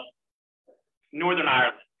raise up Northern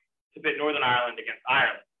Ireland to pit Northern Ireland against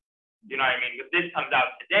Ireland. You know what I mean? If this comes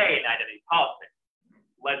out today in identity politics,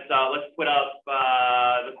 let's put up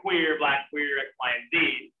the queer, black queer, X, Y, and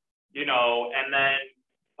Z, you know, and then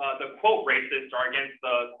the quote racists are against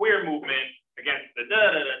the queer movement, against the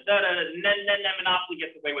and then Monopoly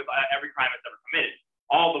gets away with every crime it's ever committed,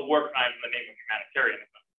 all the war crimes in the name of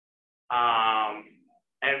humanitarianism.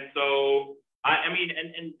 And so I mean,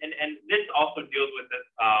 and this also deals with this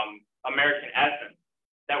American essence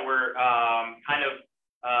that we're kind of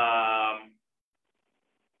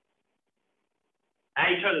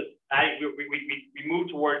at each other's. We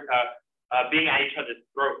move towards being at each other's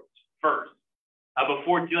throats first,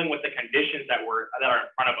 before dealing with the conditions that are in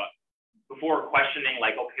front of us. Before questioning,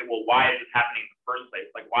 like, okay, well, why is this happening in the first place?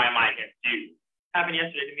 Like, why am I against you? It happened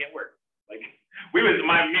yesterday to me at work. Like, me and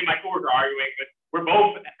my coworker arguing, but we're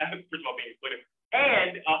both, first of all, being exploited,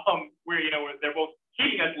 and they're both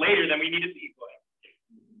keeping us later than we needed to eat.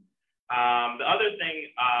 The other thing,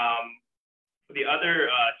 the other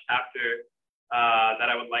chapter that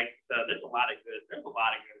I would like to, there's a lot of good.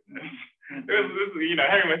 You know,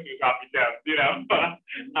 Henry Winston coffee shop, you know.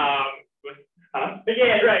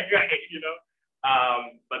 Yeah, right, you know.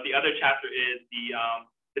 But the other chapter is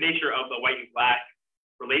the nature of the white and black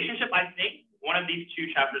relationship. I think one of these two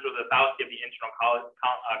chapters was the fallacy of the internal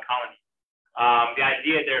colony. The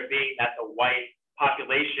idea there being that the white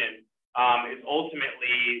population is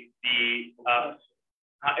ultimately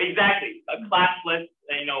exactly a classless,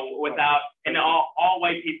 you know, without, and all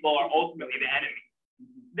white people are ultimately the enemy.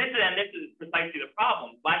 This is precisely the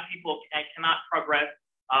problem. Black people cannot progress.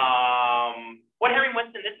 What Henry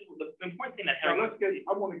Winston, this is the important thing that Henry Winston.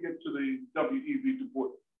 I want to get to the W.E.B. Du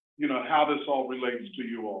Bois, you know, how this all relates to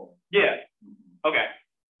you all. Yeah. Okay.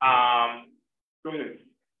 Go ahead.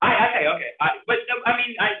 Okay.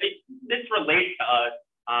 This relates to us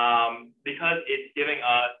because it's giving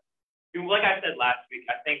us, like I said last week,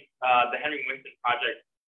 I think the Henry Winston Project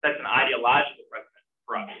sets an ideological precedent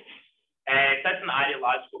for us. And it sets an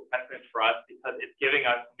ideological precedent for us because it's giving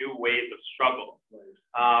us new ways of struggle.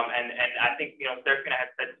 And I think, you know, Serafina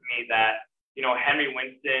had said to me that, you know, Henry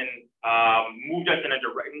Winston moved us in a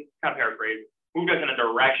direction, kind of paraphrase, moved us in a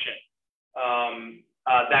direction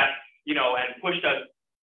that, you know, and pushed us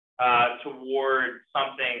toward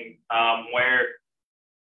something where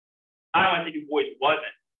I don't want to say Du Bois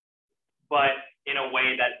wasn't, but in a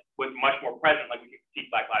way that was much more present, like we could see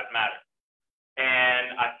Black Lives Matter.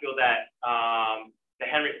 And I feel that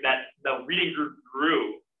the reading group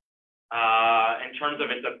grew in terms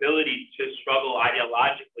of its ability to struggle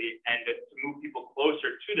ideologically and to move people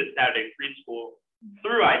closer to the Saturday Free School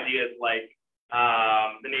through ideas like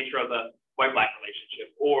the nature of the white-black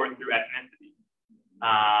relationship or through ethnicity.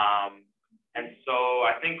 And so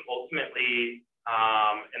I think ultimately,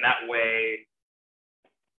 in that way,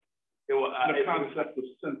 the concept of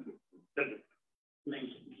synthesis. This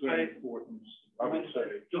is very important, I would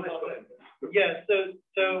say. Yeah,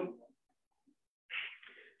 so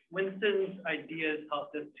Winston's ideas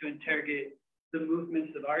helped us to interrogate the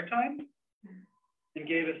movements of our time and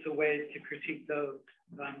gave us a way to critique those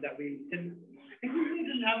that we didn't, I think we really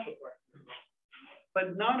didn't have before.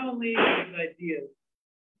 But not only his ideas,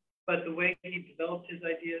 but the way he developed his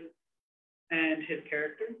ideas and his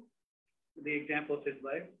character, the example of his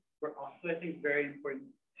life, were also, I think, very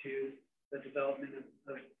important to the development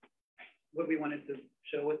of what we wanted to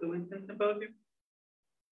show with the Winston Symposium.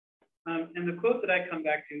 And the quote that I come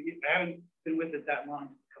back to, I haven't been with it that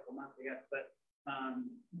long, a couple months, I guess, but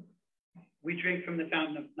we drink from the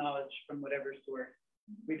fountain of knowledge from whatever source.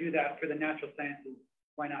 We do that for the natural sciences,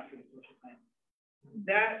 why not for the social sciences?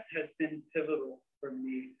 That has been pivotal for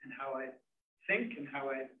me in how I think and how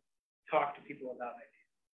I talk to people about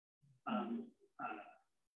ideas.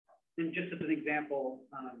 And just as an example,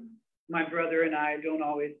 my brother and I don't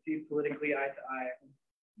always see politically eye to eye,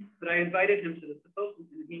 but I invited him to the symposium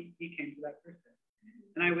and he came to that person.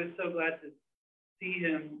 And I was so glad to see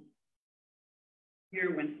him hear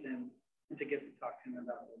Winston and to get to talk to him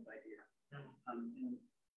about those ideas.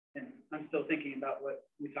 And I'm still thinking about what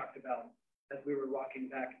we talked about as we were walking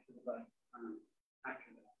back to the bus after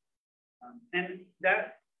that. And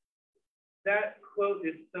that quote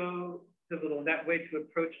is so pivotal. That way to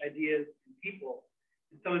approach ideas and people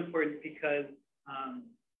is so important because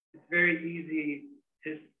it's very easy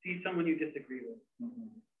to see someone you disagree with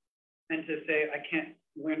and to say, I can't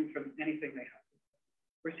learn from anything they have.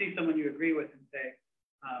 Or see someone you agree with and say,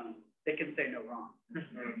 they can say no wrong.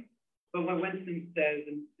 But what Winston says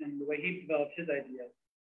and the way he developed his ideas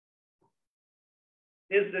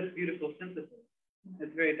is this beautiful synthesis.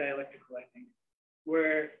 It's very dialectical, I think,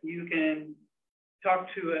 where you can talk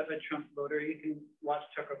to a Trump voter, you can watch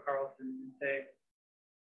Tucker Carlson and say,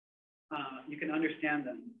 you can understand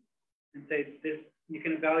them and say this, you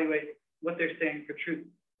can evaluate what they're saying for truth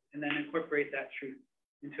and then incorporate that truth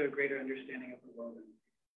into a greater understanding of the world.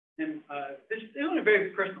 And this is on a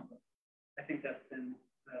very personal level. I think that's been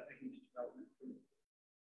a huge development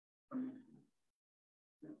for me.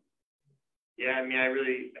 Yeah, I mean, I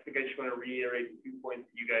think I just want to reiterate the 2 points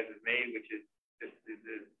that you guys have made, which is just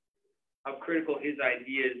how critical his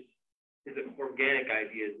ideas, his organic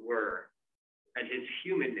ideas were, and his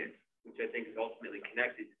humanness, which I think is ultimately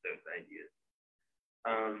connected to those ideas.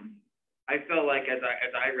 I felt like as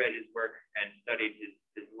I read his work and studied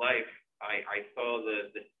his life, I saw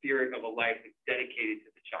the spirit of a life that's dedicated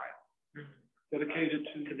to the child. Dedicated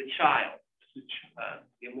to the child,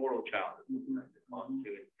 the immortal child, to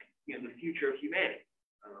it. You know, the future of humanity,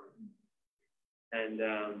 and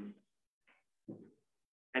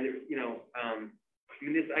you know,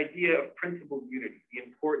 this idea of principled unity, the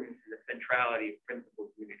importance and the centrality of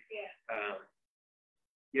principled unity. Yeah.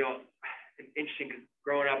 You know, it's interesting because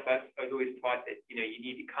growing up, I was always taught that you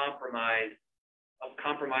need to compromise.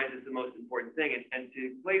 Compromise is the most important thing, and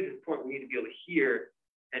to Blaze's point, we need to be able to hear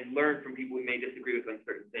and learn from people we may disagree with on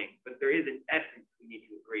certain things, but there is an essence we need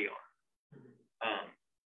to agree on.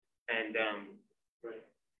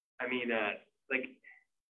 I mean, like,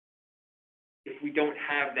 if we don't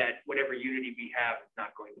have that, whatever unity we have, it's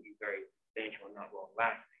not going to be very substantial and not long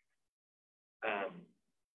lasting.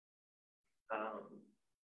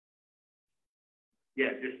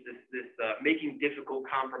 Yeah, this making difficult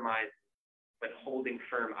compromise, but holding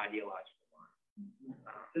firm ideological lines.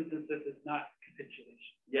 Synthesis is not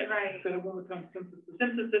capitulation. Yes. Right. Say it one more time.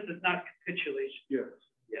 Synthesis is not capitulation. Yes.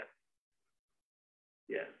 Yes.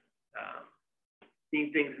 Yes.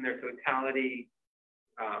 Seeing things in their totality.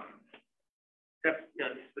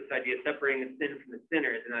 This idea of separating the sin from the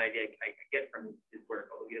sinner is an idea I get from his work,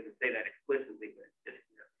 although he doesn't say that explicitly, but just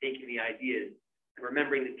taking the ideas and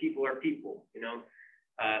remembering that people are people.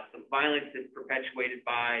 The violence is perpetuated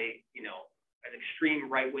by an extreme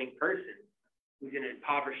right-wing person who's in an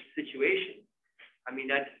impoverished situation. I mean,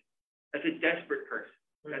 that's a desperate person.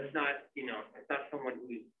 That's not that's not someone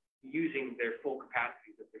who's using their full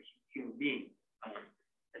capacities of their human being.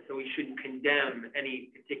 And so we shouldn't condemn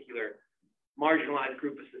any particular marginalized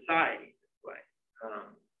group of society this way.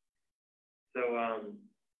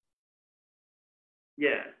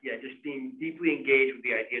 Yeah, just being deeply engaged with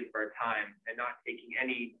the ideas of our time and not taking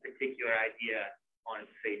any particular idea on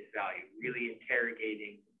its face value, really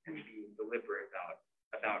interrogating and being deliberate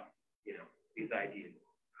about these ideas.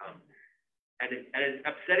 And as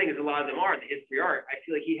upsetting as a lot of them are in the history art, I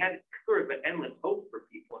feel like he had sort of an endless hope for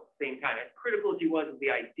people at the same time. As critical as he was of the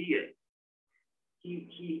ideas,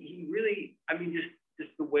 he really, I mean,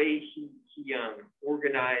 just the way he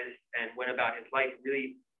organized and went about his life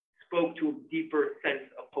really spoke to a deeper sense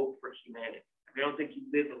of hope for humanity. I don't think he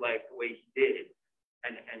lived a life the way he did,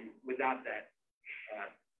 and without that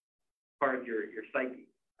part of your psyche.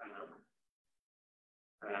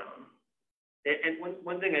 And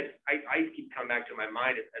one thing I keep coming back to in my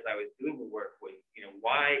mind as I was doing the work was,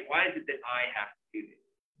 why is it that I have to do this?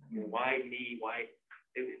 Why me? Why?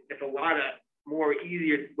 It's a lot of more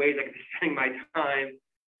easier ways I could be spending my time.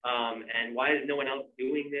 And why is no one else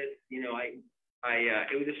doing this?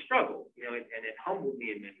 It was a struggle, and it humbled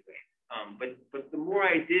me in many ways. But the more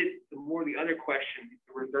I did, the more the other question,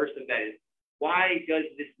 the reverse of that is, why does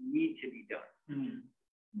this need to be done?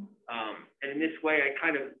 And in this way, I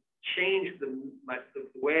kind of changed the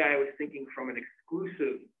way I was thinking from an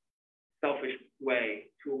exclusive, selfish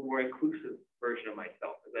way to a more inclusive version of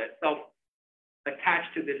myself. That self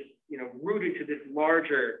attached to this, rooted to this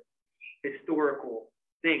larger historical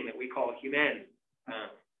thing that we call humanity.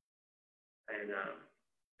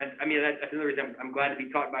 And I mean, that's another reason I'm glad to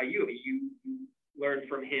be taught by you. I mean, you learned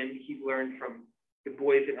from him, he learned from Du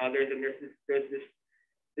Bois and others, and there's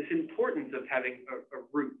this importance of having a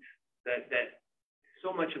root that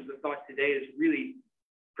so much of the thought today is really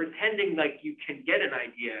pretending like you can get an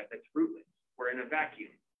idea that's rootless or in a vacuum.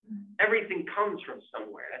 Everything comes from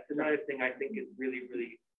somewhere. That's another thing I think is really,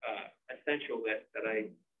 really essential that I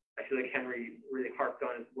feel like Henry really harped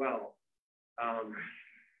on as well.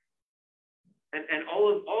 And all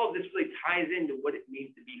of this really ties into what it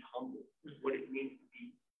means to be humble, what it means to be,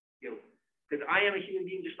 because I am a human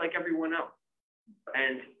being just like everyone else.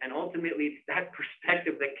 And ultimately, it's that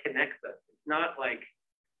perspective that connects us. It's not like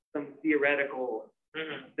some theoretical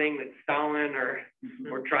thing that Stalin or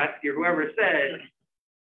Trotsky or whoever said.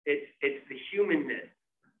 It's the humanness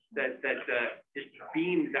that just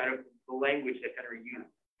beams out of the language that Henry used.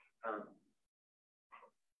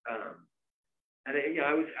 And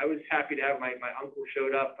I was happy to have my uncle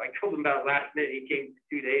showed up. I told him about it last minute. He came for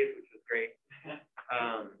 2 days, which was great.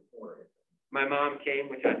 My mom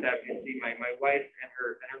came, which I was happy to see. My wife and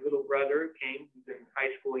her little brother came. He's in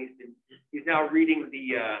high school. He's now reading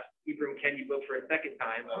the Ibram Kendi book for a second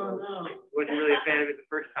time. Oh, no. Wasn't really a fan of it the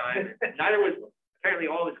first time. Neither was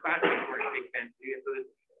apparently all of his classmates weren't big fans too. So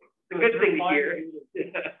it's a good thing to hear.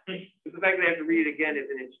 The fact that I have to read it again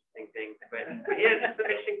is an interesting thing. But he had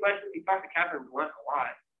some interesting questions. He talked to Catherine Blunt a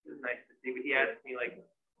lot. It was nice to see. But he asked me, like,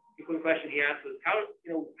 the one question he asked was, how do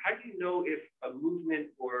you know if a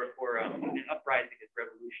movement or an uprising is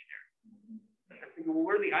revolutionary? I think, well,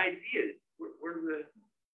 what are the ideas? Where's the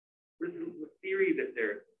theory that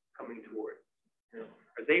they're coming towards?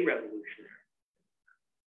 Are they revolutionary?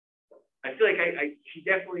 I feel like she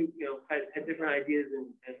definitely, had different ideas,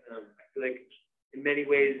 and I feel like in many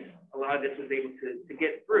ways a lot of this was able to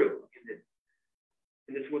get through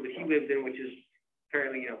in this world that he lives in, which is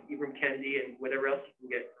apparently, Ibram Kendi and whatever else you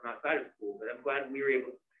can get from outside of school. But I'm glad we were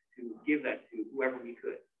able to give that to whoever we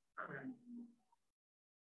could.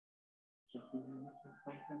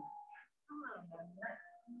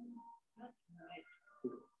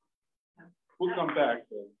 We'll come back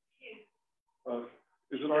though.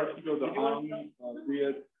 Is it all right to go to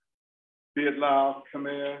Viet Lao,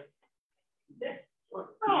 Khmer? Can you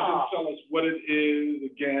just tell us what it is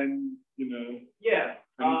again, Yeah.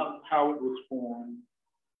 and how it was formed?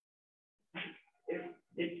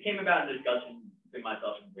 It came about in discussion between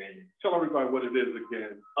myself and Brandon. Tell everybody what it is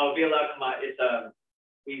again. Oh, Viet Lao Khmer, it's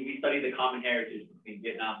we study the common heritage between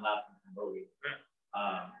Vietnam, Laos, and Cambodia.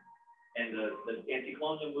 And the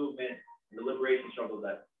anti-colonial movement, the liberation struggle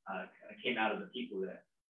that came out of the people there.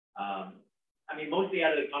 I mean, mostly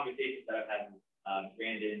out of the conversations that I've had with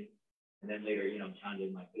Brandon, and then later, Chanda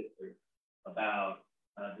and my sister, about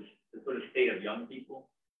the sort of state of young people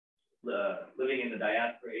living in the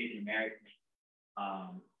diaspora, Asian Americans,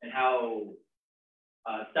 and how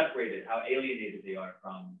separated, how alienated they are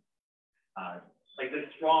from like the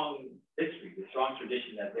strong history, the strong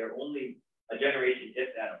tradition that they're only a generation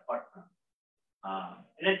if that apart from.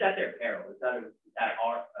 And it's at their peril. It's at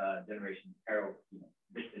our generation's peril,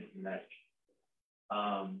 distance from that.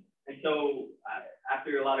 And so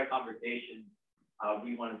after a lot of conversation,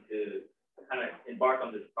 we wanted to kind of embark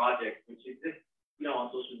on this project, which exists, you know, on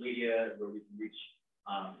social media where we can reach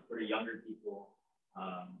sort of younger people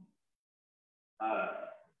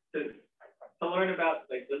to learn about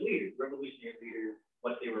like the leaders, revolutionary leaders,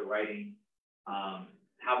 what they were writing,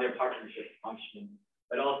 how their partnerships function,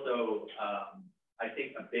 but also I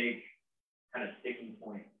think a big kind of sticking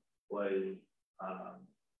point was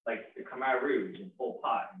like the Khmer Rouge and Pol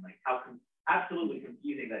Pot, and like how absolutely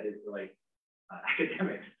confusing that is for like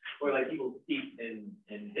academics or like people steeped in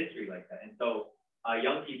history like that. And so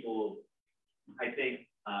young people, I think,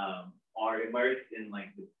 are immersed in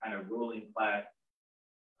like this kind of ruling class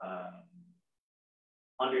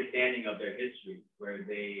understanding of their history, where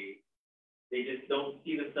they just don't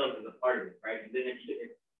see themselves as a part of it, right? And then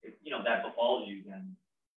if you know that befalls you, then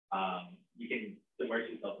you can submerge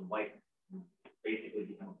yourself in whiteness and basically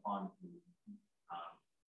become a pawn to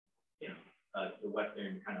you know the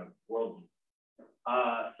Western kind of worldview.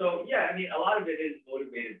 So yeah, I mean, a lot of it is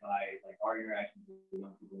motivated by like our interactions with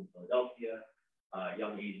young people in Philadelphia,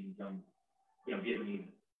 young Asians, young, you know, Vietnamese,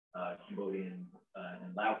 Cambodian,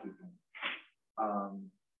 and Lao people.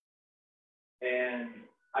 And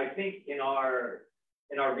I think in our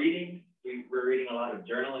reading, we're reading a lot of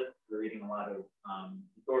journalists, we're reading a lot of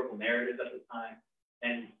historical narratives at the time.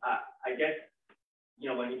 And I guess, you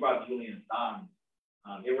know, when you brought Julian Assange,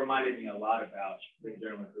 it reminded me a lot about the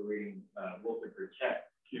journalists who were reading Wilfred Burchett.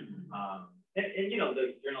 And you know,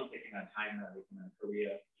 the journalists taking on China, taking on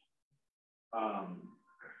Korea.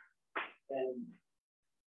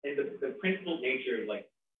 And the principled nature of like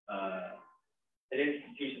an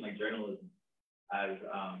institution like journalism as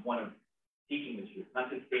one of seeking the truth,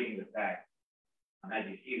 not just stating the facts as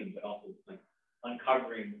you see them, but also like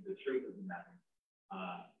uncovering the truth of the matter.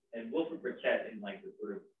 And Wilfred Burchett, in like the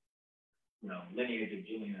sort of, you know, lineage of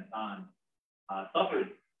Julian Assange,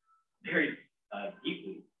 suffered very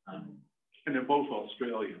deeply. And they're both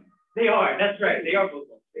Australian. They are, that's right. They are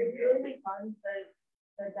both Australian. It really makes fun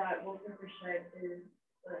that Wilfred Burchett is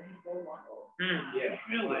his role model. Yeah.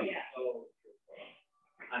 Really? Yeah. So,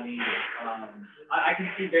 I mean, I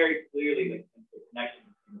can see very clearly like, the connection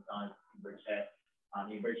between Assange and Burchett. I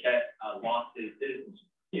mean, Burchett lost his citizenship.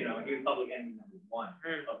 You know, he was public enemy #1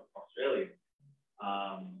 of Australia.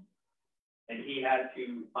 And he had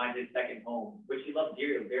to find his second home, which he loved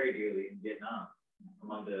dearly, very dearly, in Vietnam,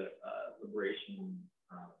 among the liberation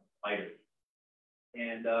fighters.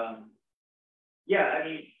 And yeah, I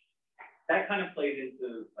mean, that kind of plays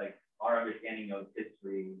into like our understanding of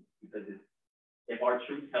history, because if our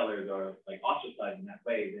truth tellers are like ostracized in that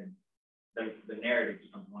way, then the narrative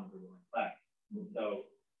becomes one of the ruling class. And so,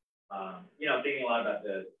 you know, thinking a lot about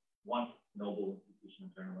the once noble institution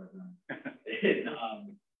of journalism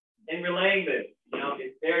in relaying this, you know,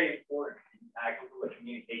 it's very important. I come from a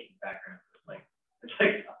communication background, so it's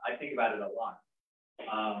like I think about it a lot.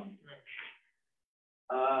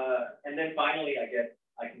 And then finally, I guess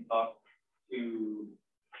I can talk to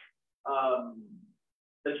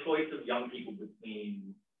the choice of young people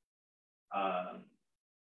between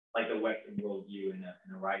like the Western worldview and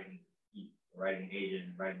a rising East, a rising Asia,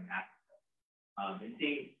 and a rising Africa, and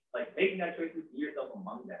seeing like making that choice to see yourself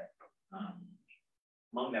among that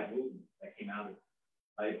movement that came out of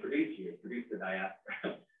it produced you, it produced the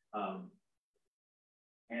diaspora,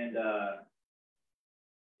 and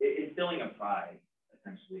instilling a pride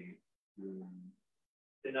essentially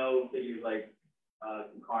to know figures like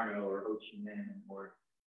Sukarno or Ho Chi Minh or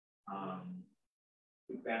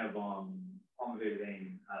Thuc Van Avong, Palma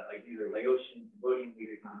Viveng, like these are Laotian, Cambodian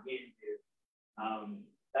leaders, Vietnamese leaders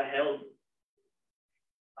that held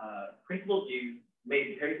principled views,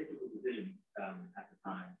 made very difficult decisions at the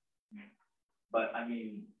time. But I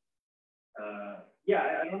mean,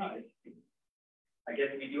 yeah, I don't know. I guess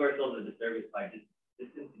we do ourselves a disservice by just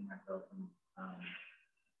distancing ourselves from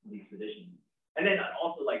these traditions, and then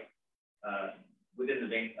also like within the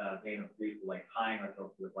vein of Greece, like tying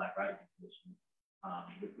ourselves to the Black radical tradition,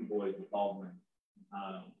 with Du Bois, with Baldwin,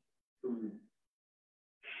 who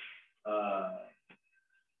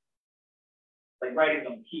like writings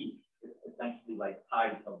on peace essentially like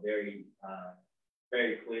tied itself very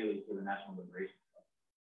very clearly to the national liberation.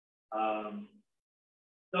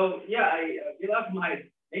 So yeah, I left my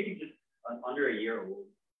maybe just under a year old,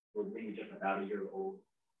 or maybe just about a year old.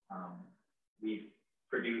 We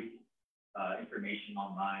produced information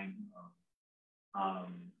online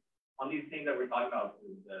on these things that we're talking about,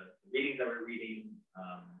 the readings that we're reading,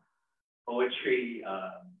 poetry.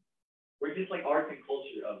 We're just like arts and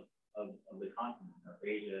culture of the continent of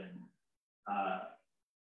Asia, and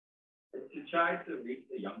to try to reach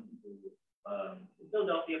the young people in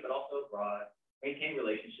Philadelphia, but also abroad, maintain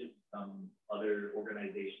relationships with some other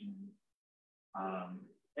organizations.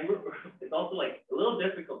 And it's also like a little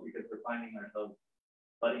difficult because we're finding ourselves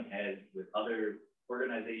butting heads with other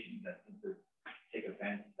organizations that seem to take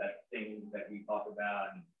offense at things that we talk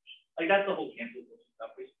about. And like that's the whole cancel culture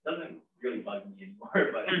stuff, which doesn't really bug me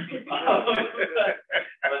anymore, but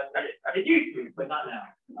it used to, but not now.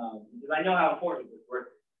 Because I know how important this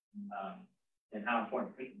work is, and how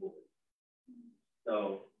important principle is.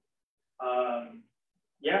 So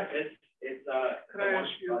yeah, it's could I ask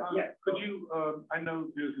you, yeah. Could you, I know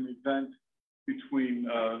there's an event between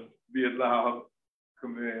Viet Lao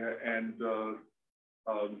Khmer and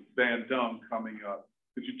Van Dung coming up.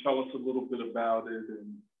 Could you tell us a little bit about it?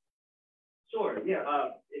 And sure,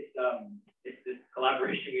 yeah. It's this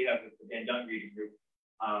collaboration we have with the Van Dung Reading Group.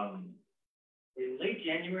 In late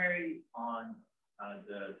January on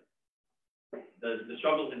the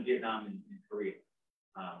struggles in Vietnam and Korea,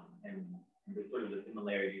 and the sort of the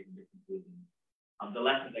similarities and differences, and the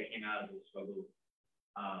lessons that came out of those struggles.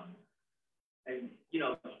 And you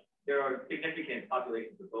know, there are significant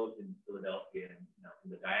populations of both in Philadelphia and in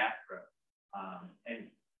the diaspora,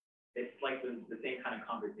 and it's like the same kind of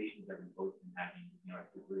conversations that we've both been having in our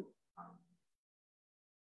two groups.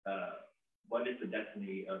 What is the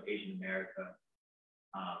destiny of Asian America,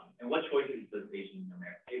 and what choices does Asians in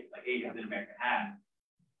America have?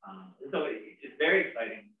 And so it's very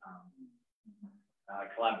exciting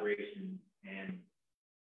collaboration, and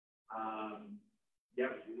yeah,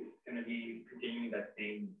 it's going to be continuing that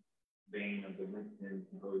same vein of the Winston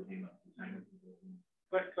Symposium of the China Symposium.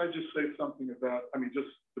 Can I just say something about, I mean, just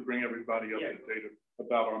to bring everybody up to date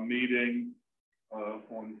about our meeting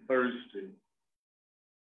on Thursday.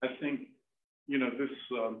 I think, you know,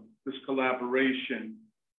 this collaboration,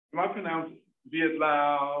 am I pronounced Viet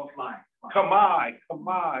Lao? Khmer.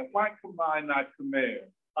 Why Khmer, not Khmer?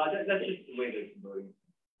 That's just the way they're converting.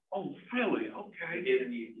 Oh, really? Okay. The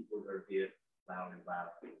Vietnamese people are Viet Lao and Lao.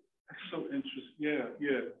 That's so interesting. Yeah.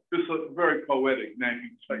 It's a very poetic name, you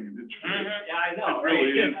tell you the truth. Yeah, I know. It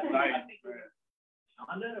really is nice.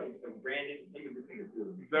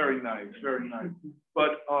 Very nice.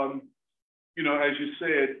 But you know, as you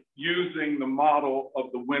said, using the model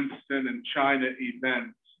of the Winston and China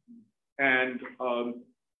events, and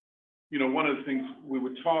you know, one of the things we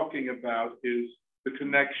were talking about is the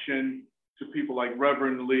connection to people like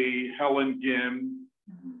Reverend Lee, Helen Gim,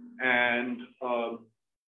 and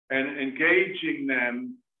engaging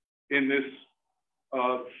them in this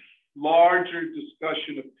larger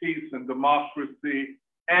discussion of peace and democracy,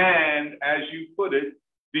 and, as you put it,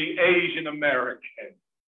 the Asian American.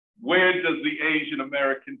 Where does the Asian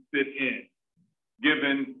American fit in,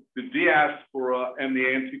 given the diaspora and the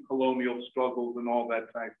anti-colonial struggles and all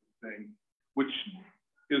that type of thing, which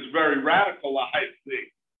is very radical, I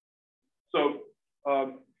think. So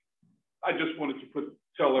I just wanted to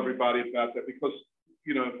tell everybody about that because,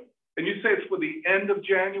 you know, and you say it's for the end of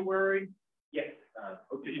January? Yes.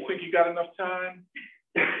 Okay, you think you got enough time?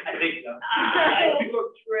 I think so.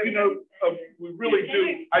 You know, we really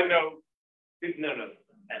do. I know. No.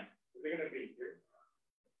 Is it going to be here?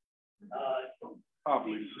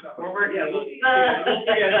 Probably. We're working. All right.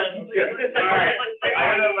 I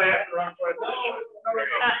don't know if I have the wrong question. No.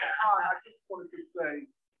 I just wanted to say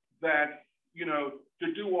that, you know,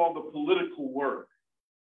 to do all the political work,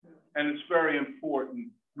 and it's very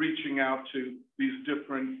important reaching out to these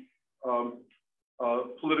different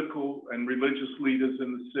political and religious leaders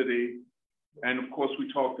in the city. And of course,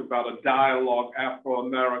 we talked about a dialogue,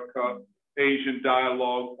 Afro-America, Asian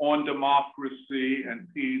dialogue on democracy and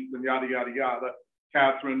peace and yada, yada, yada.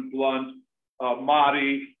 Catherine Blunt,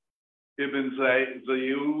 Mahdi Ibn Zayed,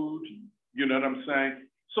 you know what I'm saying?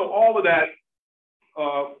 So all of that,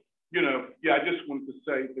 you know, yeah, I just wanted to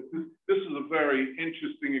say that this is a very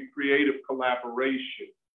interesting and creative collaboration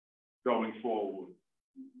going forward.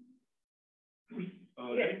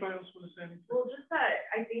 Anybody else want to say anything? Well, just that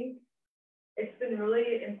I think it's been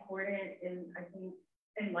really important and I think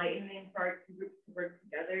enlightening for our two groups to work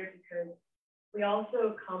together because we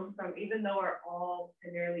also come from, even though we're all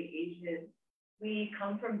primarily Asian, we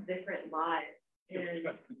come from different lives. And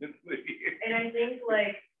I think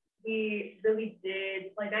like we really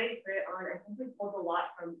did, like I agree on, I think we pulled a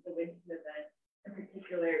lot from the Winston event in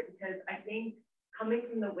particular, because I think coming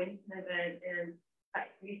from the Winston event and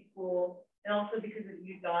at preschool, and also because of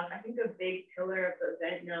UDOC, I think a big pillar of the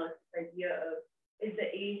event now is this idea of, is the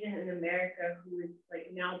Asian in America who is like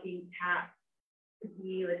now being tapped to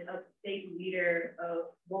be like a state leader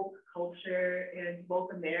of woke culture and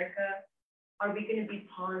woke America. Are we going to be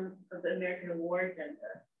pawns of the American war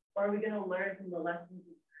agenda? Or are we going to learn from the lessons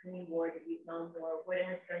of Korean War, the Vietnam War, what it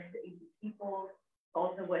has done to Asian people,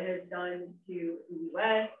 also what it has done to the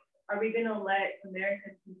U.S. Are we going to let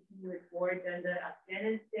America continue its war agenda,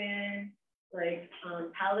 Afghanistan, like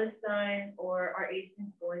Palestine, or are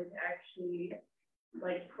Asians going to actually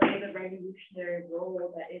like play the revolutionary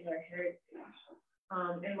role that is our heritage?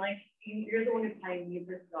 And like you're the one who pioneered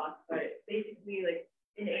this thought, but basically like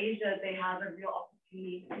in Asia, they have a real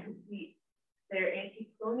opportunity to complete their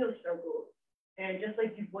anti-colonial struggles. And just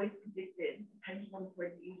like Du Bois predicted, the pendulum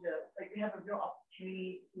towards Asia, like we have a real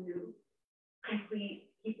opportunity to complete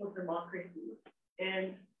people's democracy.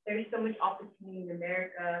 And there's so much opportunity in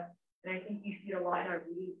America, and I think you see a lot in our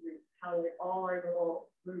reading groups, how like all our little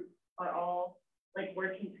groups are all like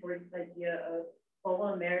working towards this idea of,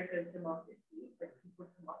 well, America's democracy, like people's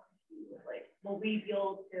democracy, like will we be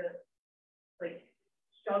able to like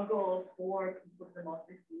struggle for people's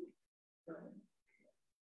democracy?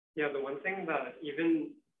 Yeah, the one thing that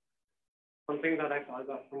I thought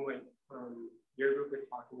about from what your group was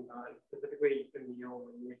talking about, specifically Emil,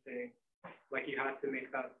 when you were saying like you had to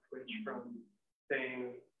make that switch from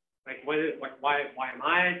saying like why am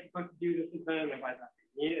I supposed to do this event? Like why is that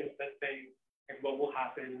for me? Instead of saying like what will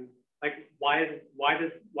happen? Like why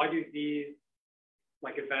do these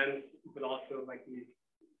like events, but also like these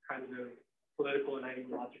kinds of political and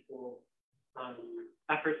ideological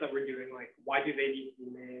efforts that we're doing, like why do they need to be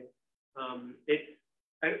made?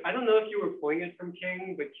 I don't know if you were pulling it from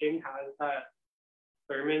King, but King has that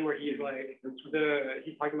sermon where he's like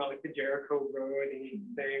he's talking about like the Jericho Road, and he's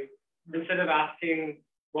saying instead of asking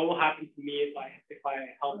what will happen to me if I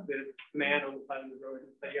help this man on the side of the road,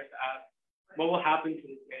 instead you have to ask what will happen to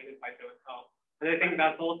this man if I don't help. And I think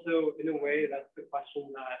that's also, in a way, that's the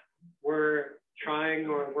question that we're trying,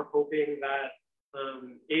 or we're hoping that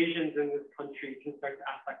Asians in this country can start to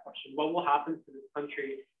ask that question. What will happen to this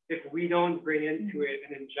country if we don't bring into it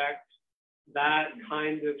and inject that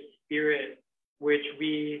kind of spirit which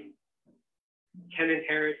we can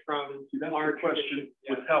inherit from our question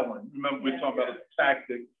with Helen. Remember, we're talking about a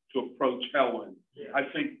tactic to approach Helen. Yeah. I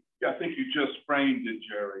think you just framed it,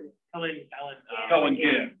 Jerry. Helen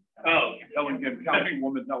Gim. Oh, Helen Gim,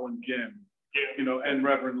 Councilwoman Helen Gim. You know, and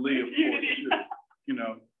Reverend Lee, of course, too. You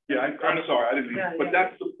know, yeah, I'm sorry, I didn't mean, but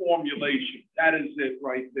that's the formulation. That is it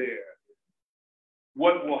right there.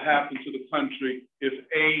 What will happen to the country if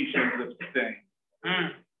Asians abstain?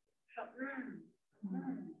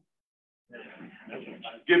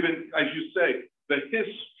 Given, as you say, the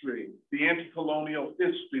history, the anti-colonial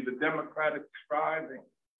history, the democratic striving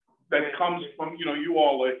that comes from, you know, you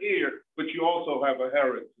all are here, but you also have a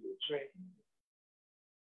heritage.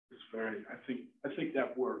 It's very, I think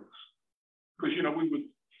that works. Because, you know, we were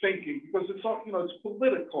thinking, because it's all, you know, it's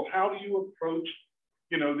political. How do you approach,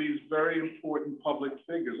 you know, these very important public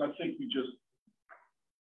figures? I think we just,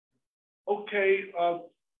 okay,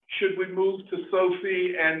 should we move to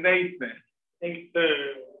Sophie and Nathan?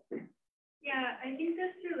 Yeah, I think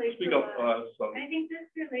this relates Speak a up, lot. Sophie. I think this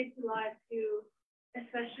relates a lot to,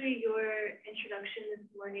 especially your introduction this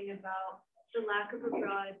morning about the lack of a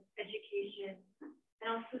broad education, and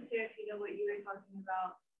also Sarah, if you know what you were talking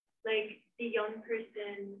about, like the young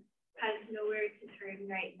person has nowhere to turn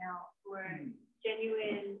right now for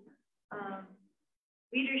genuine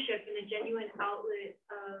leadership and a genuine outlet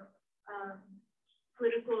of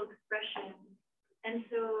political expression. And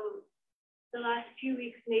so the last few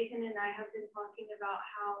weeks, Nathan and I have been talking about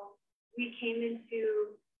how we came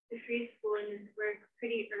into the free school and this work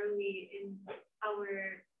pretty early in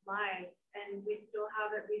our lives, and we still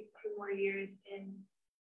have at least 2 more years in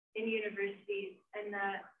universities, and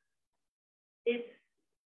that it's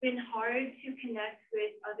been hard to connect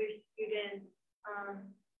with other students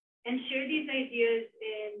and share these ideas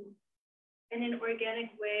in an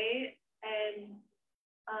organic way, and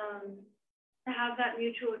to have that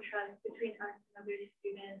mutual trust between us and other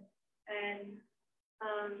students. And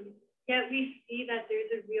yet we see that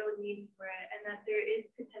there's a real need for it, and that there is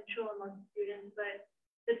potential among students, but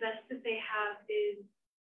the best that they have is,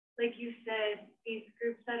 like you said, these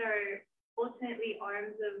groups that are ultimately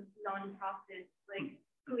arms of nonprofits like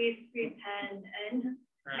Police 310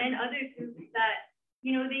 and other groups that,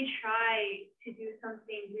 you know, they try to do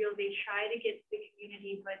something real, they try to get to the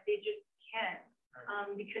community, but they just can't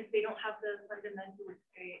because they don't have the fundamentals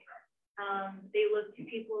straight. They look to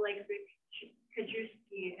people like Rick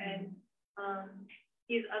Kajewski and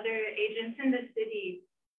these other agents in the city,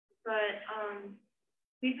 but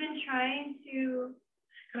we've been trying to.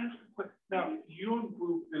 Now, your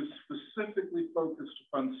group is specifically focused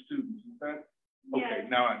upon students, is that? Yes. Okay,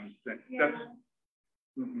 now I understand. Yeah.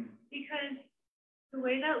 That's, because the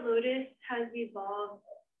way that Lotus has evolved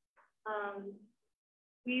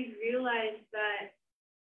we've realized that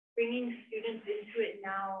bringing students into it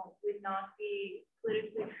now would not be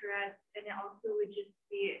politically correct, and it also would just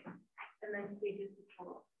be immensely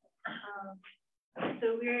difficult.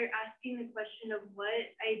 So we're asking the question of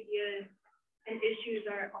what ideas and issues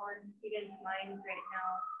are on students' minds right now,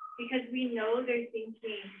 because we know they're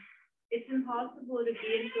thinking. It's impossible to be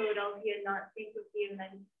in Philadelphia and not think of the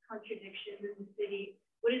immense contradictions in the city.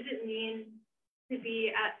 What does it mean to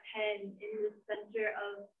be at Penn in the center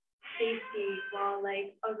of safety while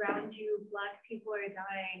like around you, Black people are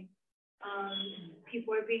dying,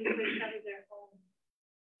 people are being pushed out of their homes?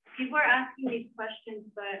 People are asking these questions,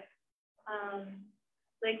 but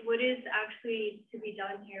like what is actually to be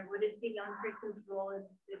done here? What is the young person's role in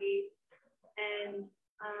the city? And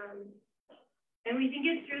we think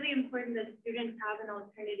it's really important that students have an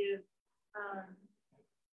alternative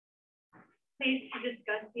place to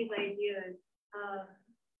discuss these ideas.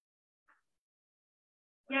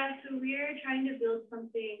 Yeah, so we're trying to build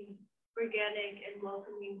something organic and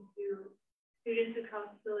welcoming to students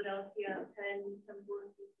across Philadelphia, Penn,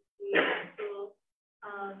 Temple, Castle,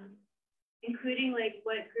 including like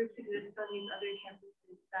what groups exist on these other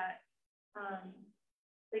campuses that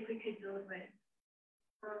like we could build with.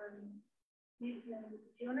 Do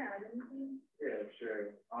you want to add anything? Yeah,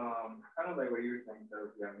 sure. Kind of like what you were saying,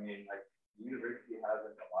 Sophie. I mean, like the university has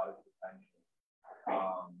like a lot of potential,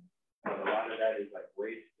 but a lot of that is like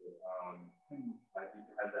wasted. Like you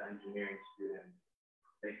have the engineering students,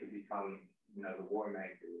 they could become, you know, the war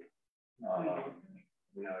makers.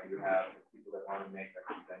 You know, you have the people that want to make like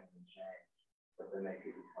prevention change, but then they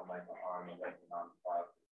could become like the arm of like the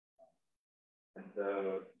nonprofit. And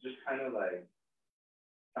so just kind of like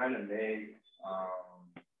trying to make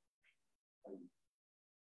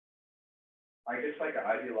I guess like an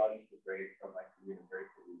ideological break from like the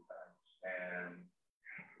university to understand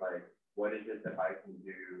like what is it that I can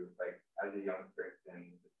do like as a young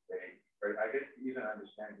person to stay, or I guess even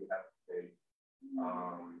understand you have to stay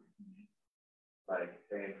like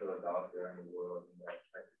stay in Philadelphia and the world, and that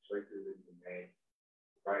like the choices that you make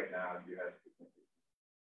right now you have to consider.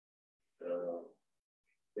 So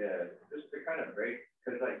yeah, just to kind of break,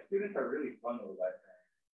 because like students are really funneled, I think,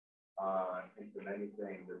 into many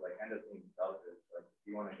things that like end up being selfish. Like if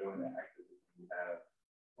you want to go into activism, you have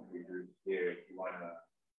your groups here. If you want to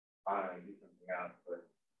do something else, but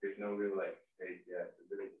there's no real like space yet to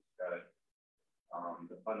really discuss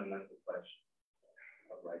the fundamental question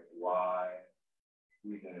of like why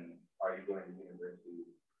even are you going to university?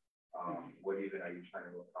 What even are you trying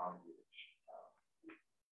to accomplish?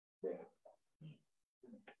 Yeah.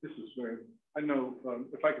 This is very, I know,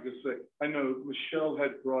 if I could just say, I know Michelle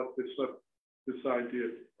had brought this up, this idea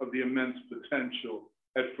of the immense potential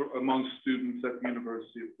among students at the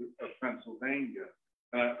University of Pennsylvania,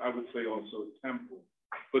 and I would say also at Temple.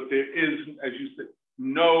 But there is, as you said,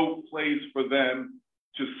 no place for them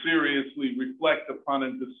to seriously reflect upon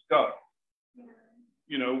and discuss,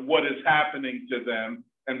 you know, what is happening to them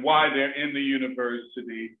and why they're in the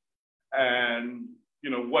university, and, you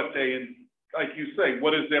know, what they, like you say,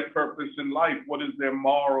 what is their purpose in life? What is their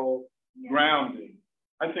moral grounding?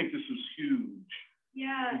 I think this is huge.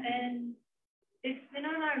 Yeah, and it's been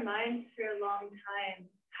on our minds for a long time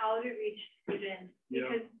how to reach students,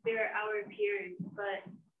 because they're our peers. But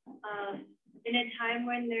in a time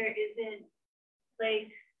when there isn't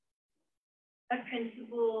like a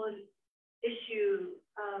principled issue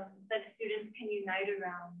that students can unite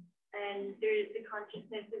around, and the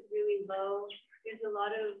consciousness is really low, there's a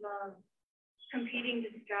lot of competing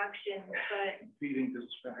distractions, but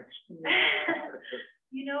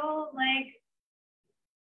you know, like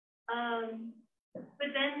but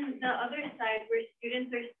then the other side where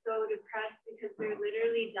students are so depressed because they're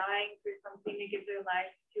literally dying for something to give their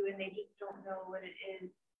lives to and they just don't know what it is,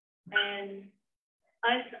 and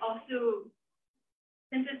us also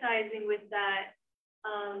sympathizing with that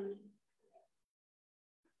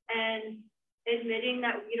and admitting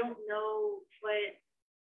that we don't know what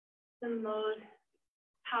the most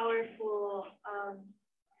powerful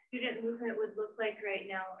student movement would look like right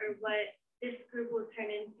now, or what this group will turn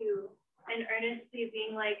into, and earnestly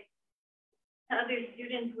being like to other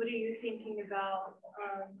students, what are you thinking about?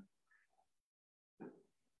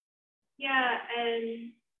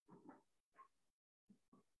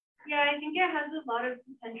 I think it has a lot of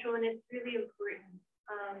potential and it's really important,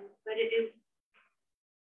 but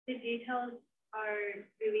the details are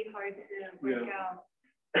really hard to work out.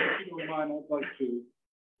 If you don't mind, I'd like to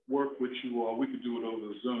work with you all. We could do it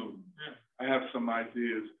over Zoom. I have some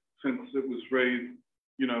ideas since it was raised,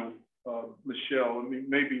 you know, Michelle, I mean,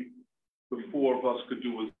 maybe the four of us could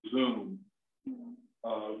do a Zoom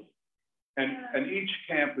And each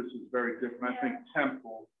campus is very different. I think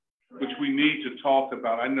Temple, which we need to talk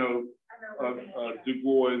about. I know Du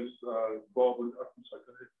Bois, Baldwin, I'm sorry,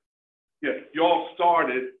 go ahead. Yeah, you all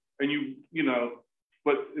started and you know,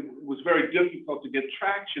 but it was very difficult to get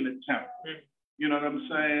traction at Temple. You know what I'm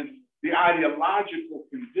saying? The ideological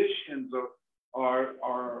conditions are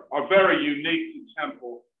very unique to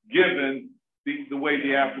Temple, given the way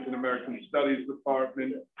the African American Studies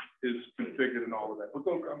Department is configured and all of that. But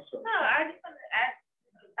go, I'm sorry. No, I just want to add,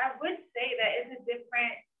 I would say that it's a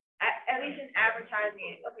different, at least in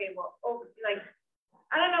advertising. Okay, well, like,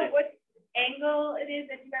 I don't know what angle it is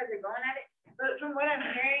that you guys are going at it, but from what I'm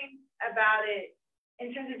hearing about it, in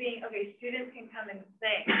terms of being, okay, students can come and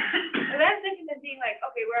sing. So that's different than being like,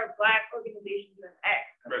 okay, we're a Black organization doing X.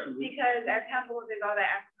 Right. Because at Temple, there's all that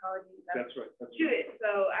anthropology stuff to it. So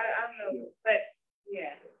I don't know, but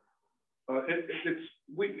yeah.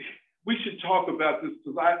 We should talk about this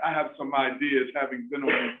because I have some ideas, having been on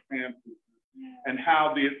these campuses, and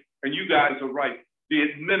how and you guys are right, the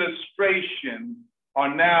administration are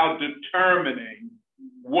now determining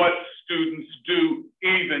what students do,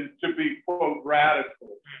 even to be, quote,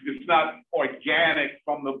 radical. It's not organic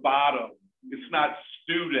from the bottom. It's not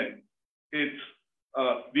student. It's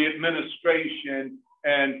the administration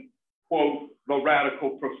and, quote, the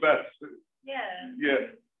radical professor. Yeah. Yeah.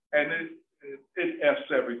 And it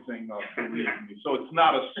F's everything up, believe me. So it's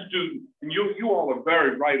not a student. And you all are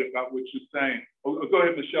very right about what you're saying. Oh, go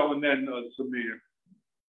ahead, Michelle, and then Samir.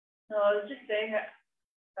 No, I was just saying,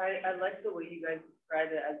 I like the way you guys describe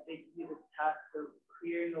it as they do this task of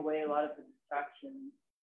clearing away a lot of the distractions,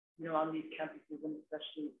 you know, on these campuses, and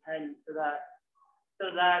especially Penn, so that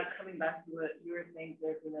coming back to what you were saying,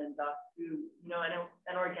 Serafina and Doc, too, you know,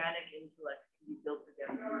 an organic intellect can be built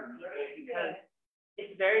together, because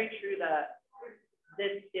it's very true that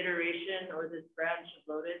this iteration or this branch of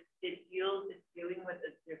Lotus, it's dealing with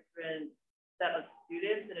a different set of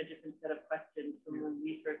students and a different set of questions from when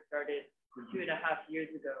we first started 2.5 years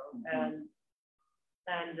ago. And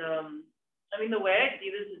I mean, the way I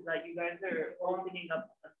see this is that you guys are opening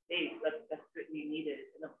up a space that's desperately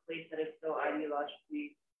needed in a place that is so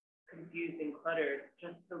ideologically confused and cluttered,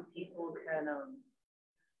 just so people can,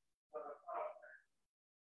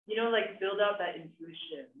 you know, like build out that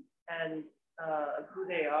intuition and of who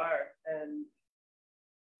they are, and,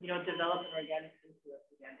 you know, develop an organic influence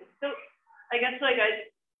again. So I guess, like,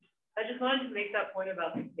 I just wanted to make that point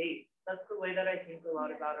about the space. That's the way that I think a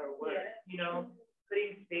lot about our work, you know,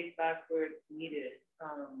 putting space back where it's needed,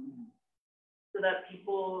 so that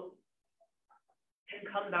people can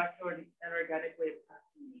come back to an organic way of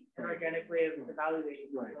testing, an organic way of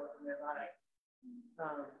evaluating themselves in their lives.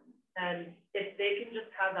 And if they can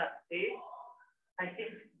just have that space, I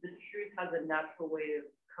think the truth has a natural way of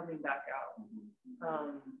coming back out,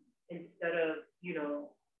 instead of, you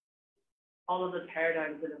know, all of the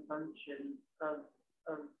paradigms and assumptions of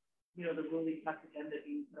you know, the ruling class agenda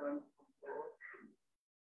being thrown.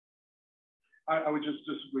 I would just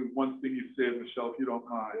disagree with one thing you said, Michelle, if you don't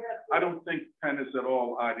mind. Yeah, I don't think Penn is at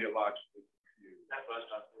all ideologically confused. That's what I was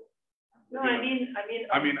talking about. No,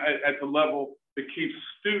 I mean, at the level that keeps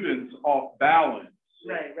students off balance.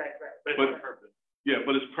 Right. But it's purpose. Yeah,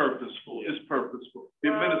 but it's purposeful. Yeah. It's purposeful.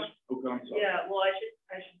 The okay, I'm sorry. Yeah, well, I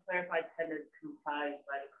should clarify. Penn is comprised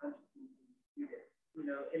by the consciousness of the student. You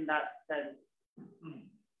know, in that sense,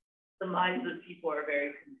 the minds of people are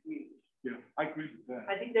very confused. Yeah, I agree with that.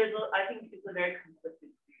 I think it's a very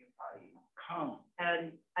conflicted student body.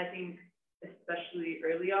 And I think, especially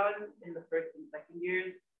early on in the first and second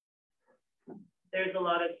years, there's a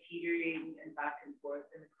lot of teetering and back and forth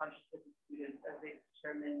in the consciousness of students as they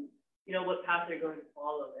determine, you know, what path they're going to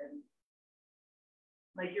follow. And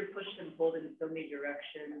like, you're pushed and pulled in so many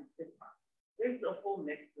directions. There's a whole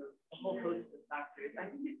mix of a whole host of factors.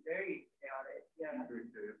 I think it's very chaotic. Yeah.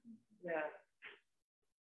 Yeah.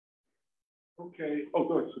 Okay. Oh,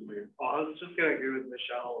 go ahead, Samir. I was just going to agree with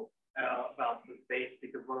Michelle about the space,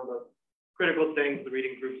 because one of the critical things the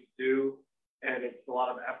reading groups do, and it's a lot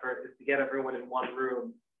of effort, is to get everyone in one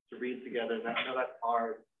room to read together. And I know that's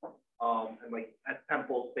hard. And like at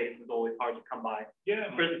Temple, space is always hard to come by. Yeah.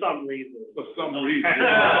 For some reason. For some reason.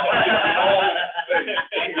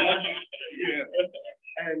 Yeah.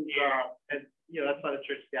 And you know, that's why the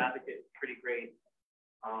Church of the Advocate is pretty great.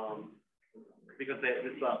 Because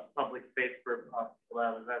it's a public space for people to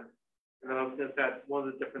have events. And then I was going to say, one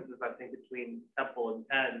of the differences I think between Temple and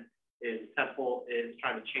Penn is Temple is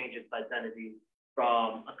trying to change its identity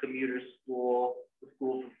from a commuter school, the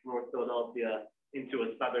school from North Philadelphia, into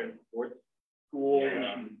a Southern sports school.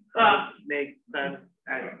 Makes sense.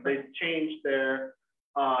 And they've changed their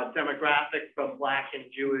demographic from Black and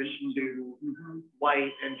Jewish to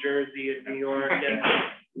White and Jersey and New York and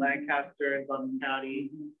Lancaster and Bucks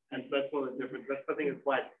County. And so that's one of the differences. That's I think it's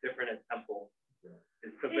why it's different at Temple.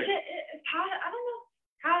 It's I don't know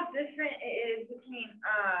how different it is between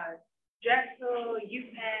Drexel,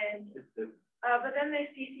 UPenn, but then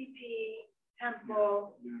there's CCP,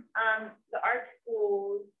 Temple, the art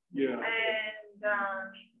schools, and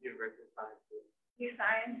University of Sciences. New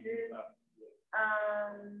Sciences.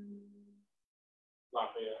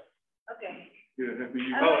 Lafayette. Okay. Yeah, have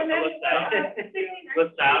you? LaSalle.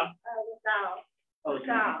 LaSalle.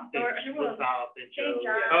 LaSalle, St. John.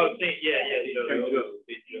 Oh, St. Yeah.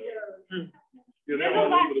 There's a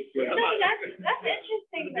lot. That's interesting.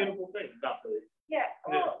 It's a beautiful thing. Yeah.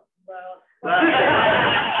 Well.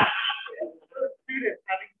 Students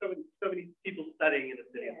having so many people studying in the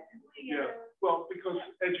city. Yeah, well, because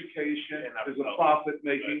education is a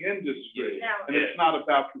profit-making industry, and it's not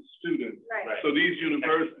about the students. Right. So these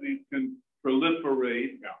universities can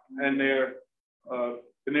proliferate, and they're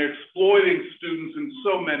exploiting students in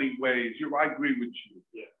so many ways. I agree with you.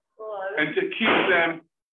 Yeah. And to keep them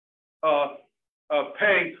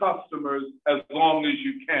paying customers as long as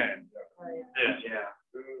you can. Yeah.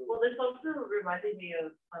 Well, this also reminded me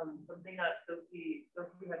of something that Sophie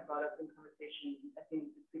had brought up in conversation, I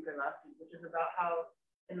think, the speaker last week, which is about how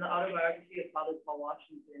in the autobiography of Father Paul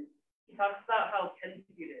Washington, he talks about how Penn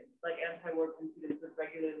students, like anti-war Penn students, would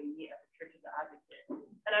regularly meet at the Church of the Advocate.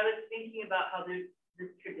 And I was thinking about how there's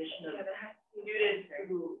this tradition of students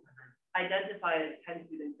who identify as Penn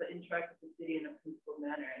students but interact with the city in a peaceful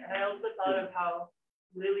manner. And I also thought of how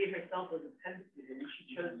Lily herself was a Penn student and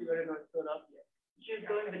she chose to go to North Philadelphia. She was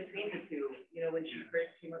going between the two, when she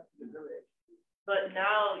first came up to the village. But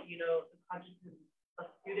now, the consciousness of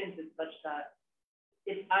students is such that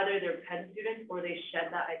it's either they're Penn students or they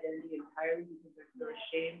shed that identity entirely because they're so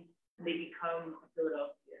ashamed and they become a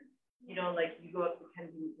Philadelphian. Like you go up to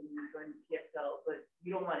Kensington and you join PSL, but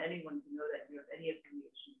you don't want anyone to know that you have any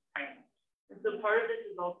affiliation with Penn. And so part of this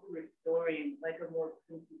is also restoring like a more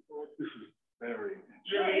principled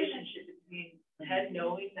relationship between Penn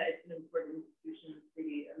knowing that it's an important institution in the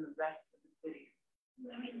city and the rest of the city.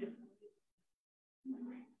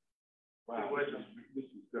 Wow, this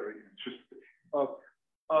is very interesting.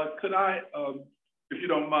 Could I, if you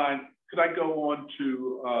don't mind, could I go on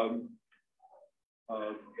to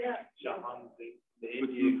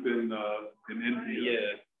in India?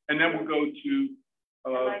 Yeah. And then we'll go to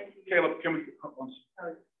Caleb. Can we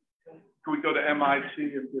go to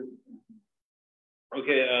MIT?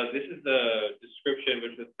 Okay, this is the description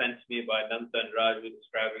which was sent to me by Nanta and Raj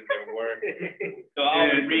describing their work. So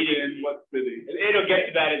I'll read it. In what city? It'll get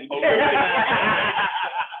to that in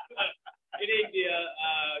in India.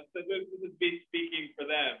 So this is me speaking for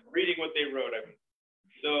them, reading what they wrote.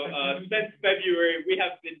 So since February, we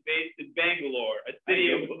have been based in Bangalore, a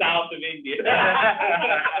city in the south of India.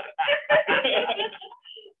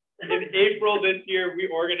 In April this year, we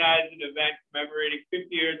organized an event commemorating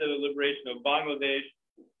 50 years of the liberation of Bangladesh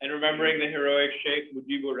and remembering the heroic Sheikh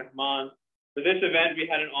Mujibur Rahman. For this event, we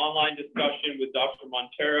had an online discussion with Dr.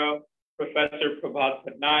 Montero, Professor Prabhat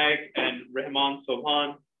Patnaik, and Rahman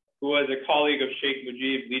Sobhan, who was a colleague of Sheikh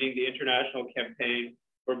Mujib leading the international campaign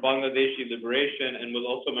for Bangladeshi liberation and was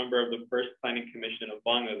also a member of the First Planning Commission of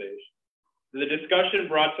Bangladesh. The discussion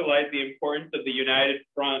brought to light the importance of the united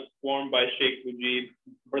front formed by Sheikh Mujib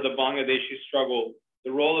for the Bangladeshi struggle,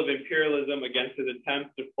 the role of imperialism against his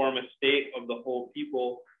attempts to form a state of the whole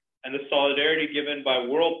people, and the solidarity given by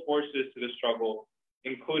world forces to the struggle,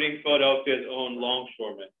 including Philadelphia's own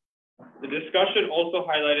longshoremen. The discussion also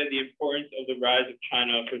highlighted the importance of the rise of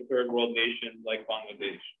China for third world nations like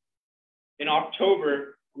Bangladesh. In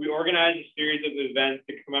October, we organized a series of events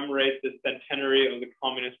to commemorate the centenary of the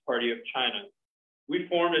Communist Party of China. We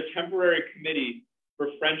formed a temporary committee for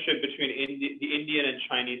friendship between the Indian and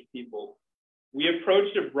Chinese people. We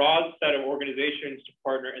approached a broad set of organizations to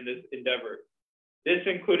partner in this endeavor. This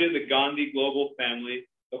included the Gandhi Global Family,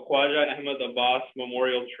 the Khwaja Ahmad Abbas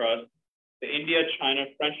Memorial Trust, the India-China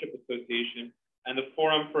Friendship Association, and the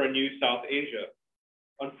Forum for a New South Asia.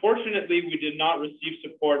 Unfortunately, we did not receive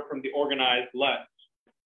support from the organized left.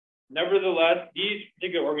 Nevertheless, these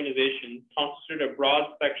particular organizations constitute a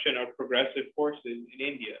broad section of progressive forces in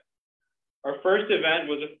India. Our first event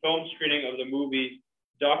was a film screening of the movie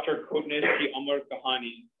Dr. Kotnis Ki Amar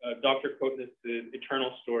Kahani, Dr. Kotnis'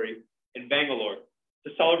 Eternal Story, in Bangalore,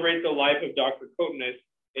 to celebrate the life of Dr. Kotnis,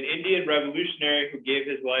 an Indian revolutionary who gave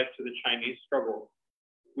his life to the Chinese struggle.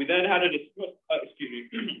 We then had a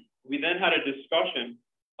discussion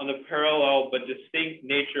on the parallel but distinct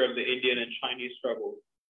nature of the Indian and Chinese struggles.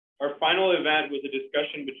 Our final event was a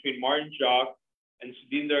discussion between Martin Jacques and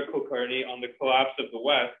Sudhindra Kulkarni on the collapse of the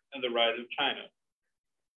West and the rise of China.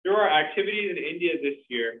 Through our activities in India this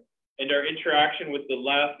year and our interaction with the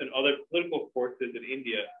left and other political forces in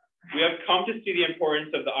India, we have come to see the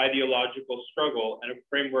importance of the ideological struggle and a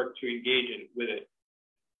framework to engage with it.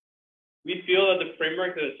 We feel that the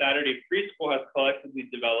framework that the Saturday Free School has collectively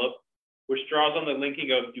developed, which draws on the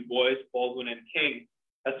linking of Du Bois, Baldwin, and King,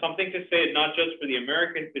 has something to say not just for the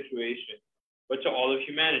American situation, but to all of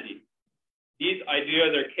humanity. These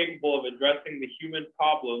ideas are capable of addressing the human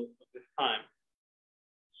problems of this time.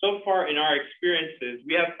 So far in our experiences,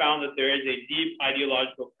 we have found that there is a deep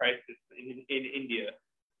ideological crisis in India.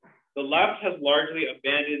 The left has largely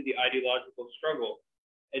abandoned the ideological struggle,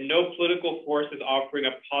 and no political force is offering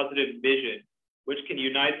a positive vision which can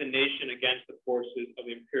unite the nation against the forces of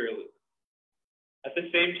imperialism. At the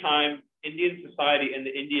same time, Indian society and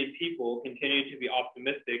the Indian people continue to be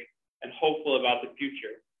optimistic and hopeful about the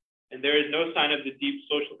future, and there is no sign of the deep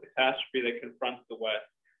social catastrophe that confronts the West.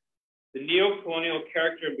 The neo-colonial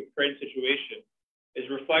character of the current situation is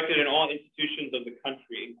reflected in all institutions of the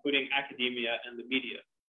country, including academia and the media.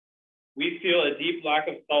 We feel a deep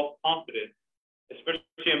lack of self-confidence,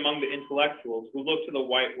 especially among the intellectuals who look to the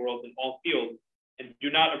white world in all fields and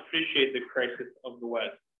do not appreciate the crisis of the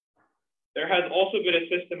West. There has also been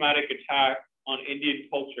a systematic attack on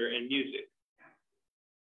Indian culture and music.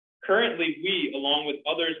 Currently, we, along with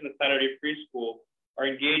others in the Saturday Free School, are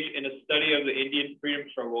engaged in a study of the Indian freedom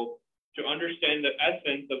struggle to understand the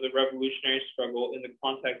essence of the revolutionary struggle in the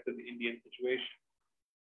context of the Indian situation.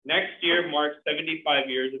 Next year marks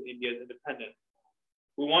 75 years of India's independence.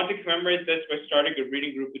 We want to commemorate this by starting a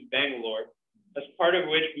reading group in Bangalore, as part of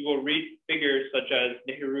which we will read figures such as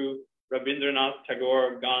Nehru, Rabindranath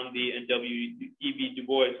Tagore, Gandhi, and W.E.B. Du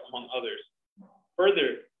Bois, among others.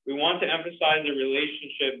 Further, we want to emphasize the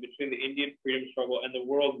relationship between the Indian freedom struggle and the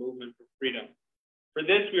world movement for freedom. For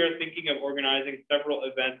this, we are thinking of organizing several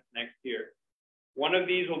events next year. One of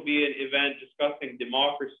these will be an event discussing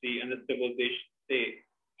democracy and the civilization state,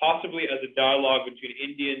 possibly as a dialogue between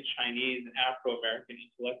Indian, Chinese, and Afro-American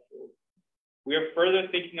intellectuals. We are further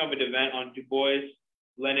thinking of an event on Du Bois,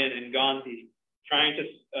 Lenin, and Gandhi, trying to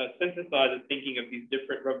synthesize the thinking of these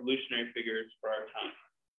different revolutionary figures for our time.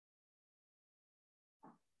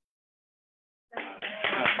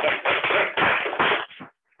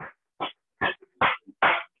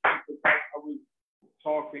 I was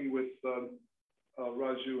talking with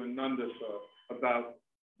Raju and Nanda about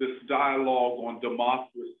this dialogue on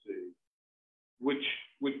democracy, which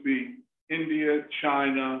would be India,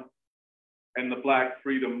 China, and the Black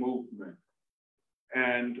Freedom Movement.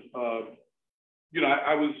 And,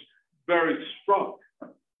 I was very struck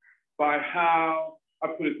by how, I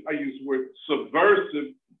use the word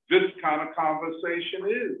subversive, this kind of conversation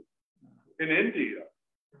is in India.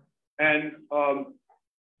 And,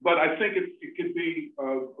 but I think it could be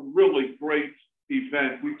a really great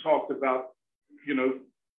event. We talked about,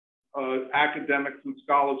 academics and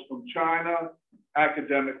scholars from China,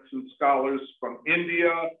 academics and scholars from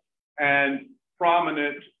India, and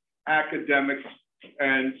prominent academics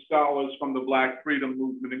and scholars from the Black Freedom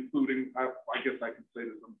Movement, including, I guess I could say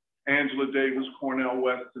this, Angela Davis, Cornel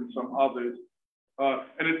West, and some others.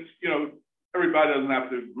 And it's, everybody doesn't have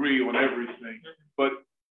to agree on everything, but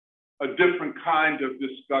a different kind of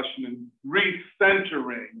discussion and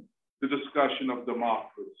recentering the discussion of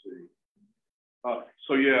democracy. Are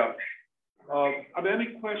there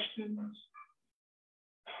any questions?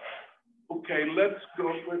 Okay, let's go.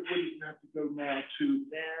 Where do you have to go now to?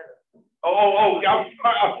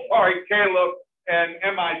 I'm sorry, Caleb and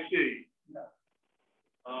MIT.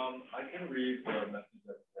 I can read the message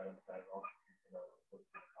that's sent.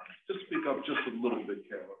 Just speak up just a little bit,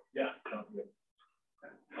 Caleb. Yeah, sounds good.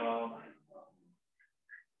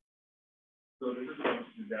 So this is from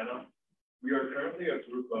Susanna. We are currently a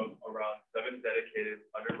group of around 7 dedicated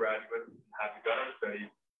undergraduates who have begun our study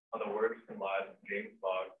on the works and lives of James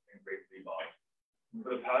Boggs and Grace Lee Boggs.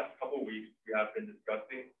 For the past couple weeks, we have been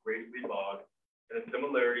discussing Grace Lee Boggs and the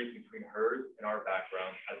similarities between hers and our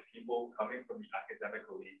background as people coming from the academic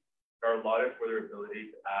elite that are lauded for their ability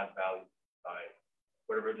to add value to society,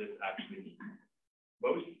 whatever this actually means.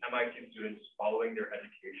 Most MIT students following their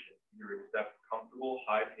education either accept comfortable,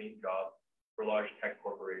 high-paying jobs for large tech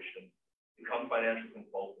corporations, become financial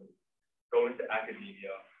consultants, go into academia,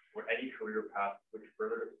 or any career path which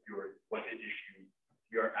further obscures what the issues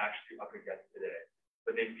we are actually up against today.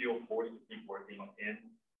 But they feel forced to keep working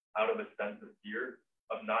out of a sense of fear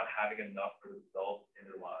of not having enough for themselves in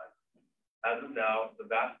their lives. As of now, the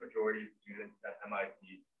vast majority of students at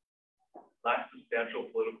MIT lack substantial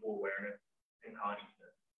political awareness and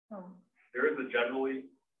consciousness. There is generally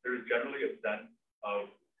a sense of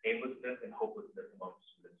aimlessness and hopelessness among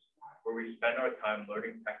students, where we spend our time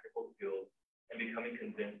learning technical skills and becoming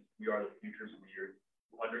convinced we are the future's leaders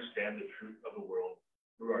who understand the truth of the world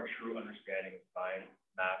through our true understanding of science,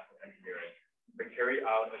 math, and engineering, but carry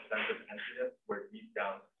out a sense of emptiness where deep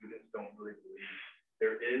down students don't really believe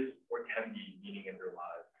there is or can be meaning in their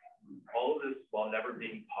lives. All of this while never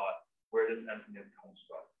being taught where this emptiness comes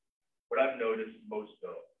from. What I've noticed most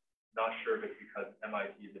though, not sure if it's because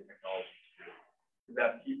MIT is a technology school, is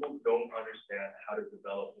that people don't understand how to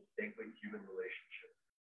develop distinctly human relationships.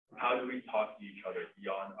 How do we talk to each other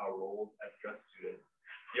beyond our roles as just students,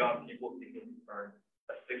 beyond people seeking to earn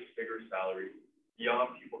a six-figure salary,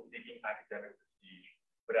 beyond people seeking academic prestige,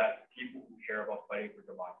 but as people who care about fighting for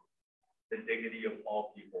democracy, the dignity of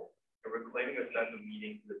all people, and reclaiming a sense of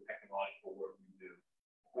meaning to the technological work we do,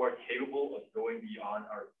 who are capable of going beyond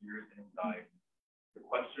our fears and anxieties. The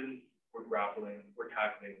question we're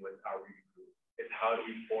tackling with our reading group is how do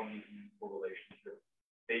we form these meaningful relationships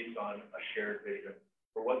based on a shared vision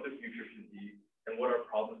for what the future should be and what our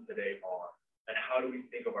problems today are, and how do we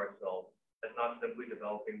think of ourselves as not simply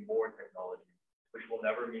developing more technology, which will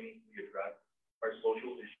never meaningfully address our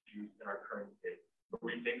social issues in our current state, but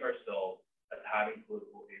we think ourselves as having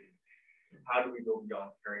political agency. How do we go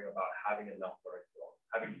beyond caring about having enough for ourselves,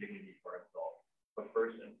 having dignity for ourselves, but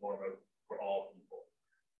first and foremost for all people?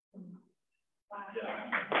 Wow. Yeah.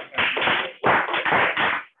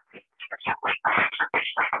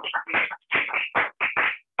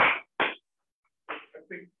 I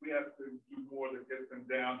think we have to do more to get them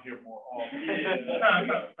down here more often.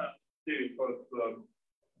 Because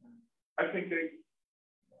I think they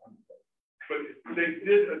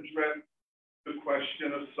did address the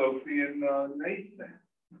question of Sophie and Nathan.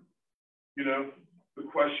 You know, the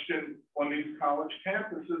question on these college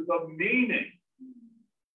campuses of meaning,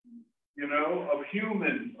 you know, of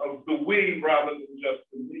human, of the we rather than just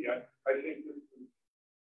the me. I think this is,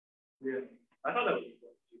 yeah. I thought that was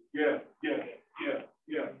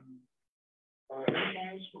Yeah.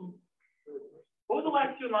 What was the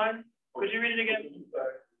last two lines? Could you read it again?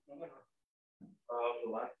 The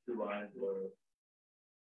last two lines were,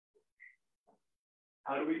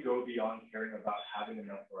 how do we go beyond caring about having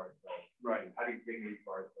enough for ourselves, right? Having dignity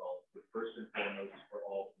for ourselves, but first and foremost for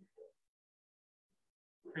all people.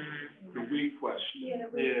 The we question.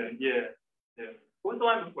 Yeah. What was the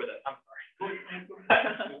line before that? I'm sorry.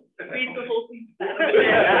 Read the whole thing.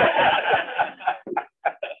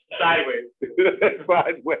 Sideways.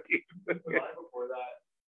 Sideways. The line before that,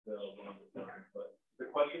 but the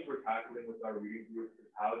questions we're tackling with our reading group is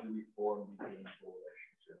how do we form these meaningful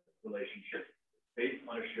relationships based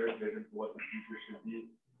on a shared vision for what the future should be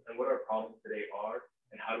and what our problems today are,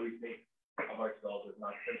 and how do we think of ourselves as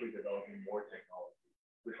not simply developing more technology,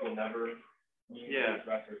 which will never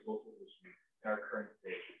address our social issues in our current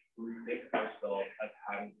state. We think of ourselves as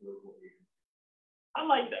having political agency. I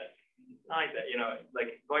like that. You know,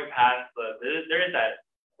 like going past there is that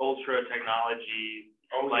ultra technology,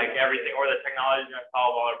 everything, or the technology is going to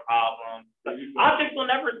solve all our problems. Objects will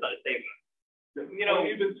never save us. You know,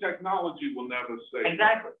 even technology will never save us.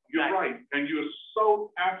 Exactly. You're right, and you're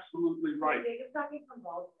so absolutely right. He's talking from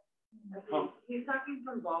Baldwin. He's talking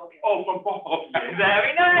from Baldwin. Oh, from Baldwin.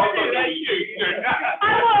 Exactly. No, that's true. That's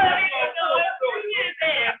true.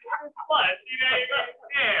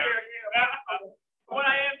 What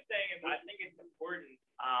I am saying is I think it's important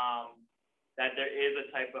that there is a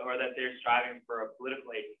type of, or that they're striving for a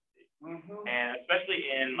political agency. And especially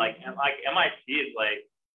in like MIT is like,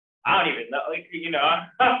 I don't even know, like, you know,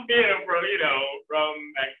 I'm being from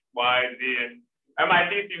X, Y, Z, and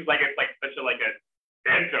MIT seems like it's like such a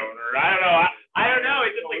dead zone, or I don't know. I don't know.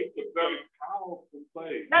 It's just like it's a very powerful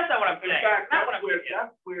place. That's not what I'm saying. In fact, that's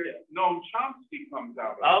where Noam Chomsky comes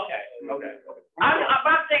out of. Okay.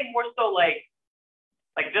 I'm saying more so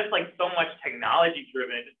just so much technology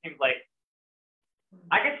driven. It just seems like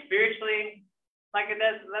I guess spiritually, that's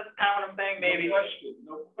kind of what I'm saying. Maybe. No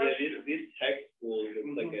question. Yeah, these tech schools, it's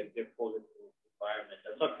like a difficult environment.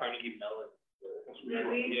 That's what Carnegie Mellon.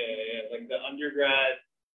 Yeah. Like the undergrad.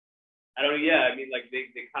 I don't know. Yeah, I mean, they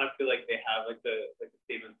kind of feel like they have the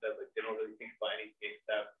statement says they don't really think about anything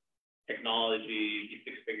except technology,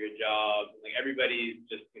 six-figure jobs. Like everybody's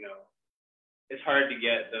just it's hard to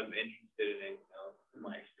get them interested in it. In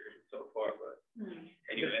my experience so far, but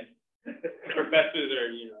anyway, professors are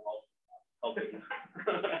helping.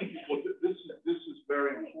 Well, this is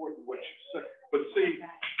very important what you said. But see,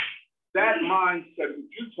 that mindset that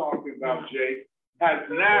you're talking about, Jay, has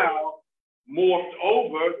now morphed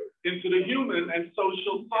over into the human and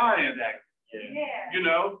social science. Yeah. You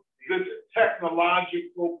know, this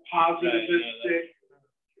technological, positivistic,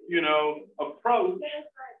 you know, approach.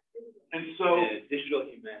 And so digital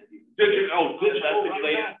humanity. Digital. That's the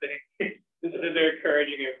latest thing. They're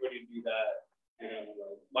encouraging everybody to do that. You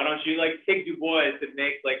know, why don't you like take Du Bois and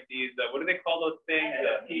make like these? What do they call those things?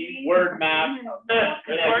 Word maps.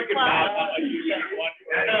 Word maps.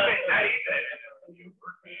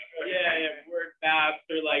 Yeah, word maps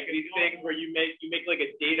or like these things where you make like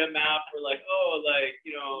a data map for like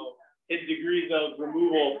his degrees of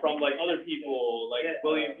removal from like other people like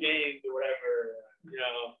William James or whatever. You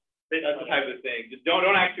know, that's the type of thing. Just don't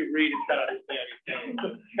actually read and try to understand anything.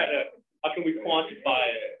 How can we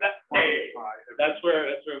quantify it? That's where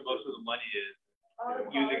most of the money is.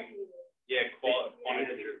 Using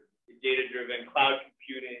quantitative, data-driven, cloud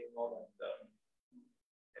computing, all that stuff.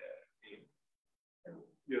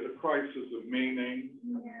 Yeah, the crisis of meaning.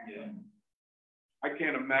 Yeah. I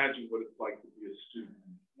can't imagine what it's like to be a student.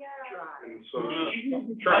 Yeah. And so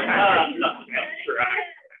try.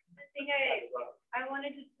 The thing I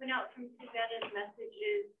wanted to point out from Susanna's message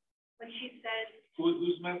is when she said,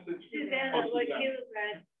 whose message? Susanna, what Caleb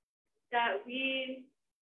read, that we,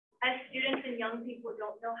 as students and young people,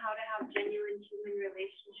 don't know how to have genuine human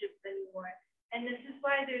relationships anymore. And this is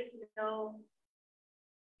why there's no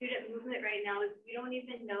student movement right now, is we don't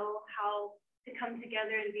even know how to come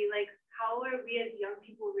together and be like, how are we as young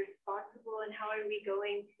people responsible, and how are we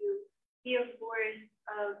going to be a force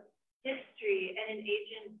of history and an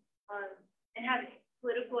agent and have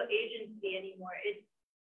political agency anymore?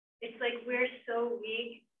 It's like we're so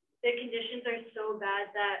weak, the conditions are so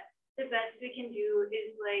bad that the best we can do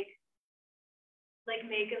is like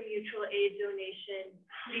make a mutual aid donation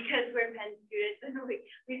because we're Penn students and we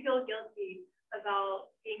feel guilty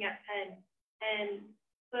about being at Penn.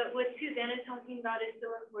 But what Susanna's talking about is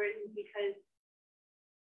so important because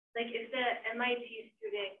like if the MIT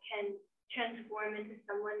student can transform into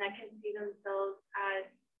someone that can see themselves as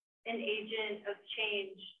an agent of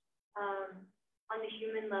change on the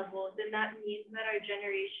human level, then that means that our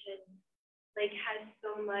generation like has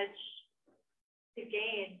so much to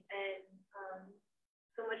gain and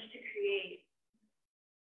so much to create.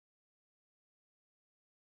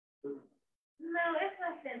 No, that's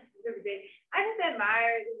not sensitive. I just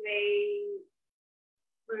admire the way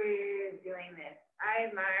we're doing this.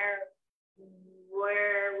 I admire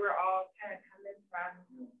where we're all kind of coming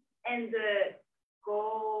from and the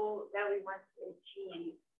goal that we want to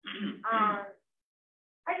achieve.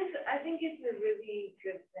 I think it's a really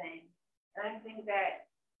good thing. And I think that,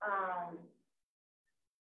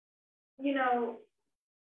 you know,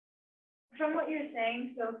 from what you're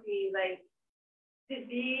saying, Sophie, like, to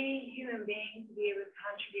be human beings, to be able to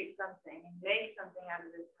contribute something and make something out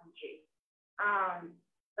of this country.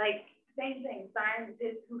 Like, same thing,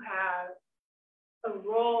 scientists who have a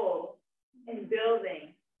role in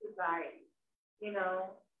building society, you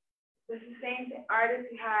know? It's the same thing, artists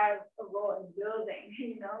who have a role in building,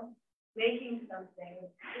 you know, making something.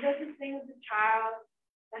 That's the thing with the child,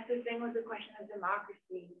 that's the thing with the question of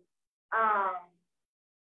democracy.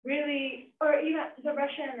 Really, or even the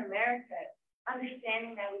Russia and America,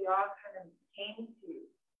 understanding that we all kind of came to,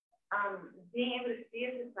 being able to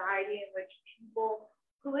see a society in which people,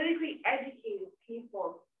 politically educated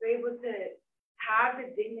people, were able to have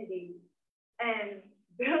the dignity and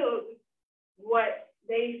build what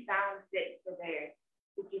they found fit for their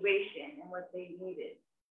situation and what they needed.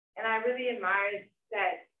 And I really admire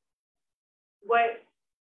that what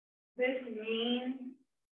this means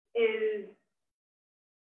is,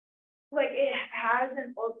 like, it has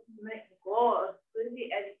an ultimate goal of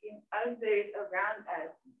politically educating others around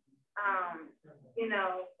us, you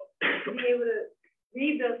know, to be able to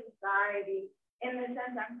rebuild society in the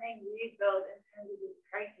sense I'm saying rebuild in terms of this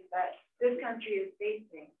crisis that this country is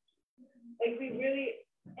facing. Like, we really,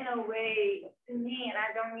 in a way, to me, and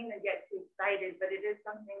I don't mean to get too excited, but it is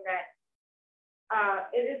something that,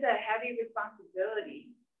 it is a heavy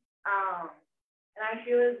responsibility. And I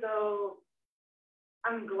feel as though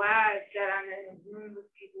I'm glad that I'm in a room with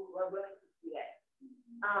people who are willing to do that.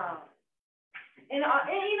 And you know,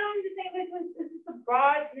 I'm just saying this is the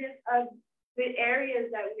broadness of the areas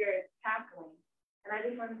that we are tackling. And I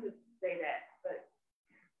just wanted to say that, but.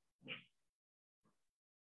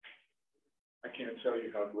 I can't tell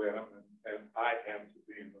you how glad I am to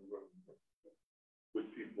be in the room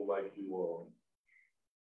with people like you all.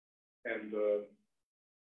 And,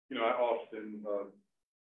 you know, I often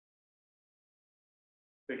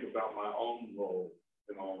think about my own role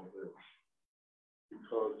in all of this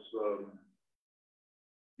because,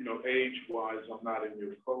 you know, age-wise, I'm not in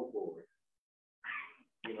your cohort.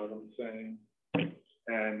 You know what I'm saying?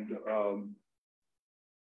 And,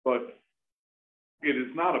 but it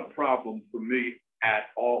is not a problem for me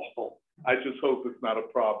at all. I just hope it's not a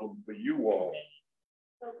problem for you all.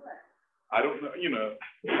 So what? I don't know, you know.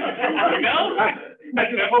 No? I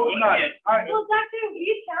just hope not. Well, that's gonna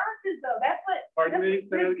be challenges though. That's what. Pardon me?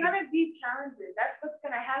 There's gonna be challenges. That's what's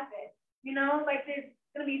gonna happen. You know, like there's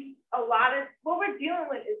gonna be a lot of what we're dealing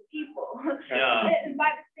with is people. Yeah. And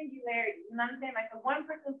by the singularity, you know what I'm saying? Like the one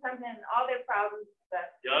person comes in and all their problems and stuff.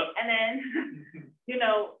 Yep. And then, you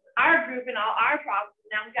know, our group and all our problems.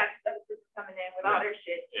 Now we got other people coming in with all their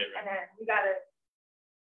shit, and then we gotta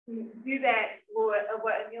do that. What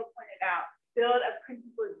Emil pointed out, build a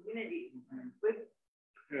principle of unity with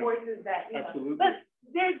forces that you know. But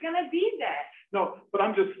there's gonna be that. No, but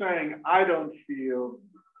I'm just saying I don't feel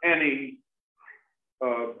any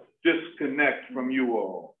disconnect from you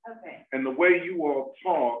all. Okay. And the way you all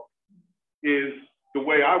talk is the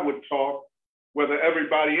way I would talk, whether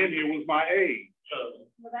everybody in here was my age.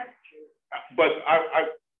 Well, that's true. But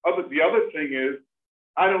the other thing is,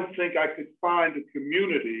 I don't think I could find a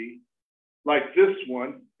community like this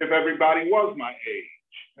one if everybody was my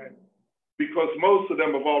age, because most of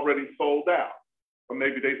them have already sold out, or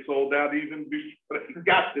maybe they sold out even before they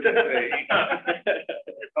got to this age.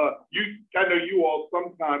 I know you all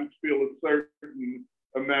sometimes feel a certain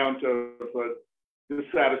amount of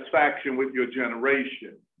dissatisfaction with your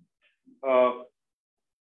generation.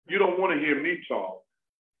 You don't want to hear me talk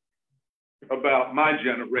about my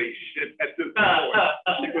generation at this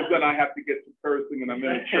point, because then I have to get to cursing and I'm in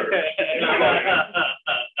a church.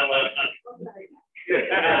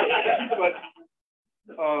 But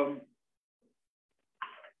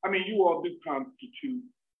I mean, you all do constitute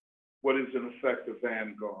what is in effect a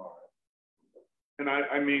vanguard, and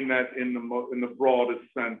I mean that in the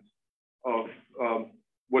broadest sense of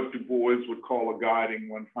what Du Bois would call a guiding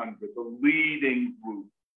 100, a leading group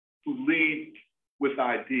who lead with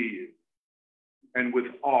ideas and with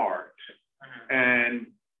art and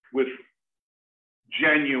with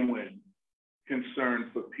genuine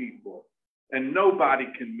concern for people. And nobody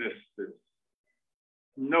can miss this.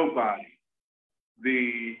 Nobody.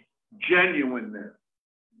 The genuineness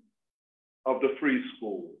of the free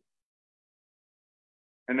school.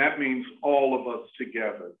 And that means all of us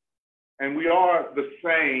together. And we are the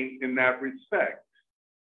same in that respect.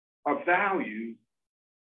 Our values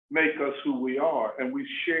make us who we are, and we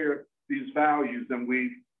share these values, and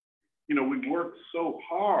we work so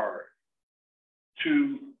hard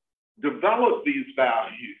to develop these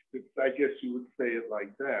values. I guess you would say it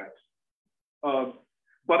like that.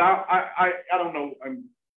 But I don't know.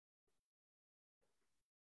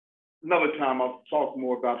 Another time I'll talk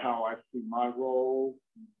more about how I see my role.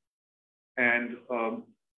 And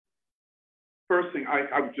first thing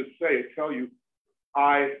I would just tell you,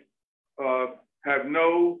 I have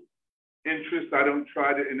no interest. I don't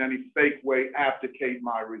try to in any fake way abdicate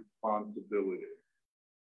my responsibility.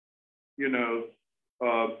 You know,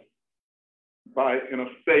 in a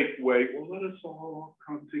fake way, well, let us all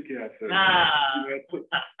come together.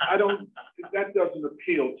 That doesn't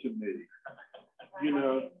appeal to me. You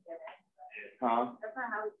know, huh? That's not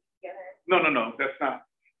how we get together. No, that's not.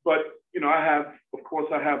 But, you know, I have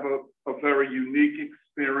a very unique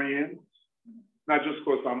experience, not just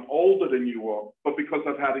because I'm older than you all, but because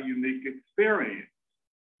I've had a unique experience.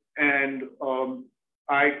 And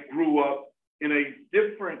I grew up in a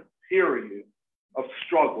different period of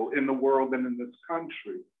struggle in the world and in this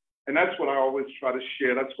country. And that's what I always try to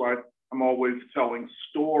share. That's why I'm always telling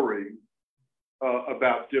stories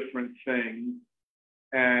about different things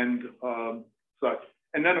and such.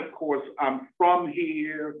 And then, of course, I'm from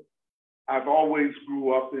here. I've always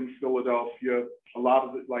grew up in Philadelphia. A lot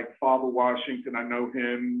of it, like Father Washington, I know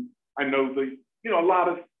him. I know a lot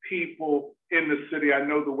of people in the city. I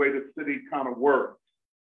know the way the city kind of works.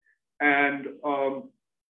 And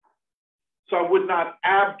so I would not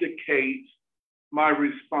abdicate my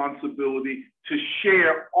responsibility to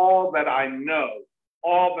share all that I know,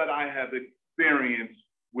 all that I have experienced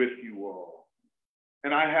with you all.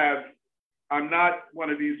 And I'm not one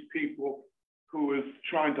of these people who is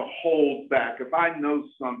trying to hold back. If I know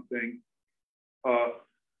something,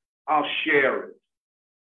 I'll share it.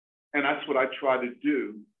 And that's what I try to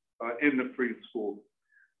do in the free school.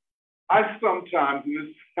 I sometimes, and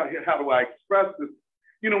this, how do I express this?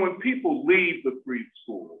 You know, when people leave the free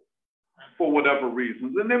school for whatever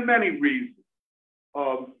reasons, and there are many reasons,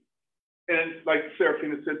 and like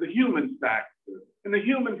Serafina said, the human factor. And the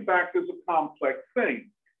human factor is a complex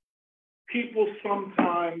thing. People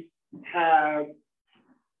sometimes have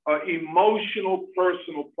emotional,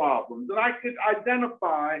 personal problems. And I could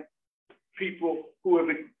identify people who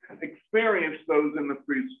have experienced those in the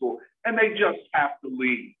free school, and they just have to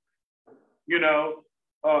leave. You know,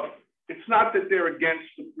 it's not that they're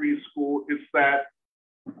against the free school, it's that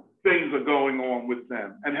things are going on with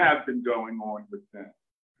them and have been going on with them.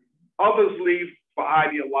 Others leave for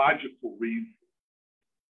ideological reasons,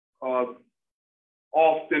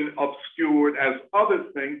 often obscured as other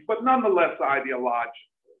things, but nonetheless ideological.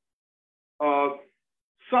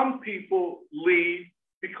 Some people leave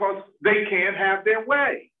because they can't have their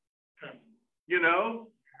way, you know,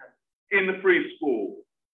 in the free school.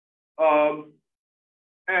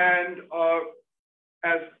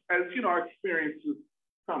 As you know, our experiences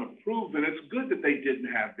kind of proven, it's good that they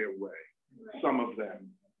didn't have their way, some of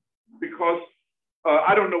them, because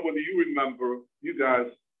I don't know whether you remember, you guys,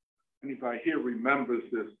 anybody here remembers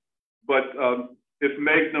this, but if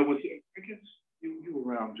Meghna was, I guess you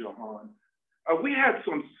were around, Johan, we had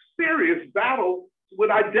some serious battles with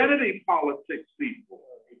identity politics people.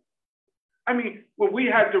 I mean, when we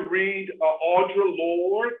had to read Audre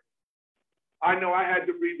Lorde, I know I had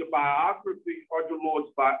to read the biography, Audre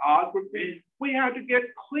Lorde's biography. We had to get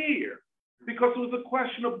clear because it was a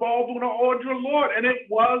question of Baldwin or Audre Lorde, and it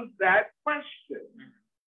was that question.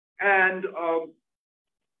 And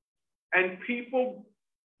people,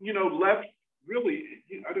 you know, left really.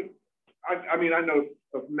 I mean, I know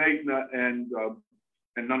of Meghna and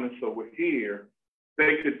Nonetha were here.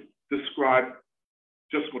 They could describe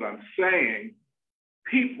just what I'm saying.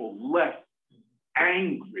 People left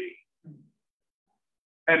angry.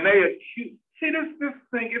 And they accuse, see, there's this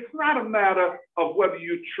thing, it's not a matter of whether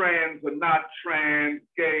you're trans or not trans,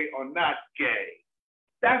 gay or not gay.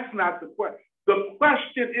 That's not the question. The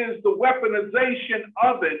question is the weaponization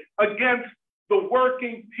of it against the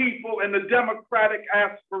working people and the democratic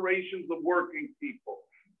aspirations of working people.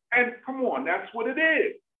 And come on, that's what it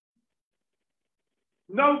is.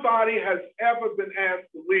 Nobody has ever been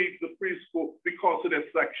asked to leave the free school because of their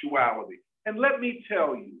sexuality. And let me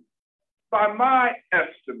tell you, by my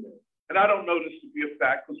estimate, and I don't know this to be a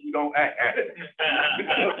fact because we don't add it,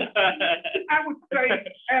 I would say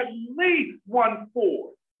at least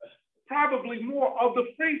 1/4, probably more of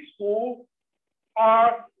the free school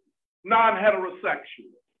are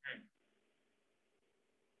non-heterosexual.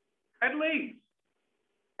 At least.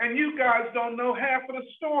 And you guys don't know half of the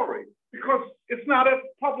story because it's not a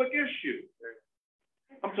public issue.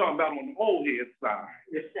 I'm talking about on the old head side.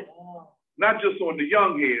 Not just on the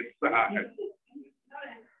young head side.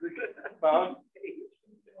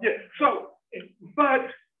 Yeah, so, but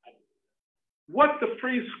what the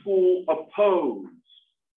free school opposed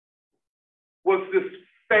was this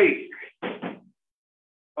fake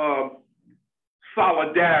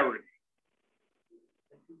solidarity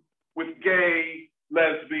with gay,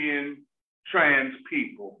 lesbian, trans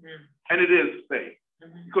people. And it is fake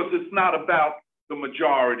because it's not about the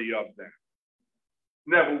majority of them.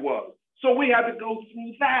 Never was. So we had to go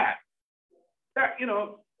through that. That, you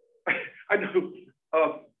know, I know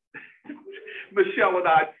Michelle and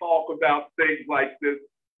I talk about things like this,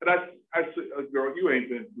 and I said, girl, you ain't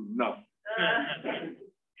been through nothing.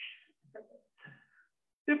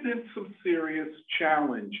 There've been some serious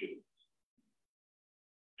challenges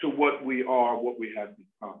to what we are, what we have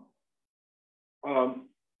become.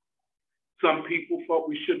 Some people thought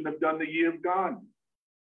we shouldn't have done the Year of Gandhi.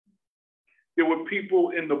 There were people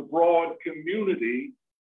in the broad community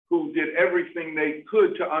who did everything they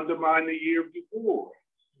could to undermine the Year of Du Bois,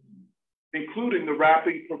 including the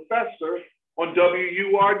rapping professor on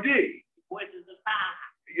WURD.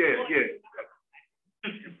 Yeah.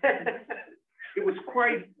 It was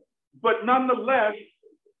quite, but nonetheless,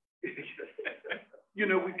 you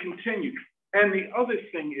know, we continued. And the other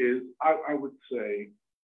thing is, I would say,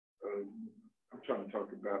 I'm trying to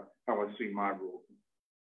talk about how I see my role.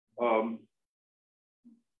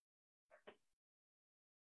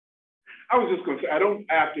 I was just going to say, I don't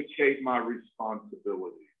abdicate my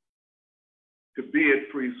responsibility to be at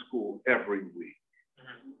free school every week,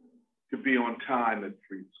 to be on time at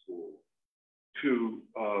free school, to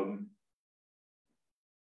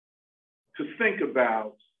think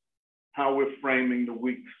about how we're framing the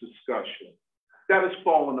week's discussion. That has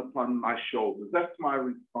fallen upon my shoulders. That's my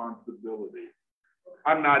responsibility.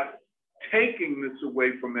 I'm not taking this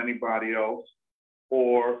away from anybody else,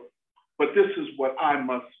 but this is what I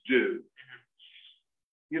must do.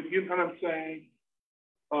 You know what I'm saying?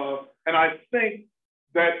 And I think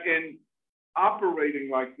that in operating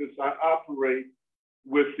like this, I operate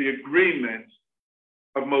with the agreement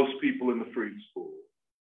of most people in the free school.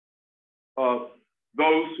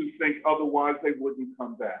 Those who think otherwise, they wouldn't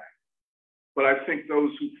come back. But I think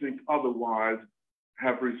those who think otherwise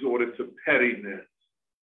have resorted to pettiness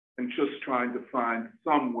and just trying to find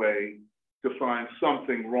some way to find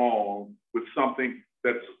something wrong with something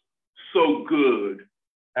that's so good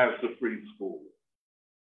as the free school.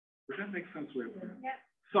 Does that make sense? Yeah.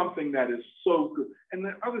 Something that is so good. And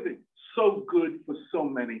the other thing, so good for so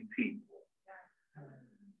many people.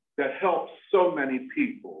 That helps so many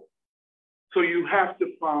people. So you have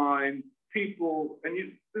to find people, and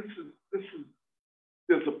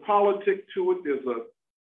there's a politic to it,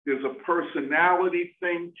 there's a personality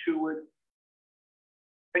thing to it.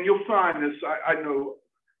 And you'll find this, I know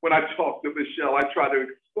when I talk to Michelle, I try to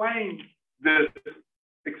explain this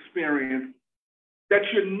experience that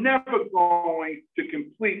you're never going to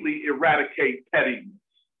completely eradicate pettiness,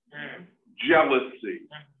 jealousy,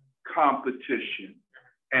 competition,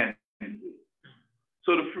 and envy.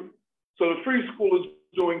 So the free school is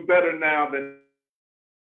doing better now than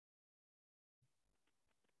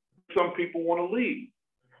some people want to leave.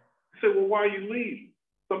 I say, well, why are you leaving?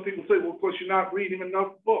 Some people say, well, because you're not reading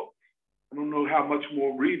enough books. I don't know how much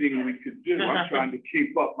more reading we could do. I'm trying to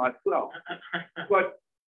keep up myself. But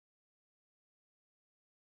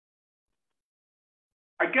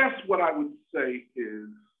I guess what I would say is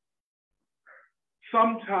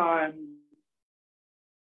sometimes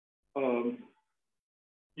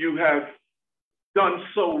you have done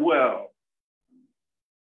so well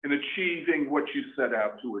in achieving what you set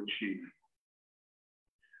out to achieve.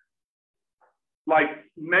 Like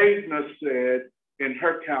Magna said in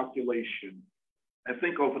her calculation, I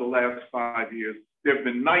think over the last 5 years, there have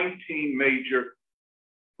been 19 major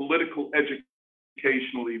political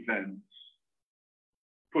educational events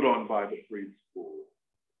put on by the free school.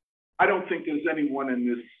 I don't think there's anyone in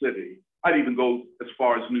this city, I'd even go as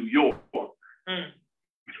far as New York.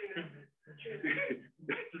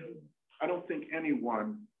 I don't think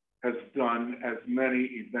anyone has done as many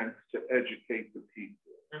events to educate the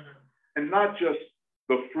people. And not just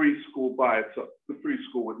the free school by itself, the free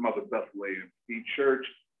school with Mother Bethlehem Church.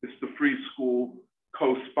 It's the free school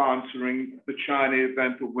co-sponsoring the China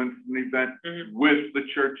event, the Winston event with the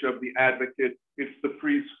Church of the Advocate. It's the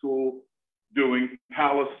free school doing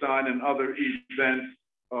Palestine and other events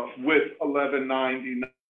with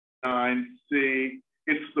 1199C.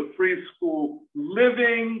 It's the free school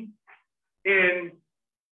living in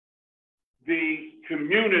the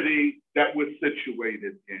community that we're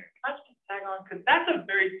situated in. I'll just tag on, because that's a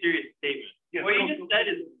very serious statement. Yes, what you just said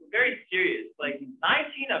is very serious. Like 19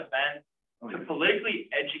 events to politically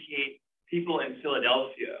educate people in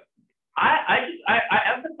Philadelphia. I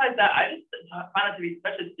emphasize that. I just find it to be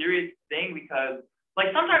such a serious thing because,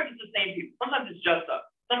 like, sometimes it's the same people, sometimes it's just us,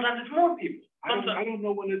 sometimes it's more people. I don't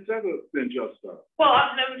know when it's ever been just us. Well,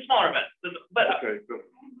 I'm in smaller events, but okay,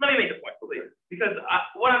 let me make the point, please. Okay. Because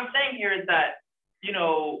what I'm saying here is that, you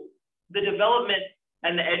know, the development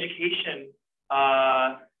and the education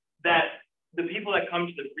that the people that come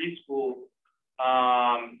to the free school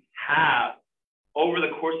have over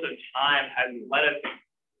the course of time has led us,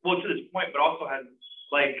 well, to this point, but also has,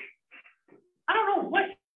 like, I don't know what,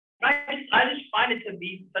 I just find it to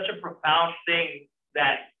be such a profound thing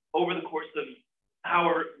that over the course of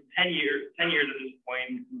 10 years at this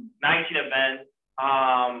point, 19 events,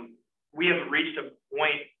 we have reached a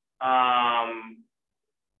point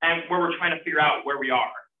and where we're trying to figure out where we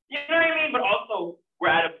are. You know what I mean? But also we're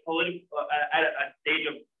at a stage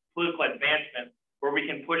of political advancement where we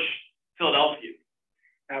can push Philadelphia.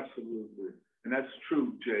 Absolutely. And that's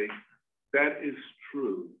true, Jay. That is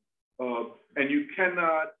true. And you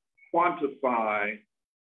cannot quantify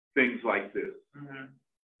things like this.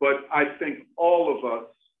 But I think all of us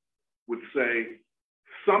would say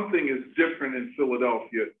something is different in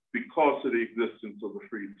Philadelphia because of the existence of the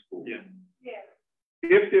free school. Yeah.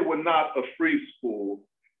 If there were not a free school,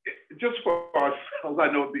 just for ourselves, I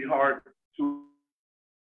know it'd be hard to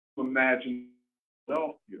imagine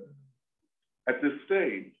Philadelphia at this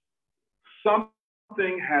stage.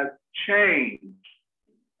 Something has changed.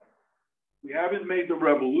 We haven't made the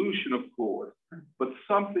revolution, of course, but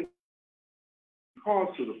something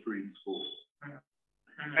because of the free school.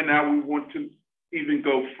 And now we want to even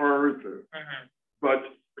go further.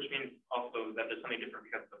 But which means also that there's something different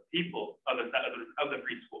because of the people of the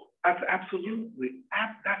free school. Absolutely.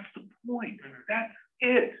 That's the point. That's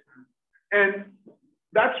it. And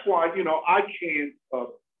that's why, you know, I can't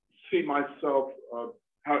see myself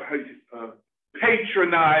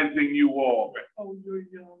patronizing you all. Oh, you're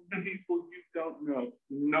young people, you don't know.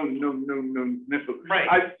 No. Right.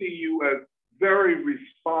 I see you as very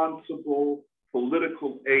responsible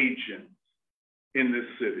political agents in this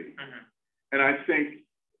city. And I think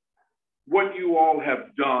what you all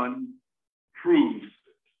have done proves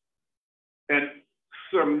it. And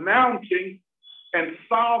surmounting and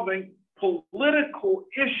solving political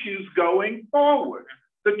issues going forward.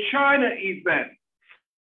 The China event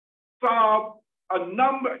solved a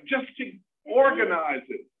number just to organize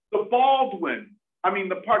it. The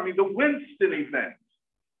Winston event.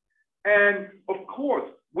 And of course,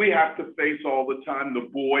 we have to face all the time the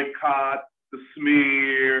boycott, the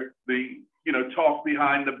smear, the, talk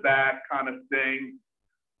behind the back kind of thing.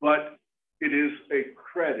 But it is a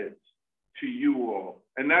credit to you all.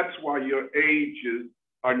 And that's why your ages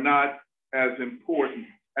are not as important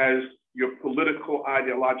as your political,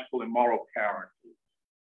 ideological, and moral character.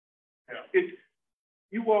 Yeah.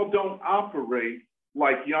 You all don't operate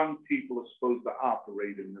like young people are supposed to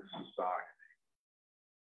operate in this society.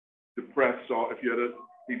 Depressed if you're at an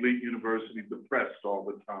elite university, depressed all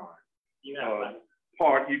the time. Yeah.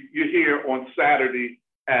 You're here on Saturday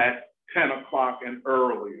at 10 o'clock and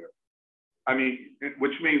earlier. I mean,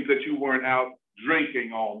 which means that you weren't out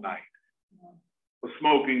drinking all night or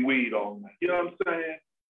smoking weed all night. You know what I'm saying?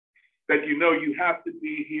 That you have to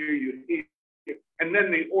be here, you're here. And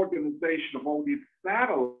then the organization of all these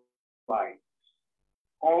satellites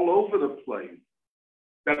all over the place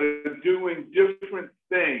that are doing different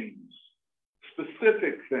things,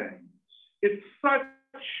 specific things. It's such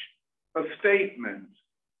a statement.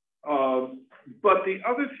 But the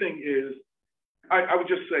other thing is, I would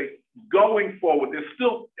just say, going forward, there's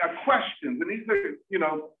still questions. And these are,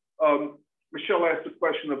 Michelle asked the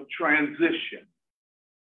question of transition.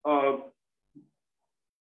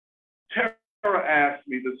 Tara asked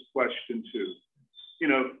me this question too,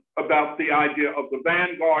 about the idea of the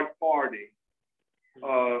Vanguard Party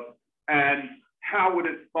and how would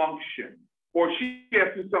it function? Or she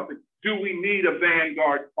asked me something, do we need a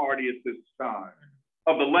Vanguard Party at this time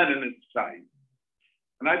of the Leninist type?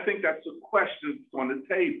 And I think that's a question that's on the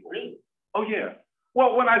table. Really? Oh yeah.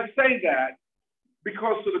 Well, when I say that,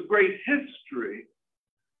 because of the great history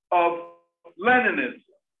of Leninism,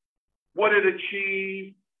 what it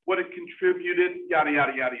achieved, what it contributed, yada,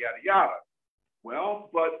 yada, yada, yada, yada. Well,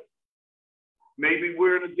 but maybe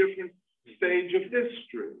we're in a different stage of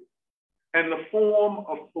history. And the form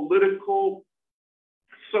of political,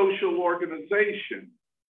 social organization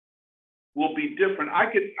will be different. I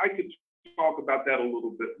could talk about that a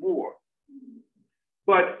little bit more.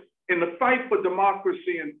 But in the fight for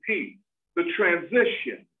democracy and peace, the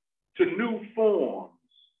transition to new forms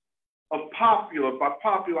of by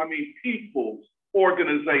popular, I mean people's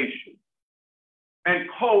organization and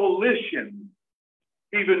coalition,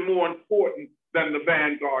 even more important than the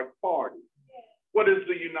Vanguard Party. What is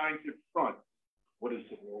the United Front? What is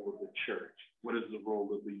the role of the church? What is the role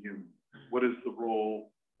of the union? What is the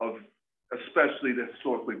role of especially the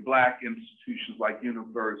historically Black institutions like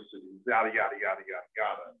universities, yada, yada, yada, yada,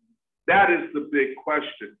 yada. That is the big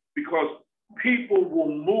question, because people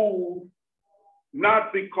will move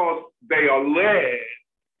not because they are led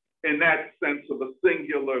in that sense of a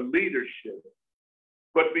singular leadership,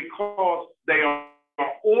 but because they are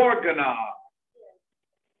organized.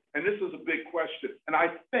 And this is a big question. And I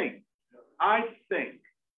think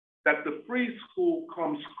that the free school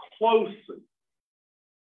comes closer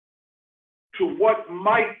to what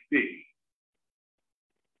might be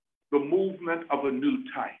the movement of a new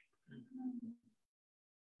type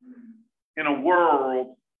in a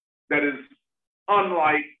world that is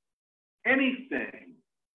unlike anything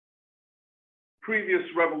previous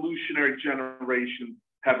revolutionary generations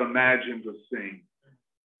have imagined or seen,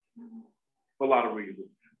 for a lot of reasons.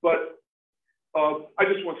 But I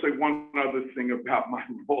just want to say one other thing about my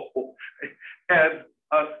role. And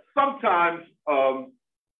sometimes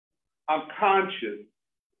I'm conscious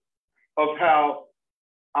of how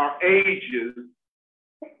our ages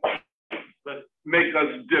make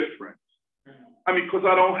us different. I mean, because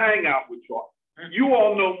I don't hang out with y'all. You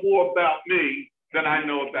all know more about me than I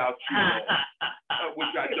know about you all,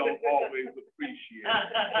 which I don't always appreciate.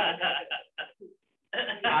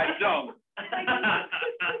 I don't.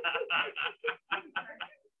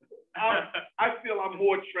 I feel I'm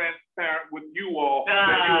more transparent with you all than you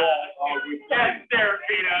all are with me. That's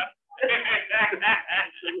Serafina.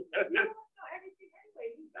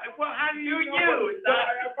 Well, how do you know? If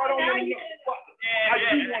I don't want to know, I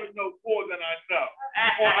do want to know more than I know.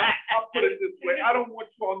 Or I'll put it this way: I don't want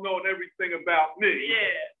you all knowing everything about me.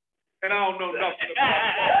 Yeah. And I don't know nothing about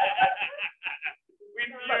you. We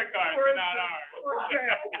see your cards, not ours. For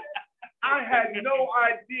example, I had no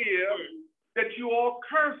idea that you all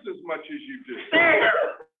curse as much as you do.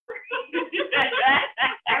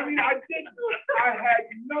 I mean, I didn't. I had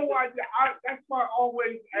no idea. That's why I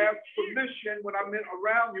always ask permission when I'm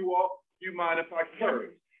around you all. Do you mind if I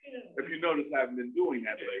curse? If you notice, I haven't been doing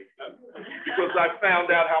that lately because I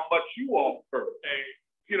found out how much you all curse.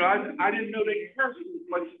 You know, I didn't know they curse as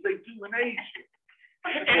much as they do in Asia.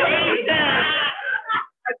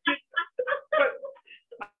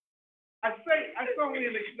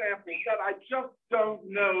 examples that I just don't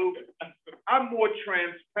know. I'm more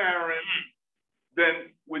transparent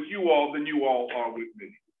with you all than you all are with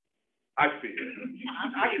me. I feel.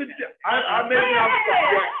 I may not.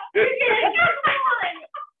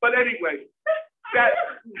 But anyway, that's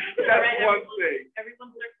one thing.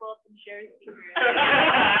 Everyone's gonna go up and share a secret.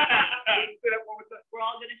 We're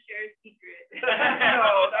all gonna share a secret.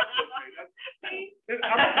 No, that's okay.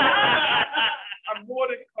 I'm more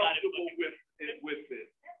than comfortable with it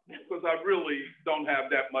because I really don't have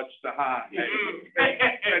that much to hide.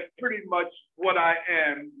 And pretty much what I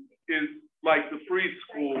am is like the free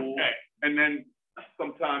school, and then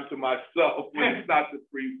sometimes to myself when it's not the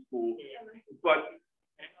free school. But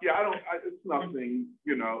yeah, it's nothing,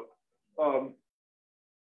 you know.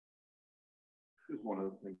 Here's one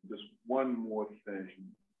other thing, just one more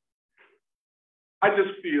thing. I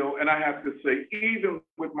just feel, and I have to say, even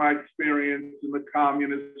with my experience in the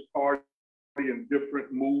Communist Party and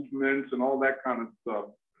different movements and all that kind of stuff,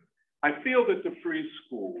 I feel that the free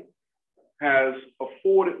school has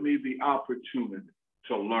afforded me the opportunity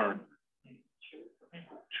to learn.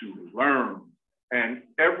 And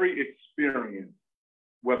every experience,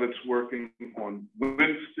 whether it's working on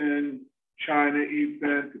Winston, China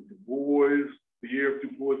event, Du Bois, the year of Du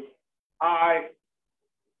Bois,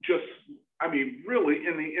 really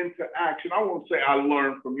in the interaction, I won't say I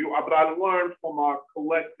learned from you, but I learned from our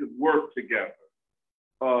collective work together.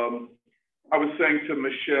 I was saying to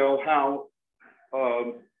Michelle how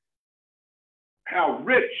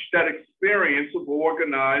rich that experience of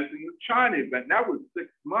organizing the China event, that was 6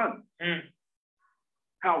 months.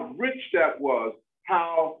 How rich that was,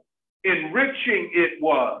 how enriching it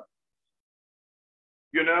was.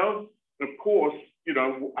 You know, of course, you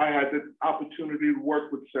know, I had the opportunity to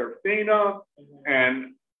work with Serafina,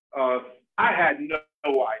 and I had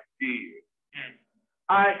no idea.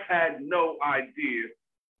 I had no idea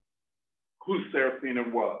who Serafina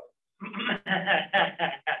was.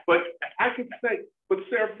 But I could say, but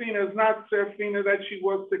Serafina is not Serafina that she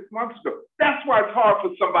was 6 months ago. That's why it's hard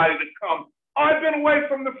for somebody to come. Oh, I've been away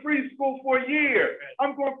from the free school for a year.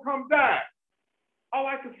 I'm going to come back. Oh,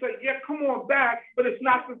 I could say, yeah, come on back, but it's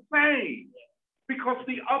not the same. Because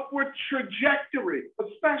the upward trajectory,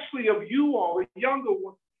 especially of you all, the younger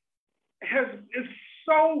ones, is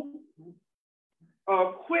so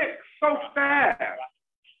quick, so fast,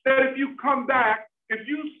 that if you come back, if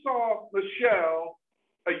you saw Michelle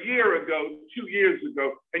a year ago, 2 years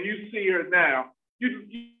ago, and you see her now,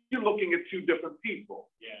 you're looking at two different people.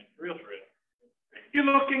 Yeah, real. You're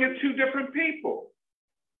looking at two different people.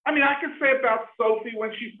 I mean, I could say about Sophie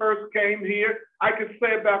when she first came here. I could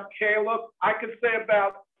say about Caleb. I could say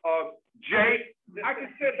about Jake. I could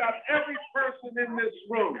say about every person in this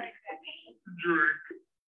room.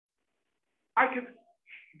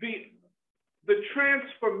 The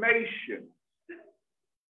transformation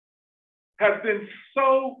has been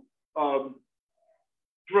so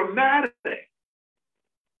dramatic,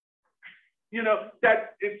 you know,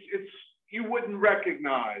 that it's you wouldn't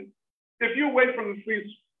recognize. If you're away from the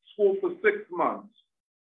free school for 6 months,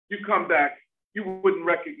 you come back, you wouldn't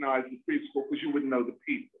recognize the free school because you wouldn't know the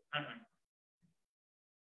people.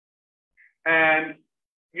 And,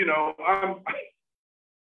 you know,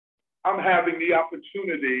 I'm having the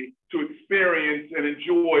opportunity to experience and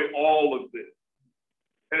enjoy all of this.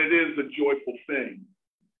 And it is a joyful thing.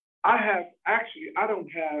 I don't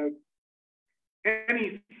have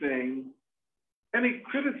any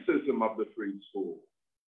criticism of the free school.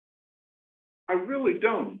 I really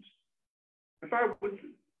don't. If I would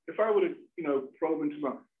have, you know, probe into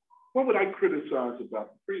what would I criticize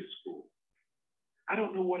about the free school? I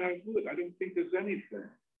don't know what I would. I don't think there's anything.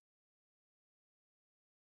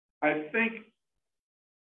 I think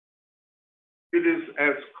it is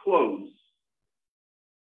as close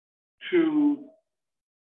to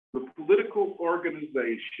the political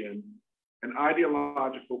organization and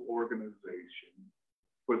ideological organization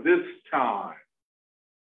for this time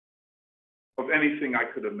of anything I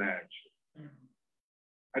could imagine.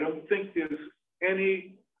 I don't think there's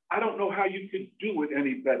I don't know how you could do it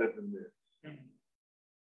any better than this.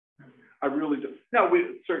 I really do. Now,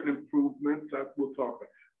 with certain improvements, we'll talk about.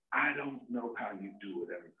 I don't know how you do it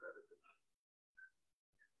any better than this.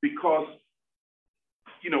 Because,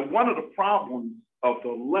 you know, one of the problems of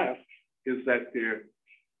the left is that they're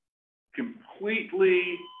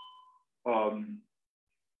completely, how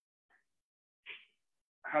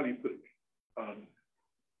do you put it?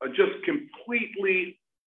 Just completely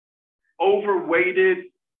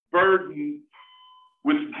overweighted, burdened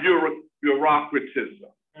with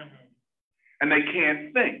bureaucratism. And they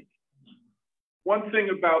can't think. One thing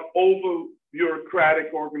about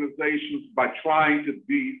bureaucratic organizations by trying to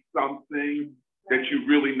be something that you're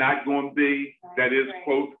really not going to be. That is,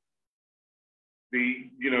 quote, the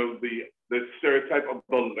stereotype of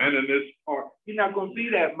the Leninist part. You're not going to be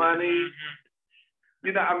that, money.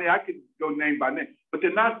 You know, I mean, I could go name by name, but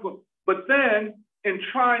they're not going. But then, in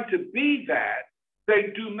trying to be that,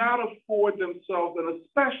 they do not afford themselves, and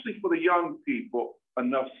especially for the young people,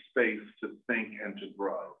 enough space to think and to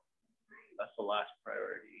grow. That's the last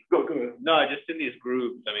priority. Go ahead. No, just in these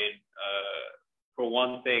groups. I mean, for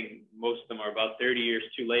one thing, most of them are about 30 years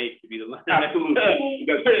too late to be the absolutely.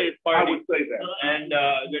 I would say that. And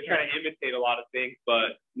they're trying to imitate a lot of things,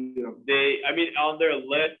 but I mean, on their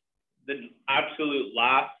list, the absolute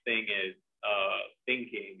last thing is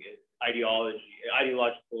thinking, is ideological,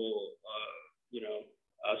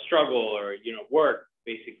 struggle or work,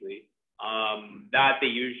 basically. That they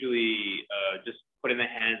usually just put in the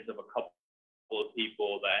hands of a couple of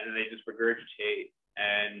people and then they just regurgitate,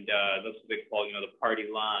 and that's what they call the party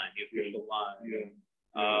line, the official line.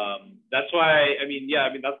 That's why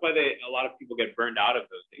that's why a lot of people get burned out of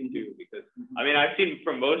those things too, because I mean, I've seen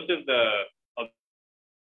from most of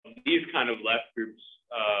these kind of left groups,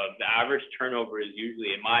 the average turnover is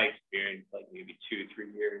usually, in my experience, like maybe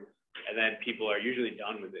 2-3 years, and then people are usually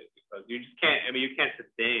done with it because you just can't. I mean, you can't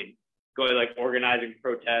sustain going like organizing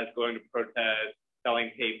protests, going to protests,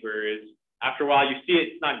 selling papers. After a while, you see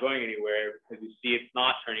it's not going anywhere because you see it's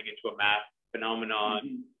not turning into a mass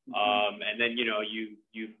phenomenon, and then you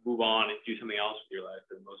move on and do something else with your life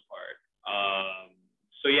for the most part.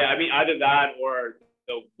 So yeah, I mean, either that or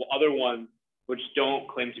the other ones which don't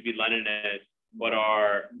claim to be Leninist but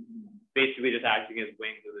are basically just acting as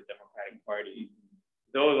wings of the Democratic Party.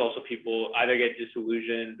 Those also people either get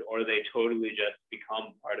disillusioned or they totally just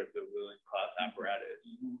become part of the ruling class apparatus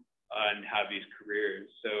and have these careers.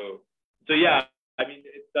 So yeah, I mean,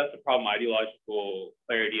 that's the problem. Ideological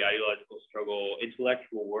clarity, ideological struggle,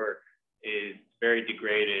 intellectual work is very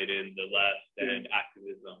degraded in the left and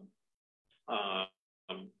activism.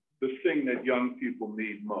 The thing that young people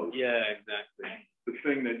need most. Yeah, exactly. The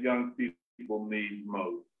thing that young people need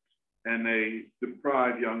most. And they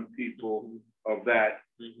deprive young people of that,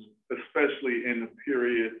 especially in the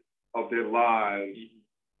period of their lives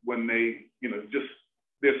when they,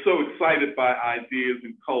 they're so excited by ideas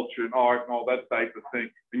and culture and art and all that type of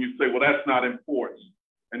thing. And you say, well, that's not important.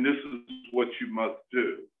 And this is what you must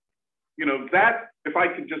do. That, if I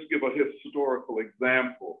could just give a historical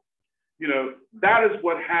example, that is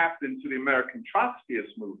what happened to the American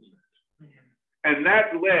Trotskyist movement. And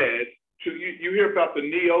that led to, you hear about the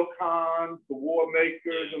neocons, the war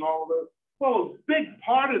makers and all of this. Well, a big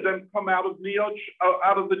part of them come out of the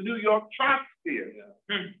New York Trotskyists.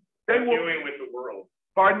 They were Arguing with the World.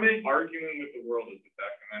 Pardon me? Arguing with the World is the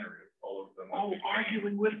documentary. All of them. Oh,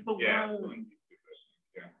 Arguing with the World.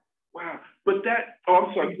 Yeah. Wow. But that,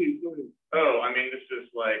 I'm sorry, please go ahead. Oh, I mean, this is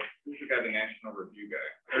like, who's the guy, the National Review guy?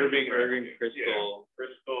 Irving Kristol. Yeah.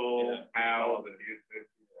 Kristol, Al, the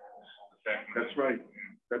That's right.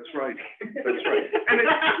 That's right. That's right. And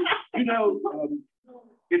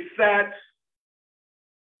it's that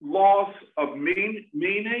loss of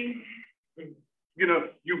meaning.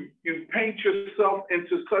 You paint yourself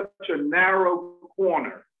into such a narrow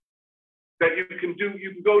corner that you can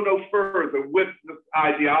go no further with this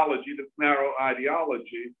ideology, this narrow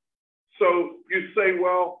ideology. So you say,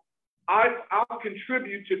 well, I'll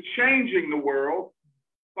contribute to changing the world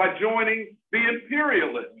by joining the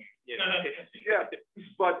imperialists. Yeah,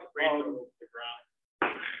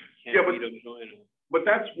 but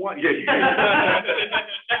that's one.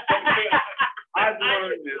 I've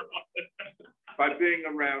learned this by being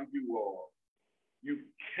around you all. You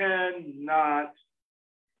cannot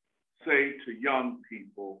say to young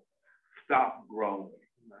people, stop growing.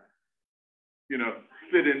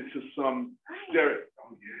 Fit into some stereotype.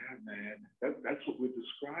 Oh yeah, man, that's what we're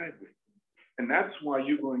describing. And that's why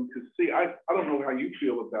you're going to see, I don't know how you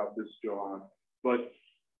feel about this, John, but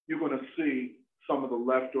you're going to see some of the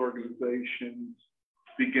left organizations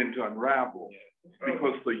begin to unravel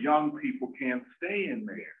because the young people can't stay in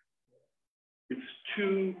there. It's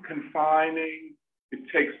too confining. It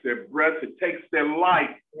takes their breath. It takes their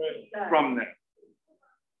life from them.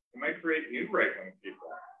 It might create new right-wing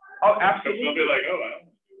people. Oh, absolutely. They'll be like, oh, I don't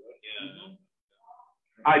want to do that. Yeah.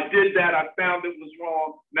 I did that. I found it was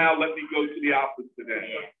wrong. Now let me go to the opposite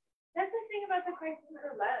end. That's the thing about the crisis of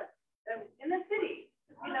the left in the city.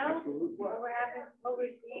 What we're having, what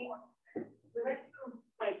we're seeing.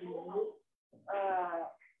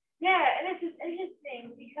 And it's just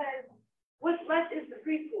interesting because what's left is the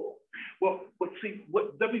preschool. Well, see,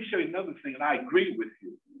 let me show you another thing, and I agree with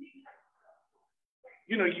you.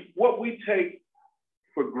 you know, what we take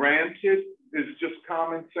for granted is just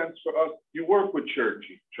common sense for us. You work with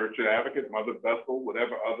churches, Church of Advocate, Mother Bethel,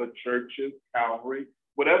 whatever other churches, Calvary,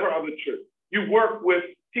 whatever other church. You work with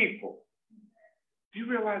people. Do you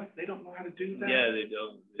realize they don't know how to do that? Yeah, they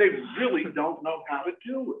don't. They really don't know how to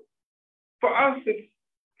do it. For us, it's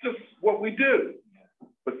just what we do,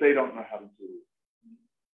 but they don't know how to do it.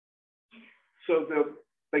 So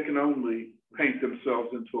they can only paint themselves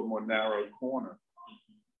into a more narrow corner.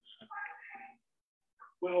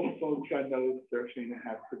 Well, folks, I know Serafina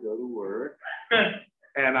has to go to work.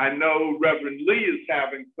 And I know Reverend Lee is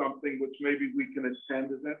having something which maybe we can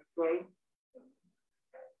attend. Is that so?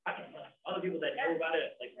 I don't know. Other people that know about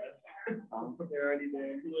it, like, They're already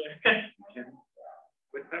there. I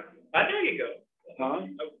think I can go. Huh?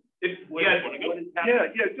 If you guys want to go. Yeah,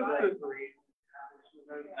 just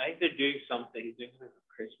I think they're doing something. He's doing something for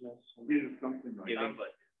Christmas. Yeah, something like that.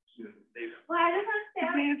 But Well, I just want to say,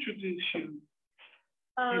 Let me introduce you.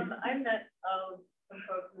 I met some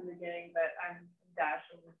folks in the beginning, but I'm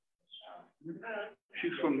Dasha with Michelle.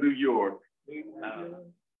 She's from New York. It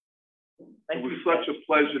was such a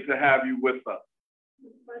pleasure to have you with us.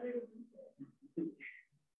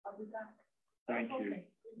 I'll be back. Thank you.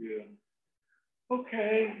 Yeah.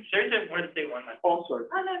 Okay. Sure, just wanted to say one last. Oh, sorry.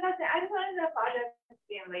 oh no, that's it. I just wanted to apologize for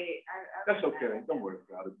being late. That's okay. Don't worry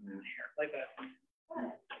about it, man. Like that.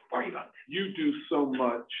 Worry about it. You do so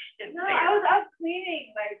much. No, I was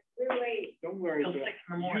cleaning, like, we're late. Don't worry Till about 6 in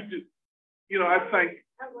the it. morning. You do. You know, I think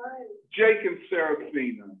I was. Jake and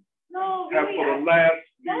Serafina No, have really, for the last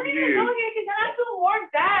don't few even years. go here, because then I feel more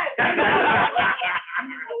bad.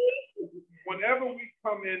 Whenever we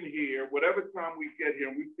come in here, whatever time we get here,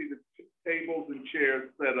 and we see the tables and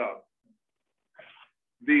chairs set up,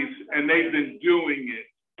 and they've been doing it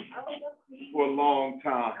for a long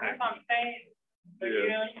time. That's what I'm saying. But, Yeah. you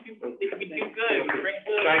know, you can do good. You bring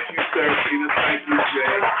good. Thank you, Serafina. Thank you,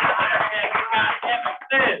 Jay.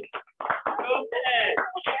 Go ahead.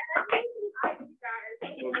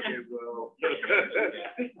 Okay, well.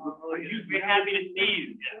 We're happy to see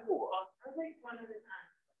you.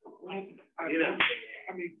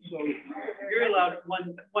 I mean, so. You're allowed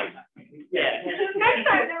one time. Yeah. Next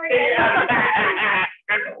time, then we're gonna.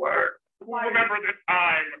 Good work. Remember the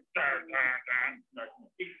time.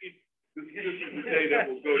 This is the day that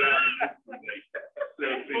will go down in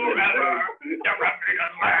history.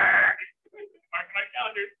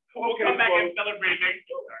 We'll come back and celebrate next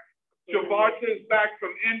year. Shavarta is back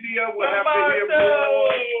from India. We'll have to hear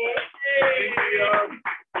more. India.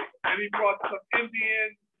 And he brought some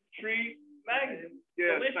Indian treats.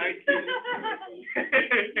 Yes, thank you.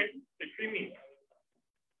 It's creamy.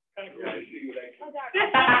 Yeah, I see you later.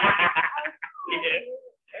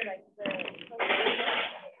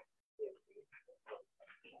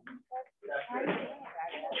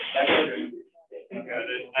 I got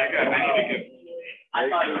it. I got it. I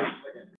thought it was